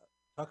mean,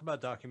 talk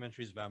about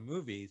documentaries about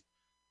movies.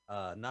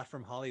 Not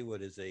From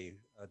Hollywood is a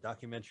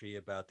documentary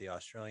about the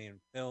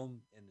Australian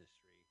film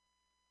industry,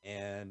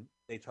 and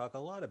they talk a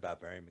lot about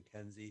Barry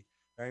McKenzie.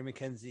 Barry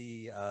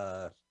McKenzie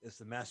is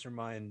the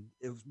mastermind.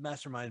 It was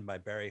masterminded by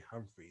Barry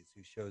Humphries,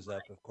 who shows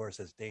up, of course,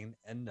 as Dane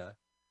Enda.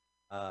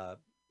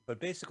 But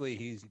basically,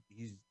 he's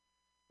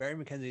Barry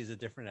McKenzie is a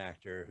different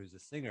actor who's a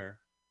singer.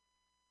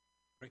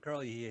 Right,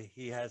 Carl?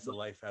 He has a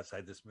life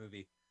outside this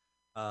movie,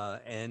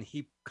 and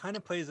he kind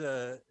of plays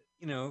a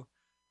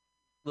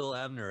Lil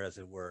Abner, as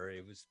it were.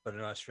 But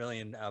an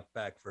Australian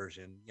outback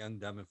version, young,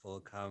 dumb, and full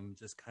of cum,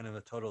 just kind of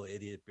a total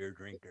idiot beer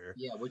drinker.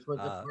 Yeah, which was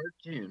a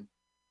cartoon.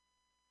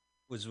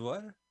 Was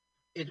what?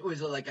 It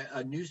was like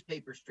a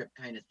newspaper strip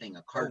kind of thing,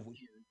 a cartoon.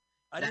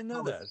 I didn't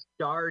know that.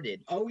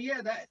 Started. Oh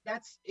yeah,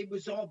 it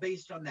was all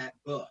based on that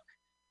book.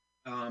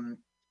 In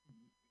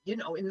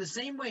the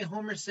same way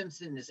Homer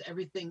Simpson is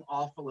everything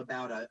awful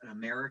about an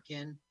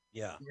American.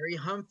 Yeah. Barry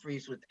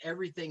Humphries with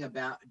everything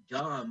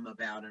dumb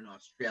about an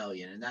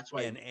Australian, and that's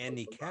why. And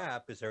Andy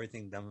Capp is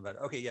everything dumb about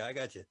it. Okay, yeah, I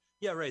got you.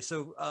 Yeah, right.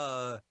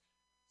 So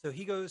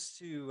he goes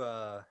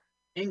to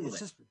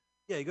England.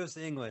 He goes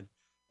to England,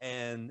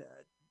 and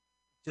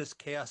just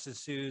chaos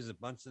ensues. A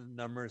bunch of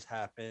numbers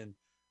happen.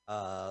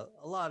 A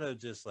lot of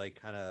just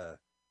kind of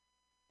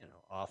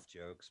off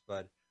jokes,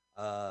 but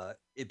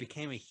it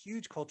became a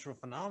huge cultural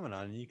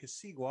phenomenon, and you can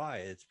see why.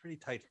 It's a pretty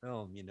tight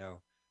film,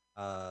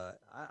 I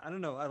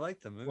don't know. I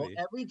like the movie. Well,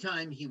 every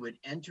time he would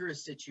enter a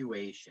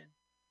situation,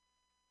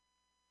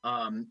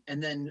 and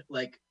then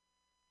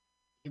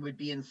he would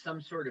be in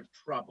some sort of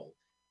trouble,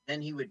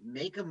 then he would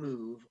make a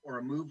move, or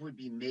a move would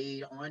be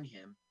made on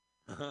him,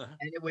 and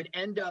it would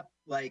end up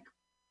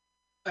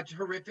a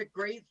terrific,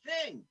 great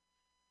thing.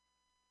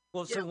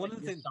 Well, so one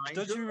of the things,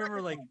 don't you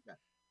remember, like,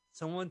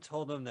 someone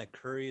told him that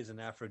curry is an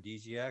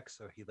aphrodisiac,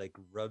 so he like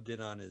rubbed it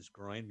on his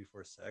groin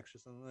before sex or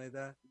something like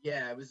that?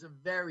 Yeah, it was a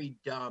very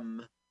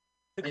dumb.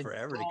 It took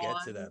forever to get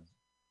to that.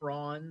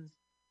 Prawns.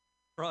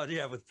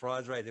 Yeah, with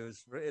prawns, right?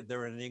 They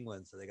were in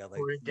England, so they got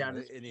like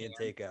Indian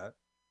takeout.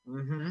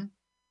 Mm-hmm.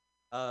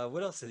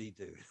 What else did he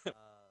do?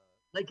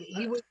 Like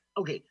he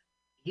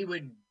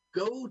would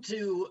go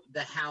to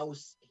the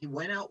house. He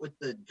went out with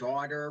the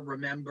daughter,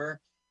 remember?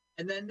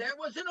 And then there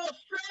was an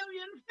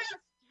Australian fest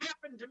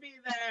happened to be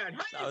there.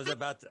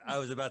 I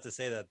was about to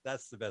say that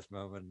that's the best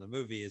moment in the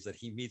movie is that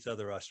he meets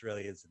other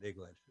Australians in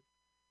England.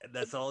 And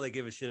that's all they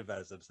give a shit about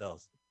is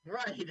themselves.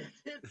 Right.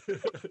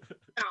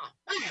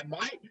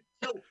 Mike.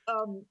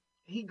 So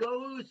he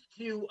goes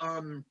to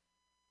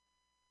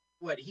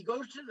he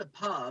goes to the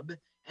pub,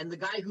 and the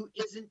guy who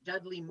isn't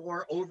Dudley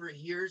Moore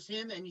overhears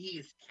him, and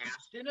he's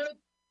cast in a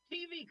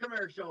TV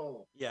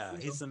commercial. Yeah,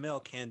 he's the male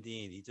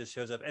Candide. He just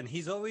shows up, and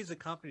he's always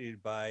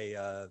accompanied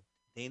by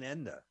Dane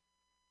Edna,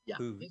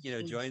 who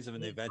joins him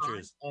in the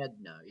adventures.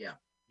 Edna,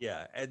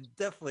 yeah, and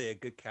definitely a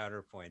good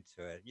counterpoint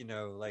to it.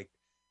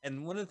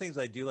 And one of the things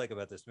I do like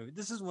about this movie,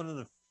 this is one of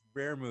the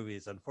rare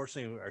movies.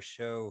 Unfortunately, our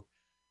show,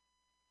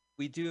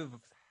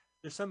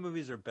 there's some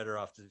movies are better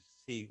off to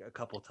see a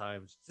couple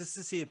times just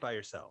to see it by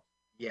yourself.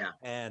 Yeah,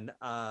 and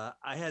I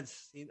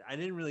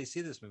didn't really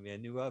see this movie. I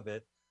knew of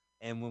it.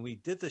 And when we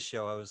did the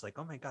show, I was like,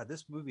 oh my God,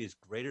 this movie is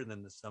greater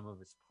than the sum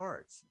of its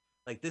parts.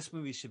 Like, this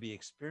movie should be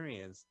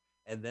experienced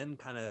and then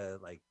kind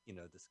of like,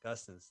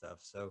 discussed and stuff.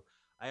 So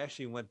I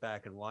actually went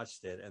back and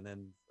watched it and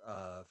then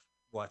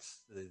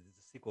watched the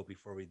sequel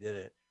before we did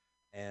it.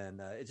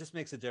 And it just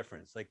makes a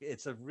difference. Like,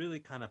 it's a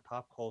really kind of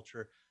pop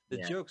culture.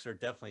 The jokes are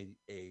definitely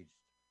aged.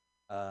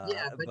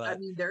 But I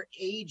mean, they're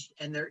aged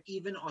and they're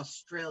even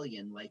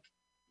Australian. Like.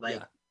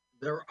 Yeah.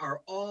 There are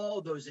all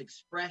those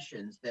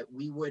expressions that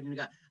we wouldn't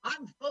got.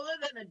 I'm fuller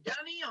than a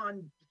dunny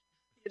on,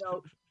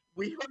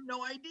 we have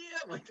no idea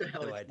what the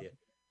hell. No idea.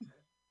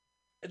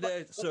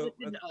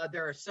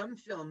 There are some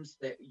films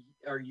that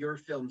are your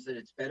films that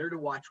it's better to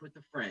watch with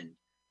a friend,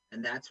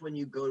 and that's when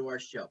you go to our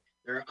show.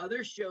 There are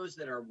other shows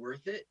that are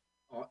worth it,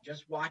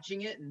 just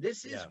watching it, and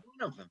this is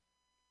one of them.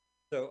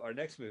 So our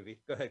next movie,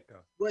 go ahead,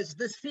 was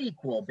the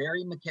sequel.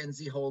 Barry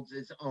McKenzie holds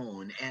his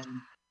own, and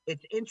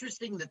it's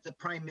interesting that the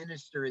Prime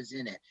Minister is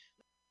in it.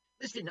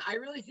 Listen, I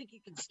really think you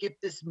can skip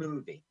this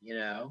movie,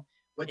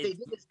 What they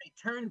did is they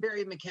turned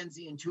Barry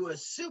McKenzie into a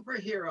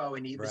superhero,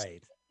 and he was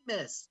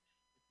famous.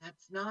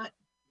 That's not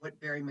what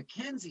Barry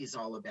McKenzie is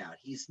all about.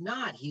 He's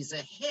not. He's a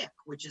hick,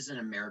 which is an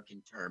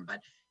American term, but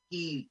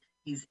he's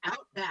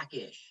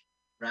outback-ish,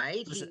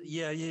 right? Listen,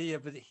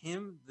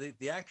 but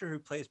the actor who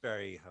plays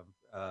Barry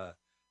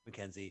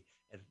McKenzie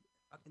and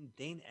fucking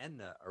Dane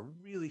Edna are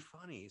really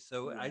funny.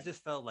 So I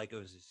just felt like it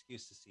was an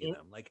excuse to see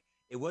them. Like,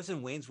 it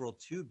wasn't Wayne's World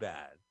too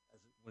bad.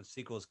 When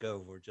sequels go,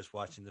 we're just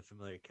watching the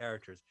familiar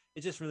characters.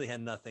 It just really had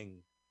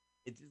nothing.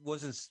 It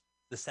wasn't,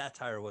 the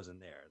satire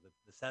wasn't there.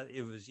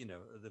 It was,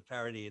 the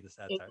parody and the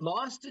satire. It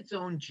lost its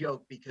own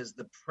joke because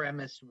the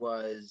premise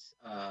was,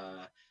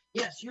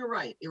 yes, you're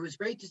right. It was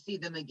great to see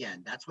them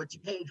again. That's what you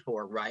paid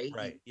for, right?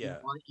 Right.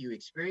 You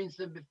experienced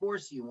them before,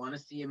 so you want to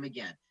see them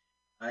again.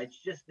 It's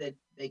just that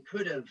they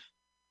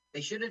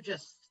should have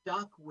just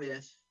stuck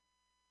with.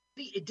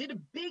 See, it did a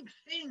big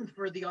thing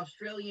for the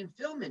Australian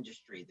film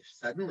industry.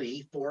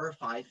 Suddenly, 4 or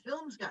 5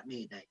 films got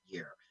made that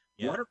year.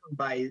 Yeah. One of them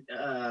by,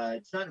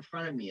 it's not in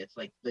front of me. It's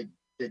like the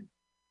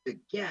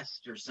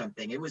Guest or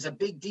something. It was a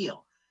big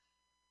deal.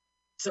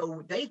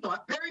 So they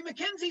thought Barry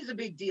McKenzie's a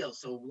big deal.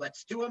 So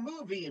let's do a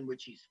movie in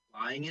which he's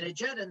flying in a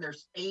jet and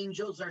there's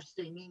angels are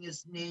singing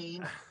his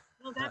name.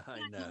 No, that's not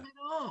him at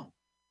all.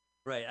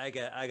 Right, I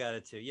got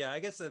it too. Yeah, I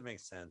guess that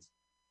makes sense.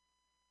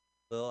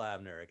 Lil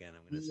Abner again,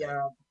 I'm going to say.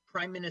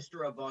 Prime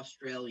Minister of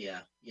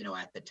Australia,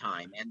 at the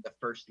time, and the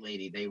First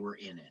Lady, they were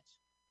in it.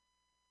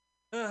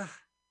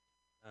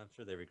 I'm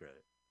sure they regret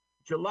it.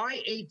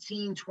 July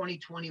 18,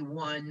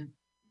 2021,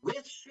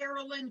 with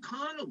Sherilyn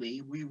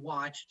Connolly, we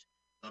watched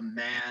The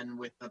Man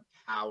with the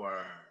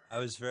Power. I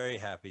was very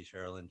happy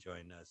Sherilyn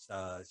joined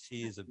us.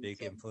 She is a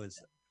big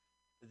influence.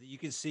 You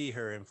can see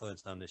her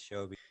influence on the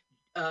show.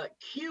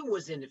 Q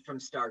was in it from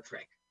Star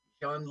Trek.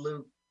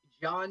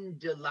 John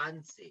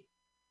Delancey.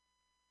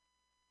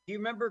 Do you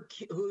remember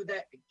who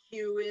that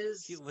Q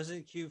is?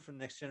 Wasn't Q from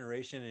Next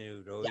Generation? And it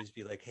would always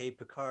be like, "Hey,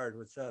 Picard,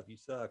 what's up? You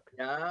suck."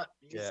 Yeah,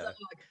 you suck.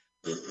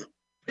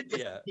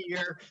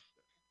 Here,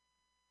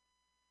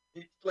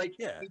 it's like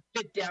he'd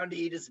sit down to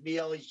eat his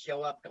meal, he'd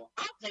show up, go,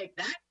 "I'll take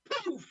that."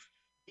 Poof.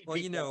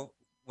 Well,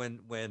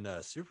 when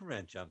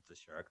Superman jumped the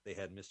shark, they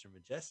had Mr.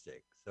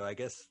 Majestic. So I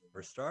guess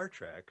for Star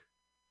Trek,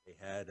 they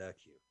had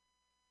Q.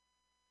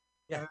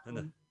 Yeah.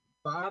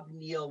 Bob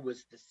Neal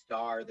was the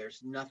star.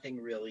 There's nothing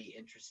really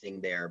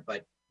interesting there,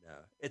 but no,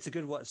 it's a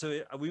good one.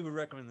 So we would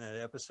recommend that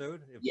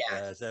episode.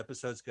 As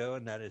episodes go,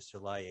 and that is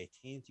July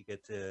 18th. You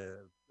get to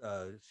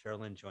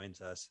Sherilyn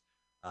joins us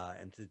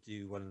and to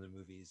do one of the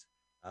movies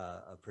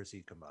of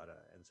Percy Kambata,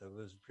 and so it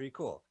was pretty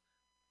cool.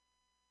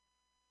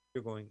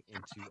 You're going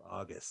into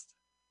August.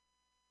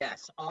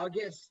 Yes,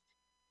 August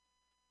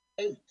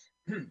 8th.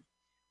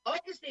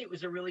 August 8th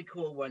was a really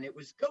cool one. It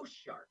was Ghost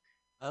Shark.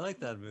 I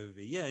like that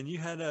movie. Yeah, and you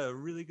had a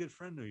really good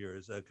friend of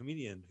yours, a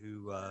comedian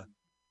who.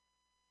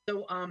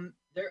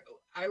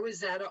 I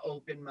was at an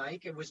open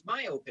mic. It was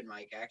my open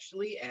mic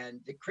actually, and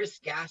Chris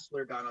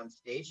Gassler got on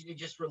stage and he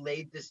just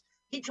relayed this.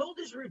 He told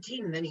his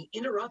routine and then he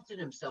interrupted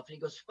himself and he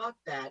goes, "Fuck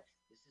that!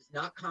 This is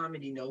not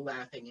comedy, no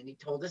laughing." And he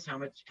told us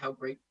how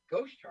great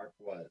Ghost Shark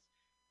was.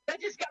 That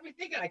just got me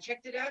thinking. I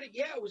checked it out.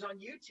 Yeah, it was on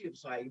YouTube,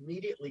 so I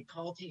immediately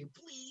called to you.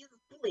 Please,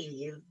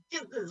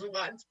 just this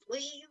once,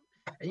 please.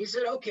 And you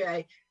said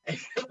okay. And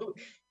so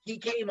he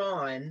came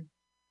on,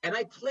 and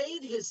I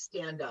played his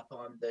stand-up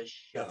on the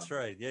show. That's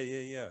right.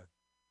 Yeah.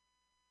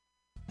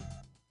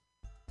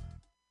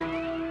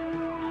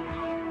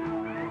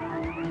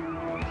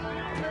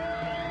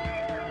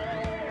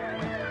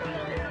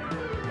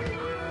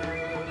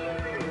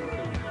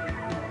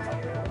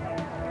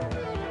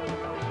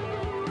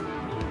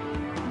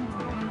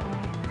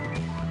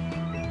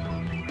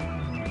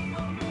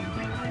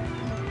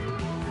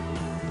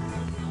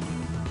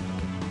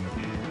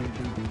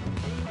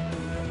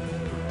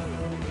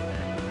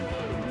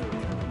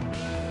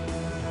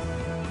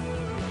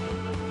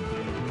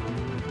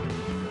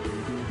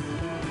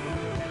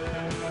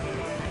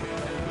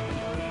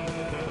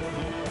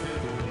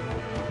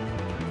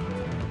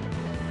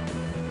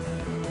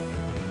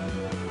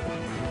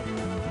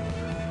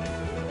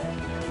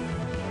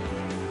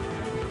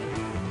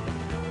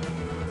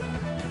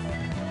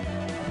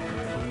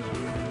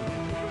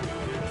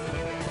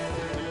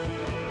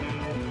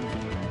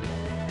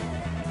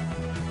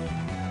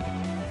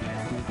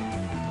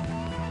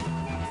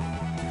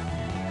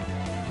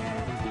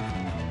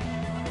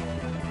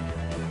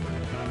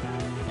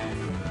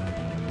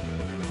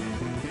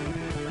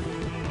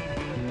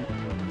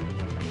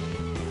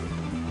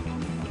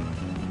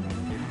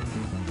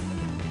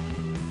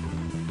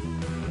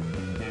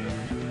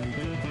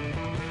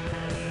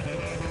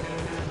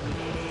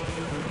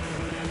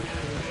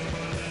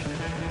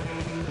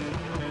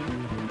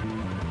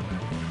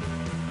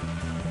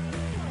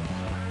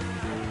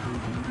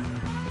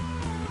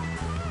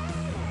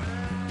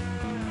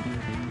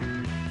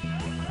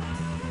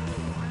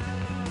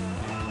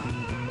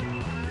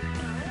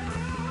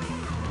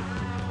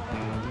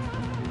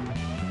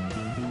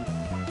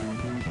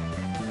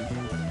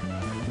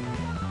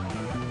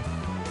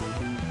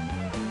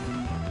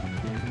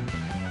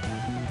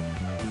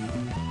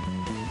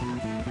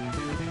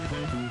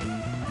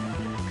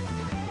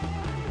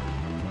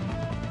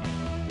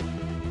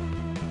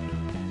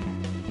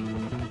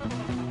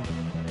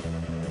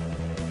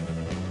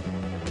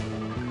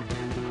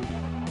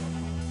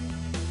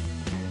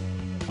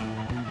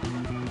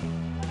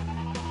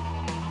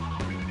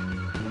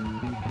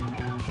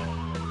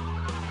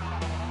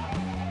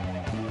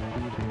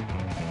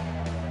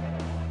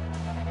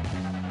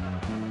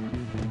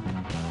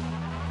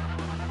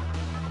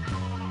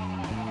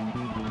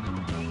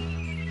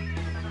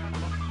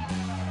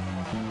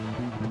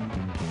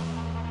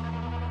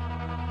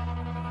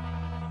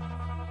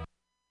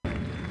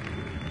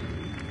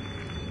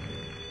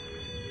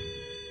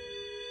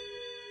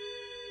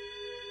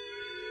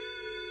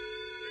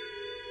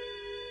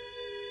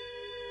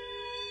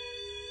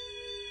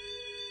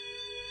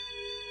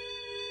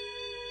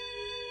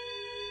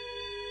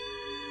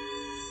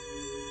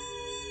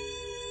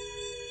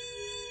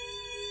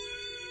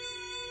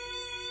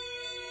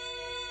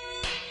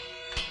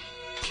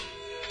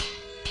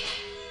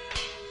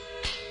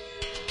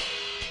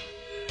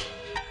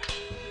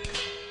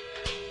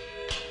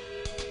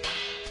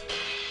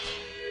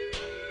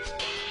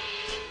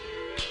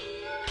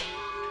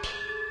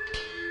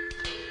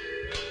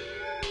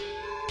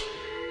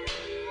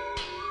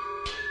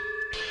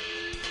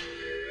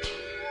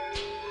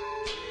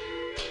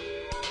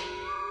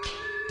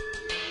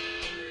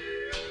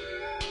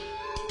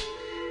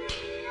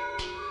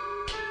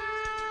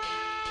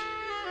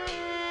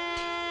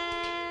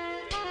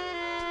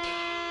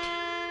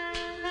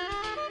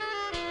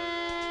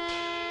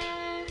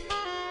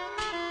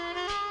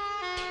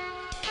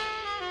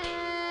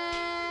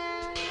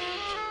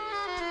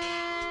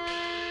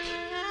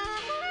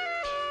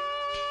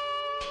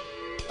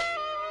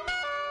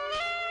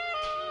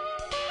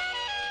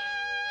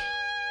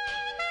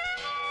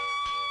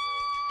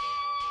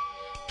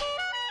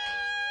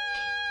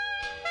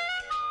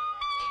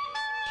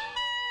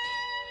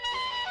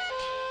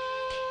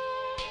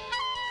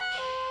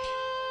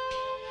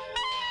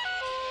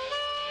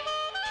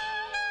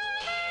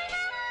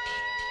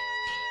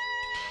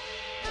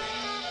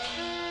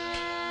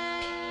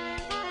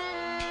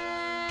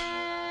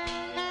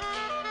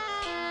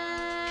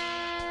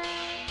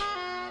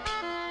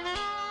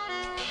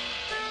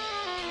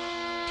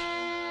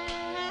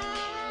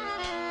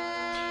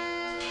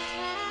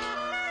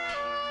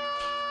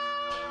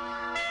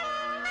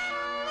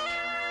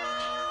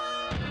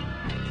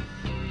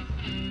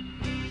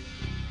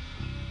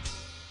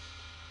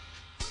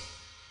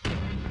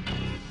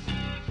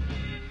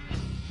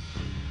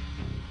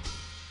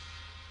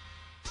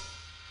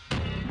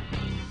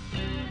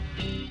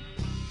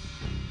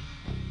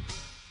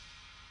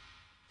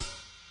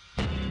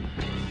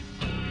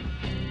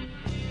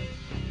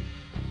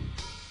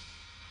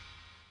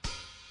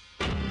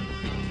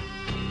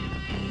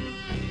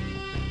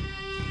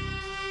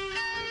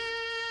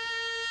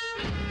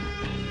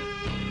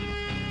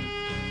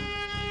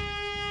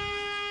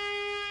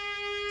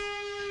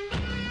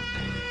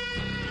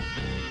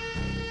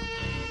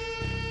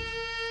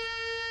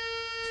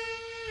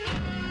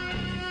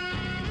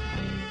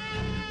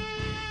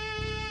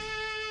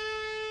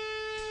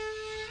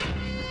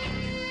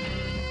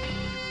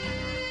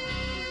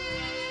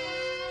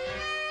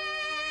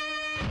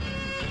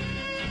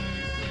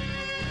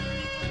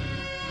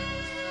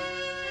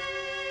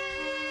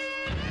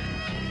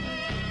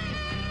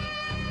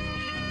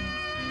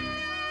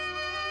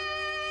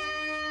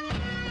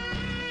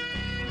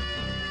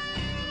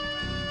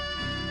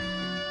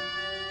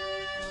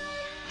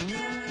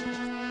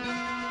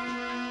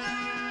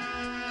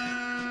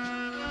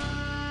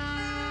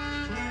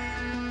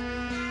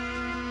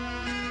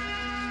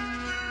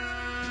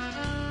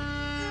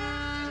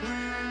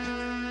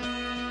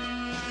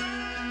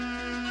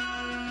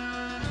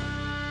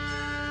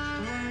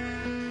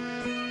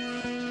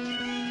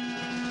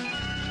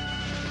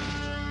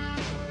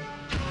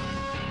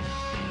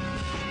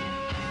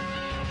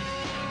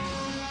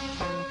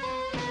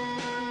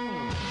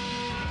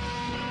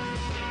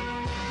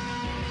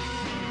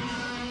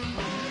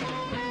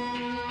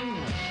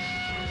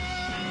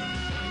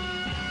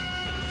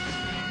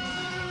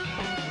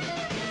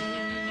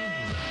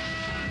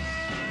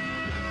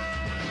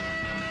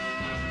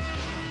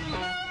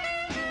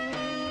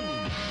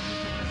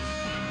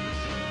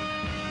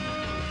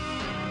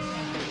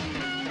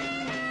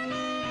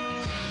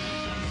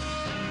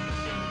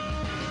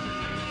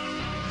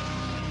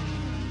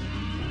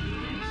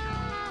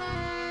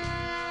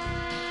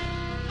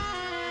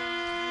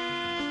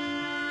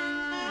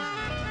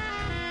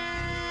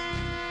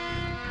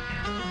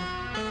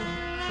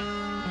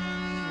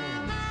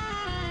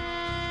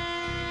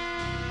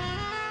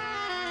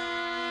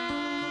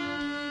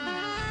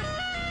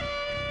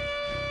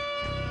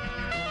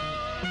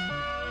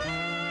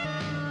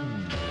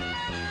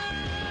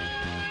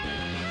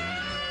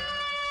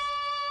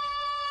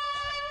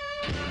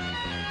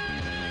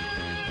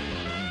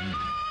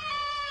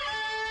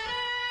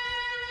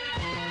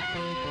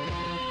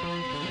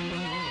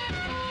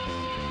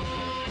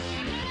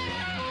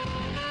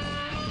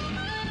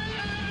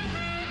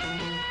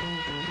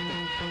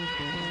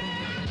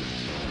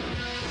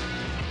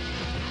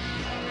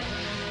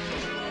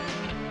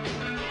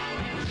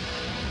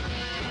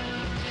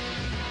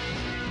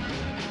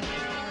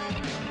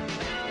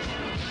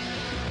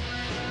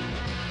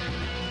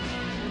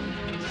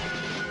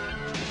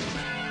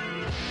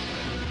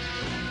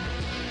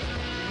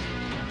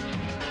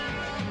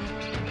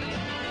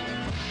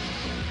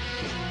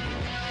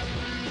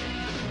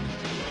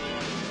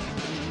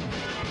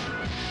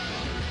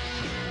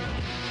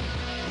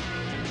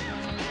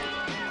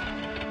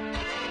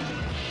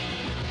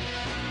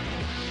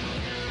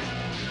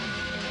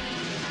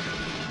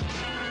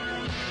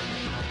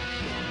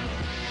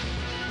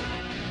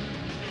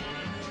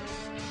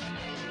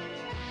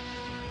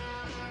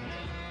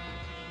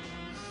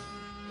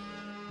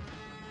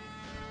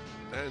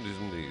 And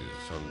in these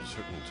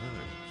uncertain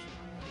times,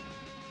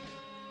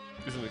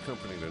 isn't it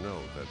comforting to know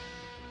that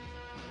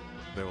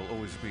there will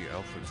always be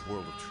Alfred's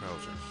World of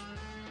Trousers?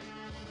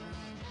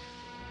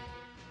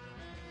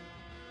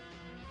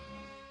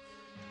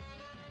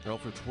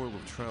 Alfred's World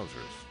of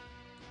Trousers,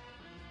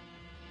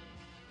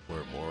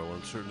 where moral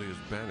uncertainty is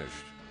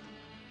banished,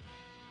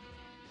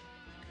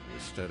 the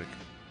aesthetic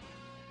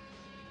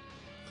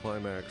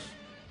climax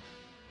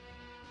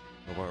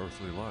of our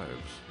earthly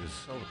lives is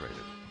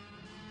celebrated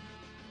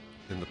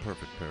in the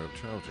perfect pair of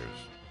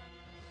trousers.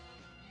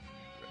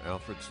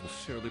 Alfred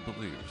sincerely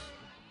believes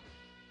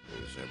it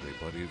is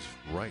everybody's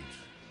right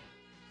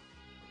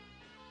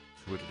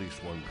to at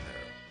least one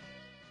pair.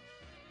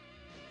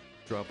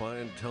 Drop by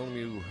and tell him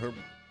you heard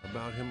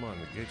about him on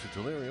the Gates of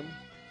Delirium.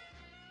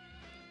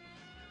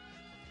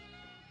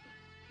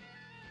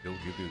 He'll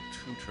give you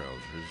 2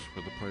 trousers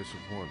for the price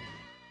of 1.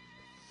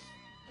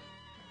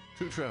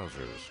 2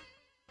 trousers,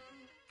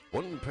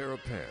 1 pair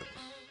of pants.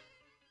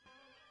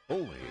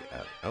 Only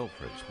at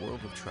Alfred's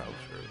World of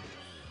Trousers.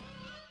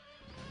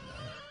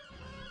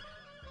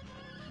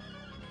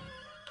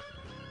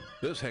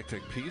 This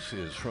hectic piece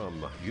is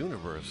from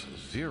Universe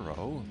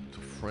Zero, the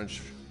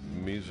French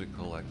music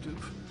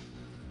collective.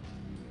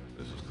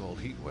 This is called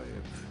Heatwave.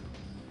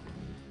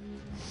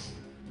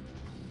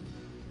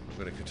 I'm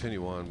going to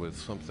continue on with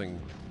something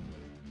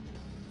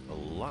a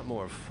lot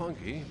more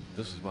funky.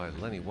 This is by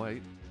Lenny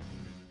White.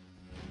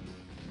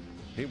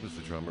 He was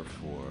the drummer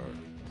for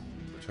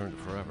Return to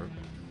Forever.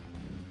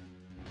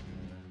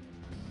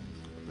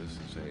 This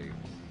is a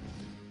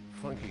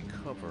funky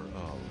cover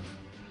of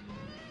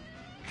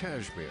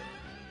Kashmir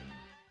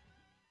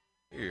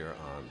here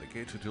on the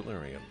Gates of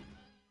Delirium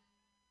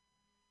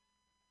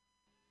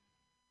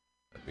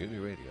at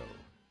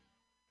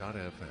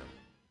MutinyRadio.fm.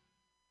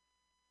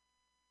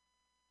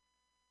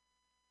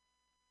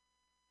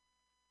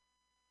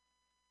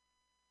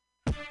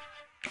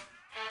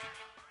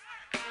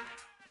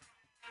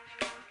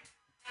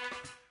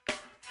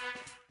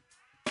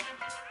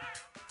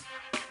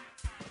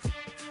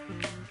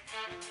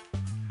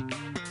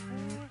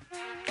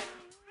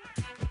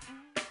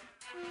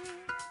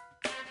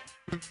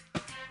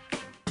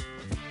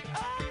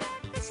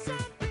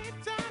 Stay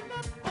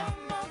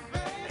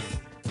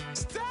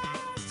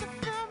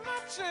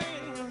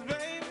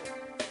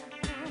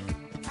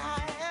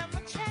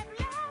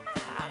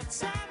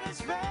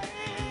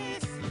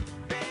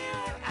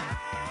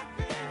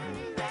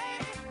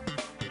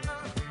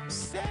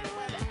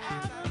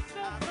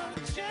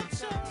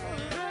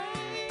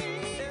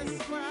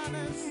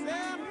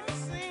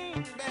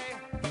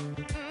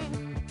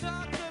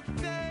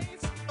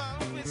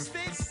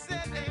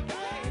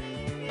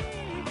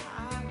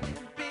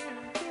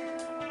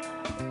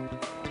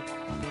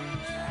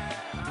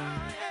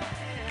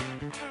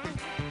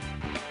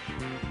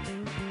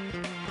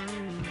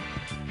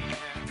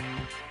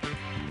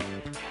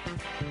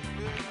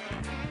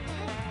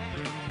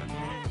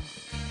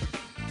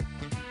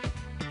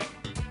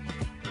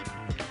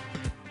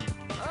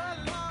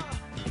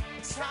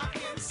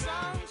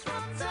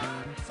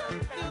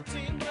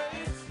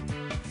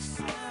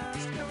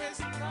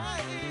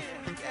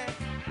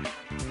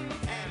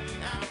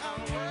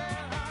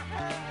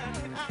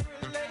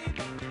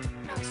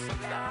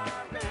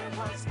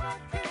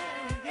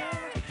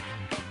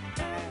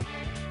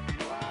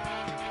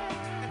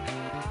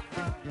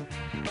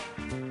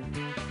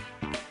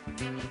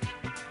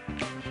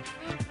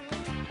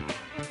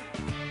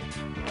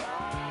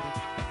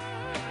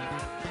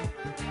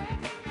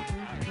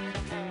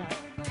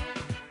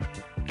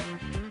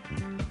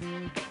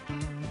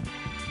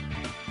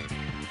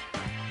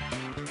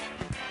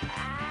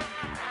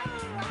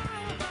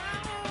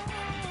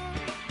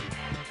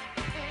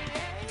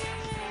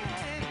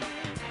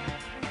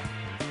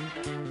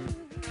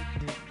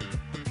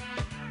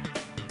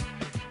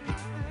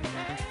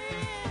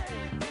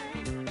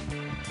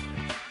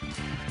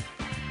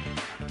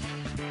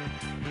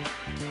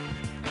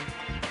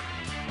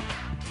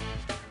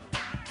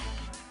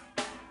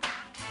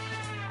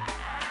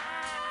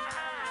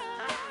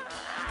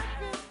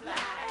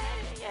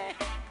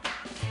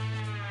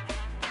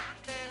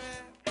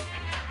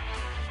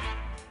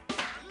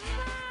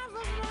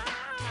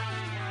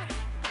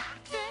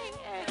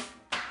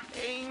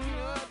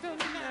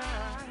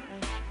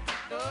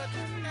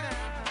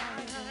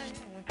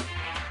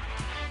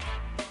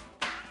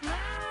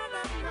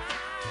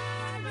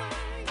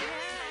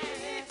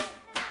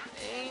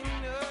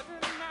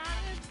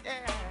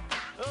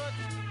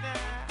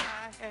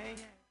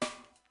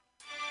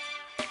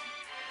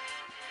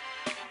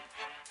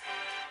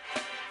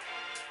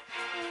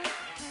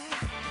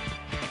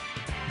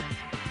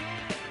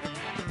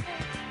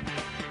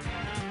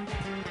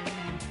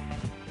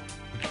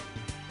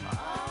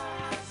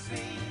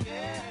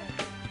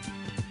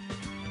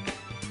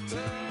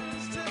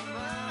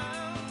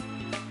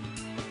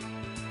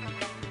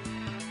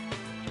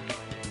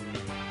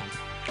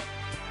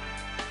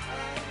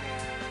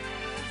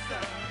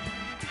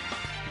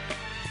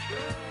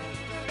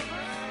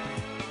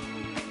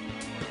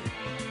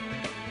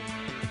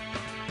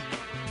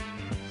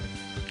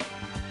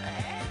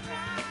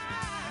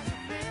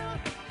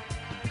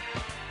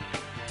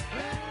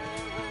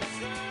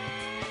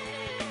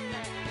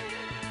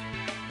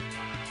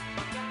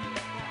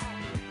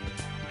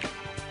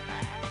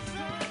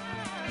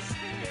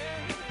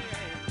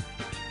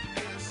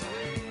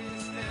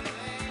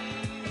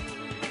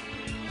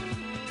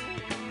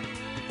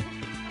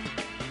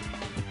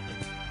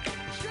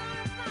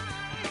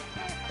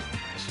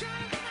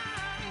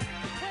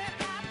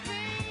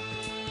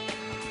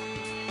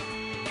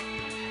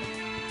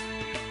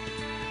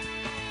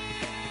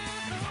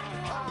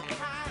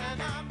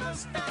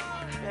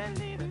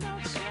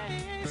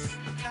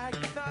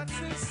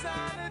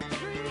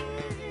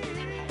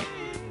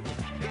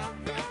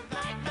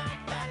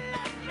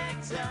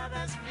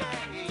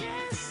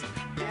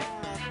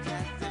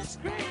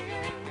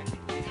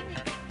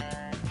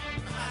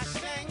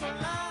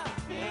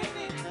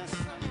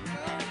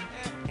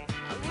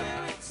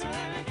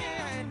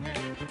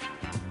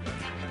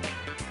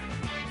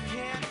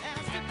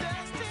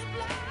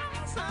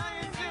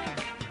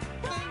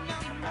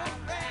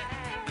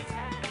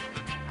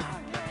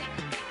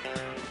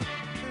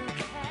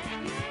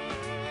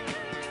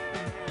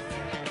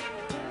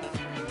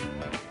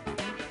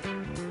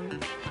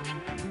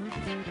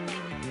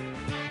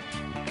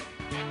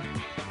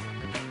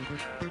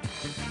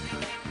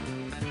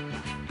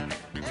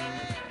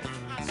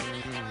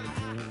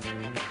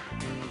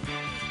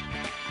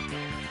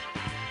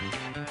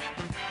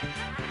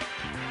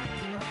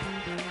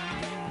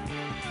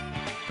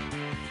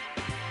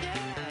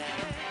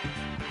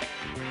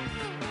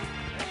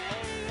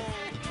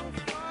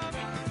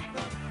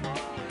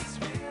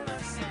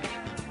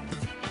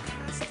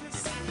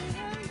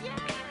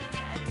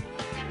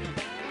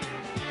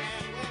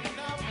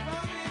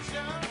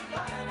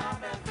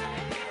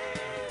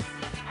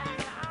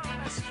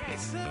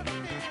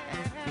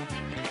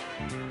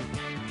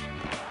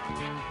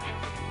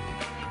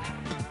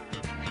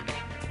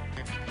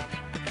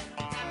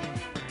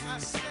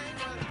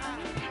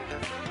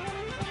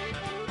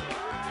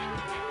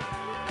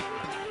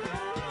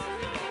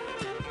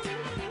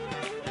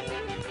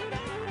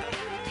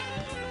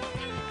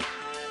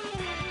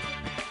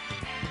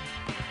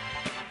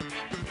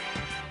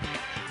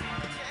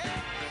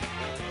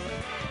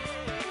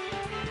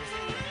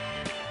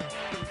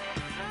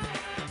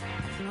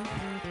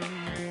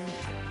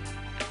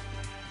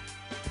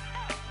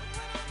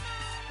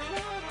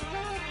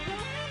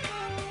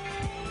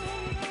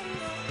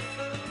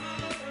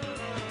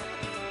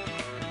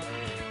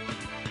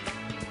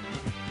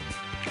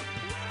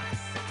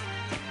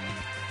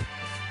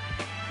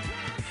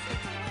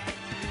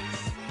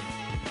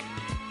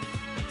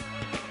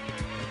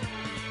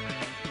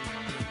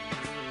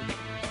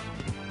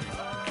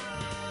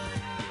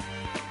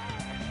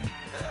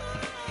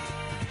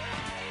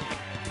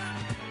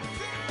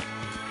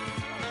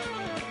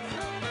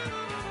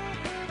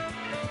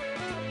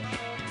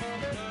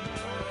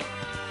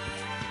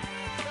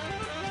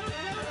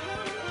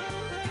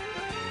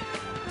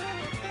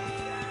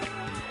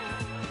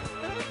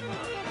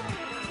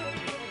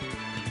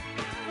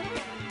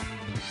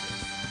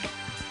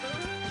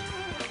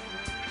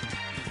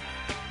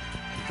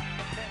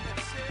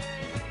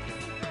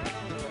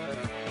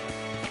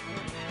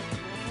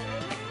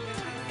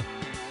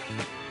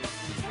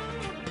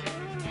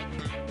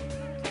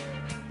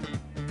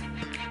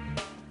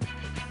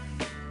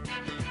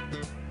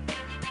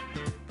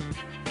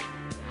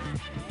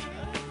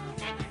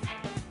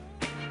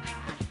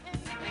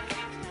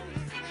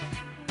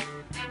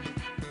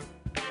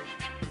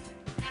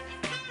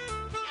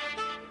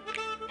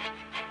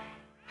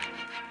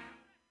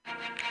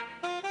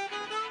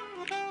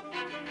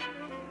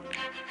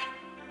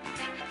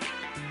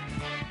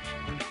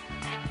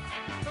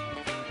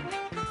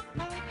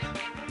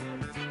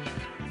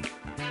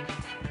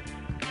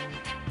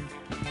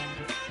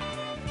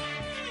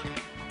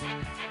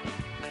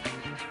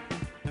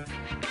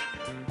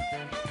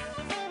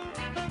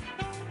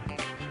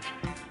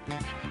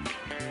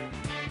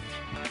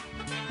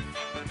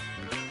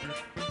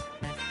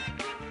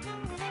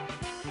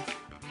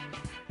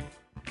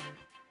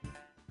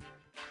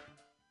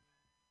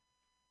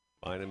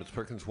My name is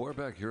Perkins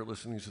Warbeck. You're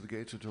listening to the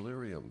Gates of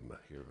Delirium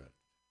here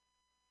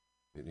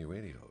at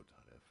MutinyRadio.fm.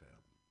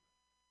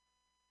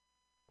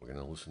 We're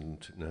going to listen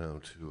now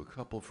to a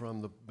couple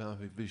from the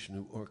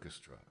Mahavishnu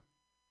Orchestra.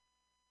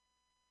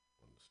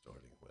 I'm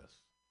starting with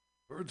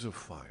Birds of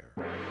Fire.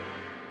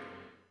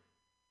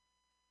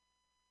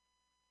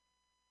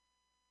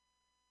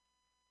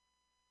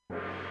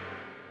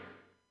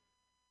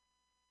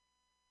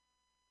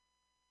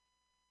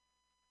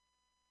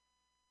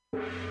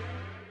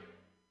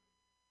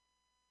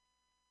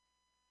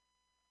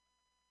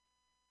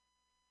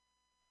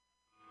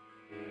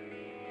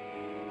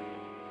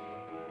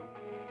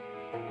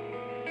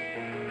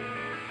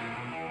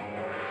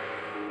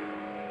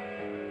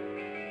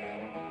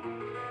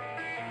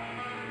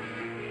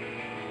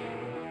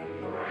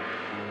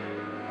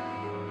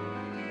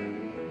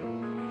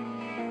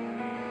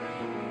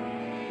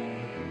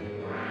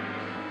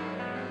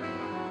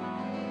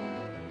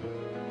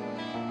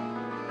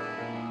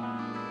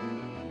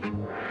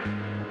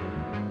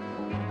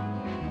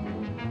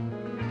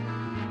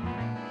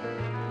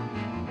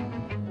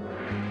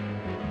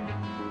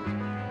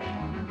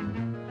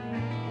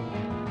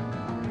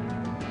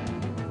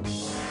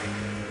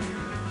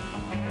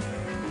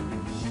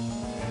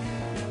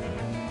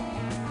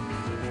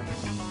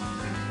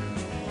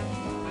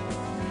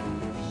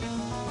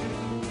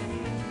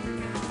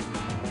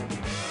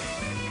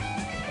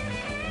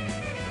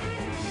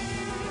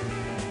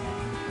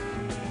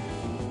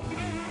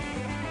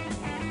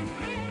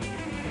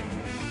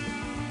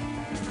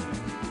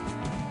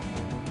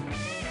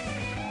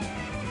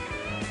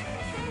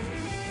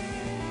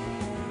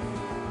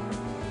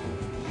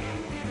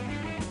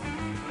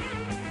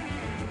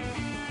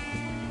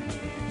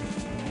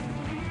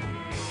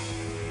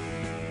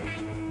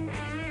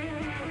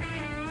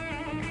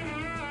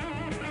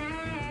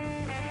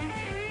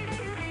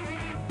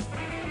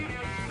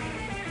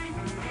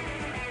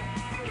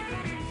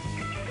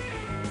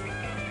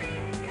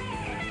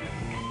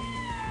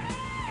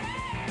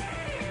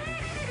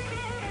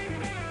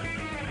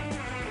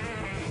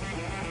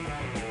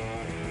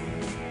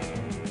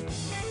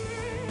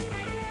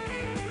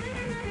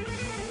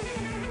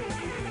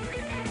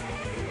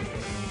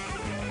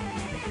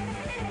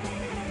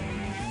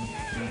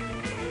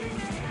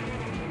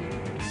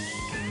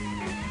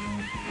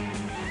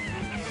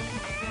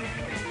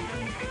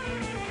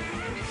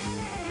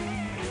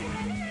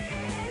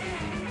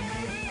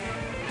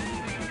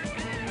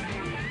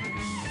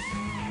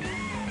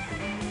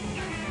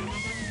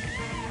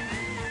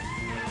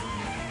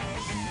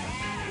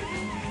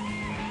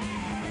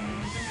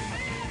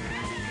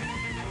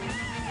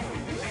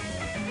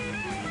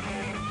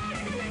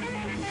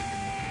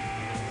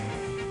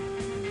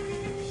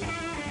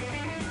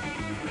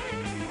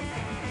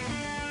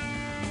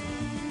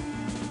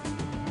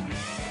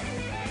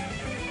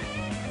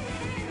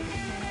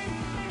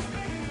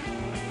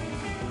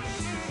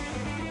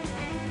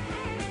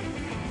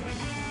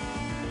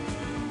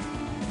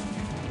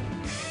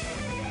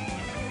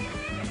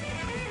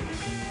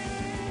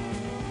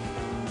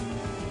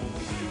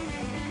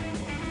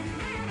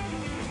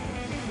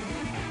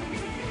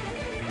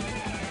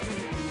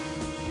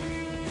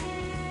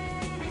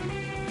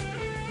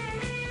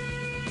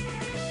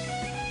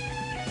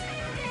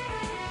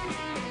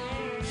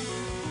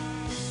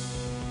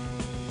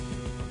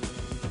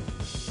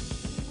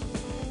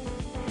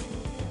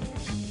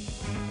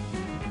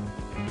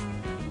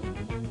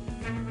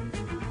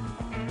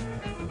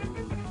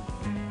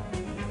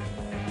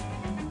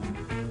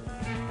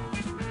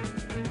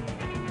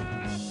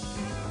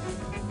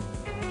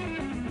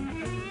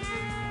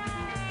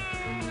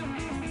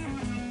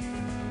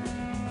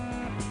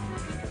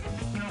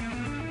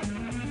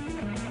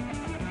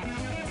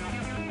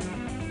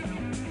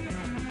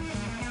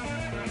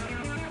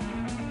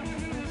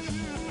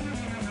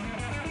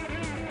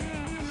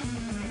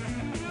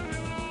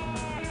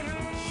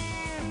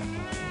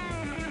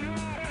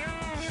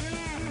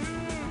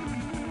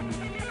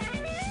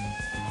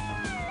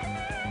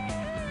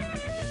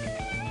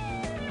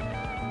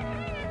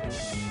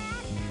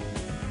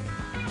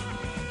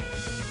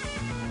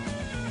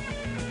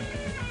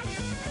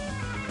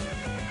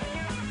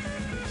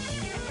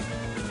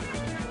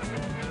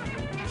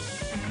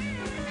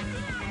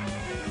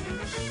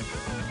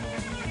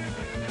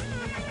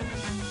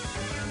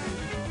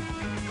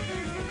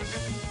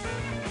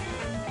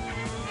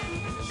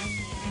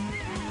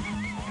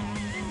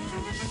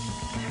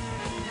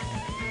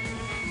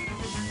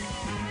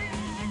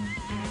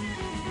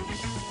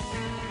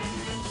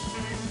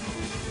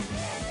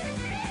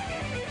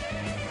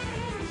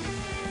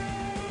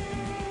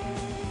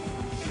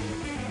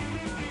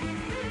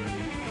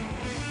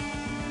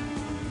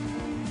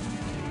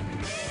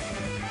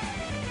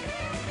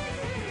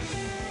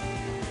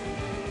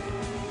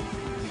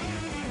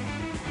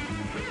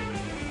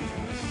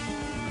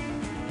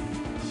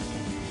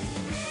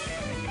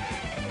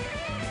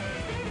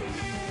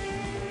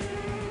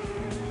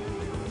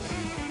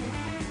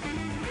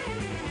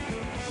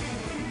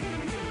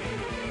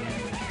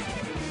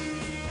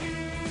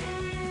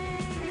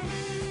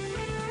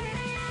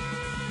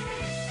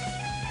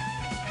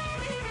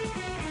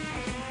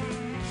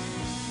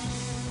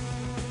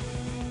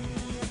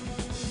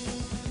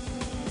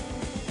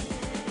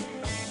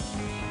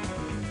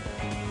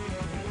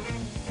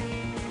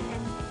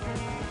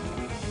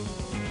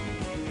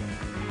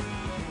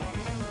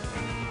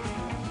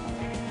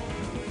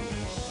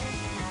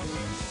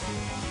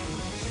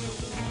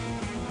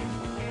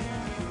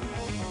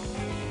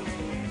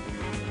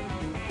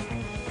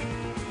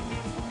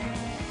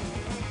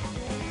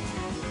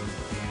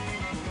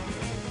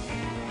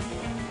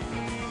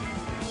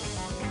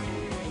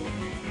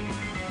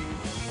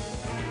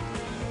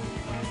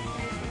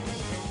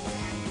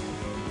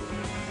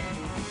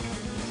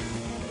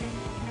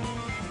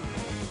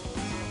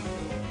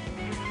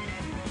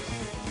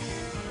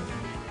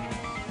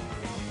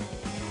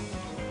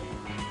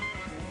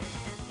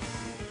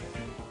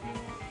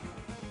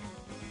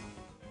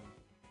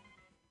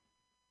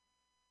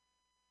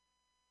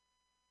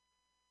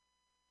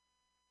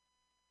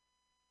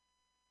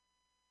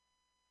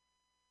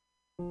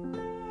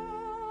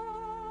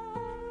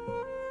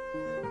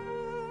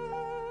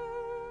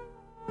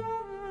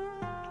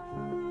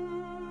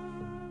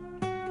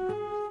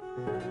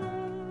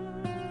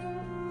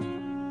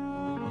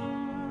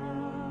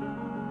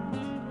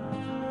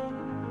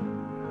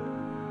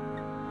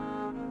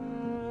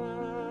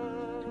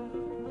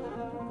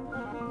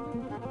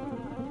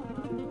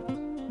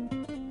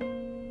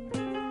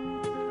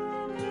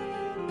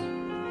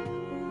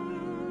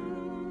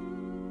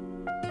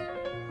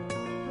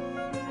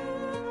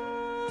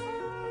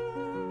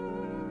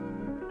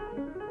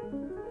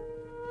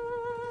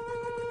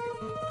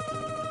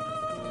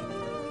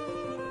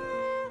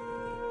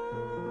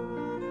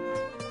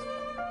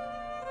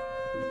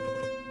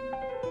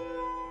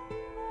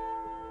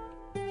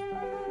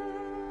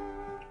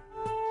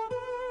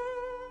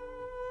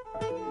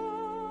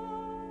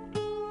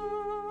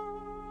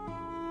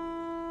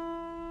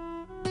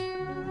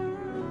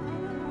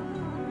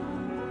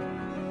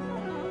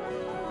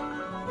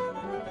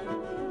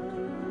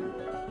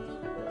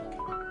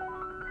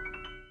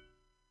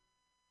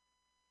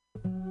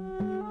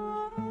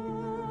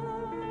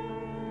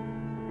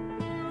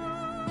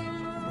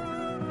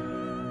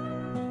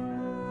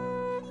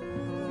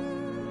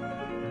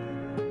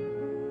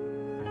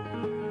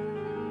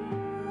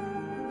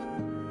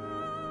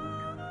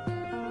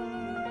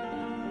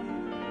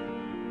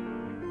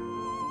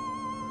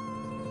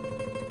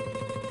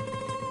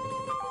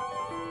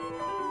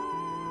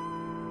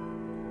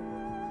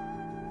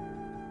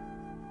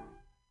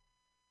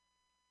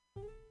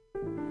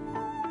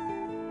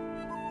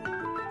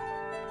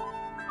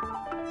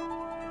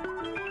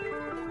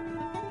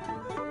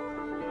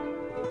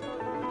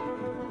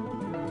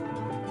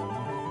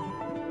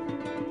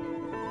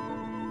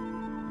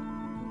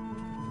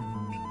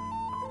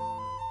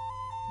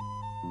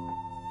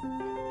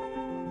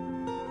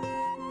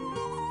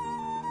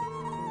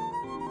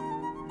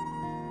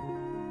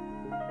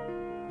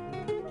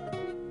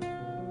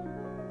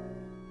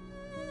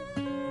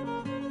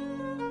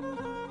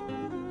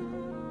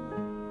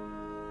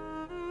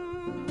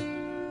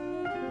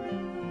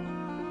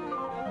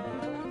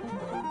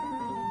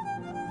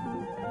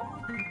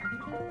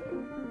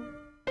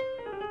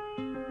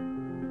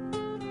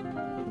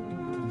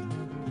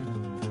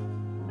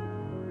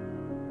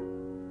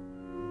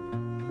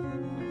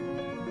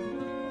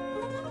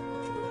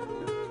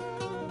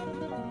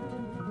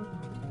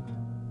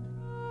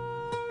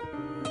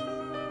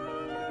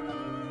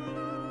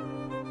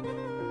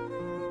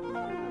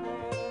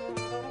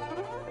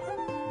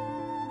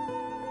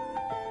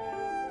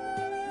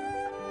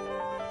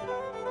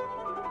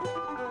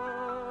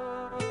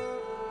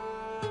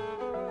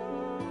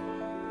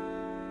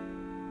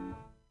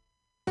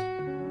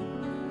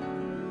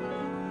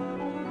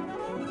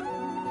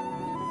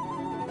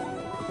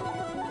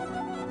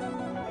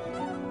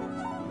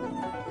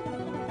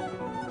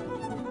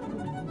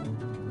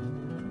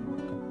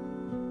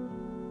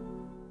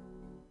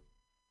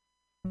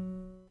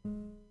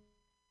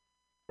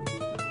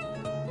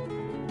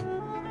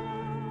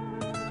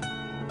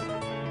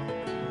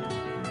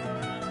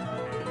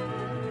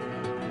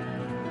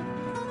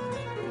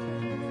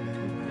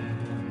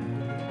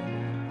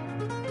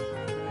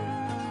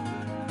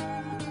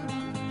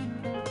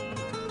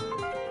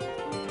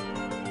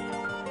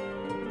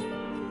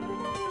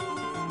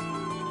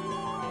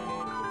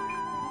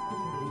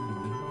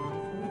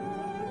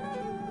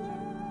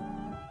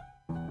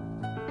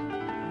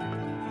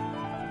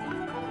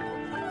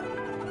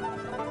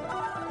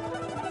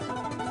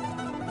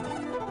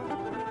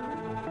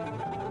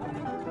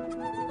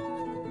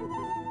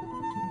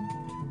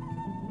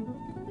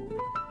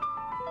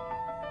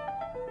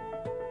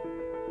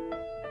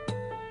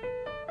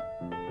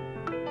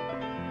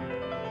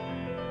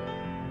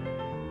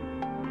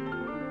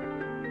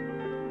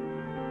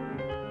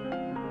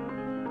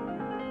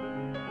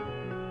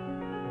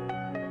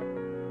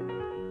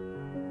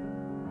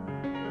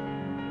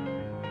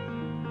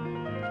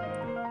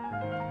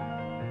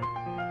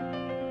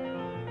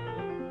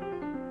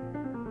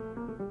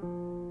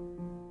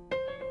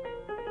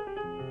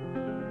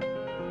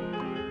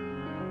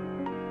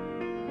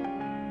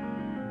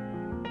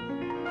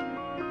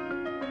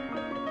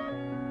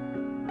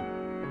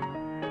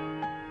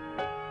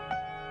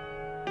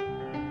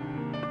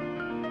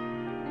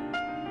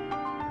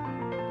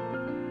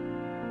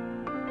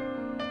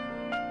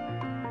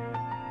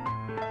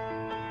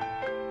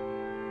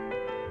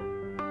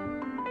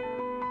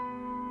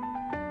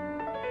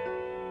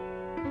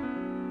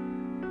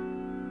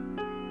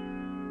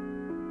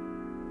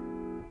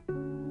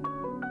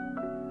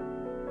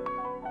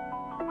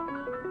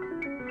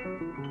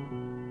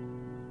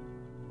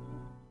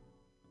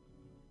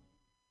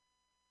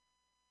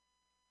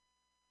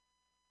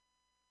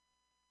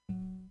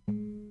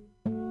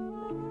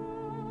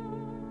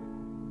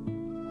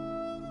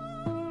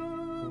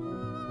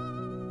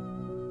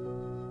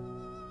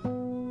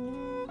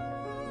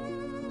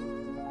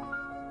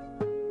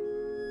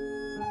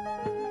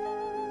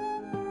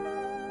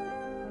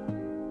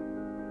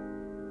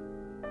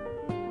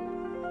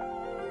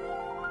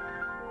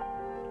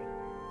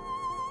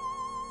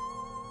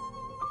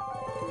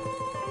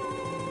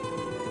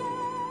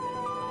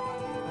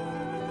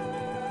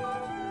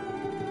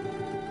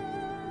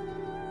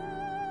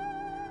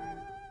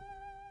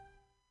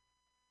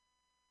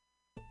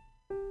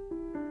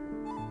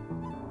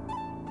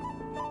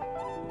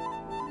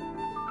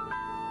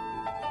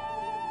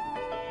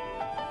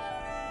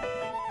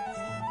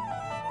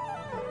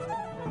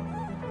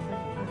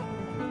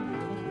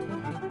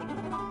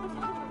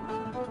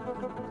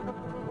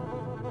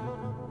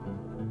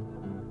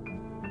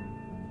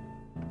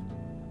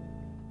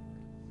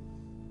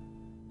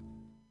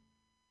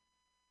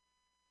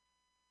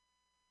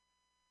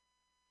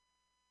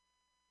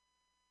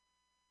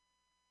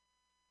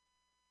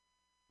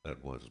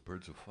 That was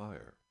Birds of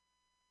Fire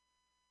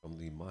from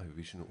the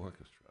Mahavishnu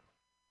Orchestra.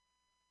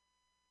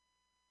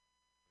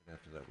 And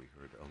after that, we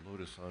heard A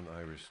Lotus on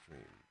Irish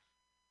Streams.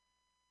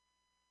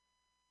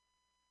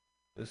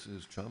 This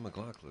is John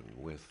McLaughlin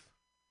with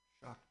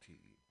Shakti.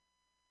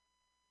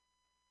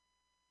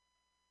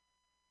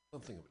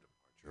 Something of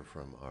a departure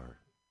from our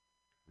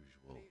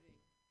usual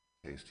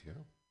taste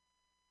here.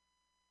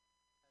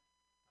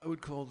 I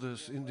would call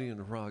this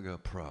Indian Raga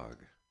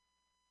Prague.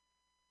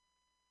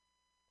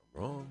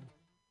 I'm wrong.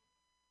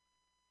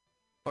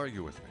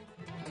 Argue with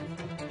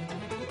me.